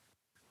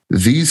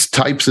these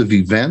types of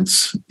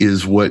events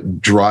is what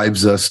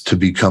drives us to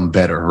become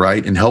better,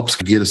 right? And helps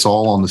get us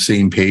all on the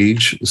same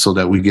page so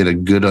that we get a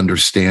good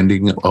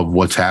understanding of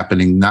what's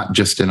happening, not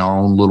just in our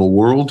own little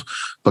world,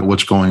 but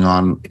what's going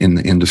on in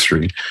the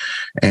industry.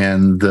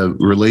 And the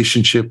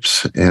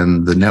relationships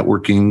and the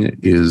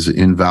networking is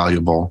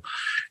invaluable.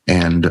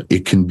 And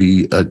it can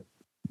be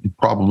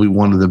probably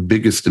one of the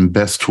biggest and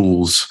best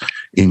tools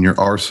in your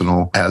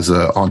arsenal as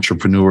an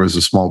entrepreneur, as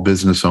a small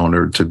business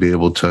owner, to be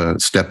able to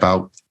step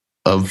out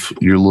of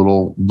your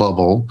little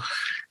bubble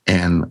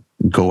and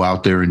go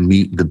out there and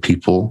meet the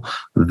people,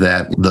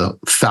 that the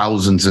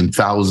thousands and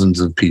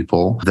thousands of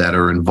people that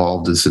are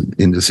involved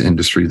in this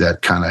industry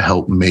that kind of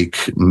help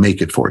make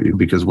it for you.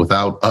 Because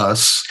without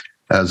us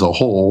as a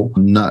whole,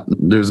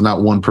 there's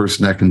not one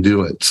person that can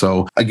do it.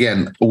 So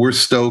again, we're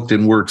stoked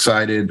and we're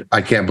excited.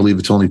 I can't believe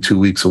it's only 2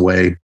 weeks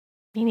away.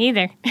 Me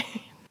neither.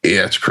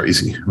 Yeah, it's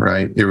crazy,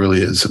 right? It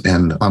really is.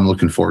 And I'm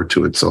looking forward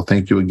to it. So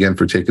thank you again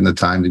for taking the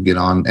time to get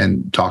on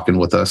and talking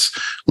with us.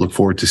 Look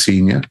forward to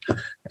seeing you.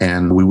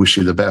 And we wish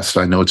you the best.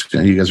 I know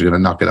you guys are going to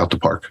knock it out the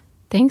park.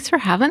 Thanks for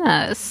having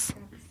us.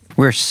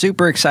 We're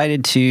super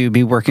excited to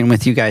be working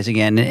with you guys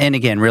again. And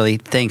again, really,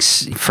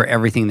 thanks for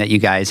everything that you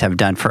guys have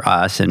done for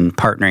us and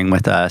partnering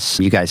with us.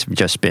 You guys have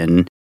just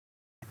been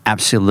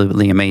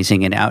absolutely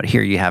amazing. And out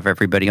here, you have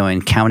everybody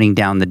going, counting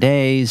down the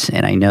days.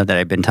 And I know that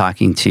I've been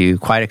talking to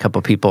quite a couple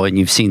people, and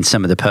you've seen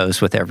some of the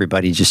posts with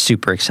everybody just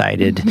super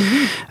excited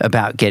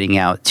about getting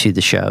out to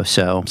the show.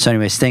 So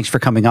anyways, thanks for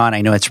coming on.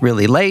 I know it's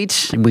really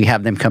late. We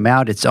have them come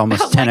out. It's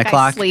almost 10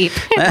 o'clock. I sleep.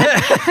 We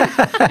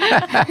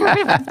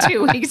have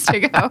 2 weeks to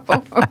go.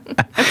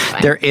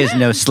 There is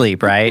no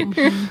sleep, right?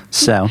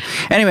 So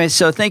anyways,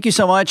 so thank you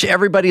so much,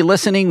 everybody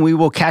listening. We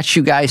will catch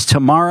you guys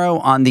tomorrow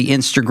on the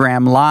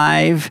Instagram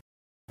Live.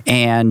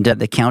 And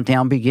the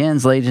countdown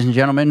begins, ladies and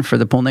gentlemen, for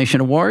the Pool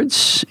Nation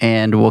Awards.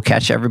 And we'll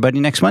catch everybody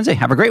next Wednesday.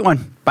 Have a great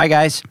one. Bye,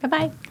 guys.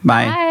 Bye-bye.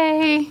 Bye.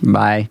 Bye.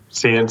 Bye.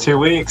 See you in 2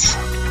 weeks.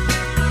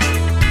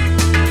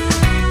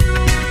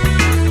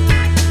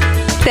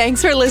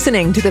 Thanks for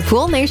listening to the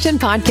Pool Nation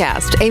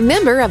Podcast, a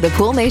member of the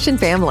Pool Nation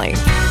family.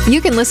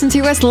 You can listen to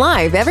us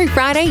live every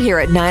Friday here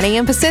at 9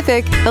 a.m.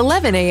 Pacific,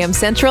 11 a.m.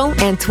 Central,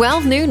 and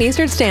 12 noon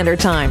Eastern Standard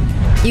Time.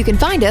 You can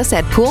find us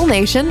at Pool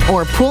Nation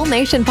or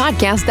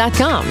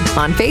PoolNationPodcast.com,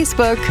 on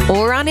Facebook,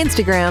 or on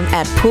Instagram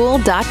at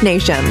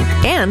Pool.Nation.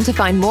 And to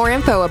find more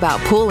info about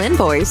Pool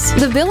Invoice,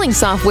 the billing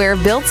software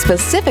built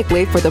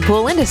specifically for the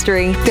pool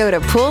industry, go to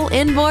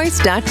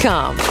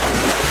PoolInvoice.com.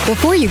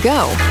 Before you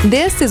go,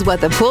 this is what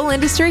the pool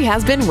industry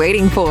has been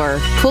waiting for.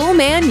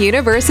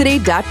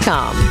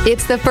 PoolmanUniversity.com.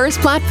 It's the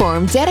first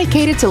platform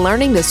dedicated to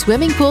learning the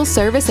swimming pool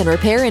service and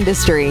repair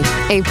industry.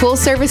 A pool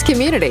service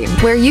community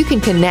where you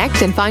can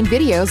connect and find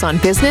videos on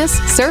business,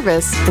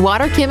 service,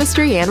 water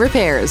chemistry, and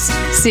repairs.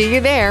 See you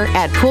there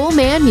at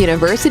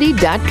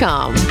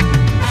PoolmanUniversity.com.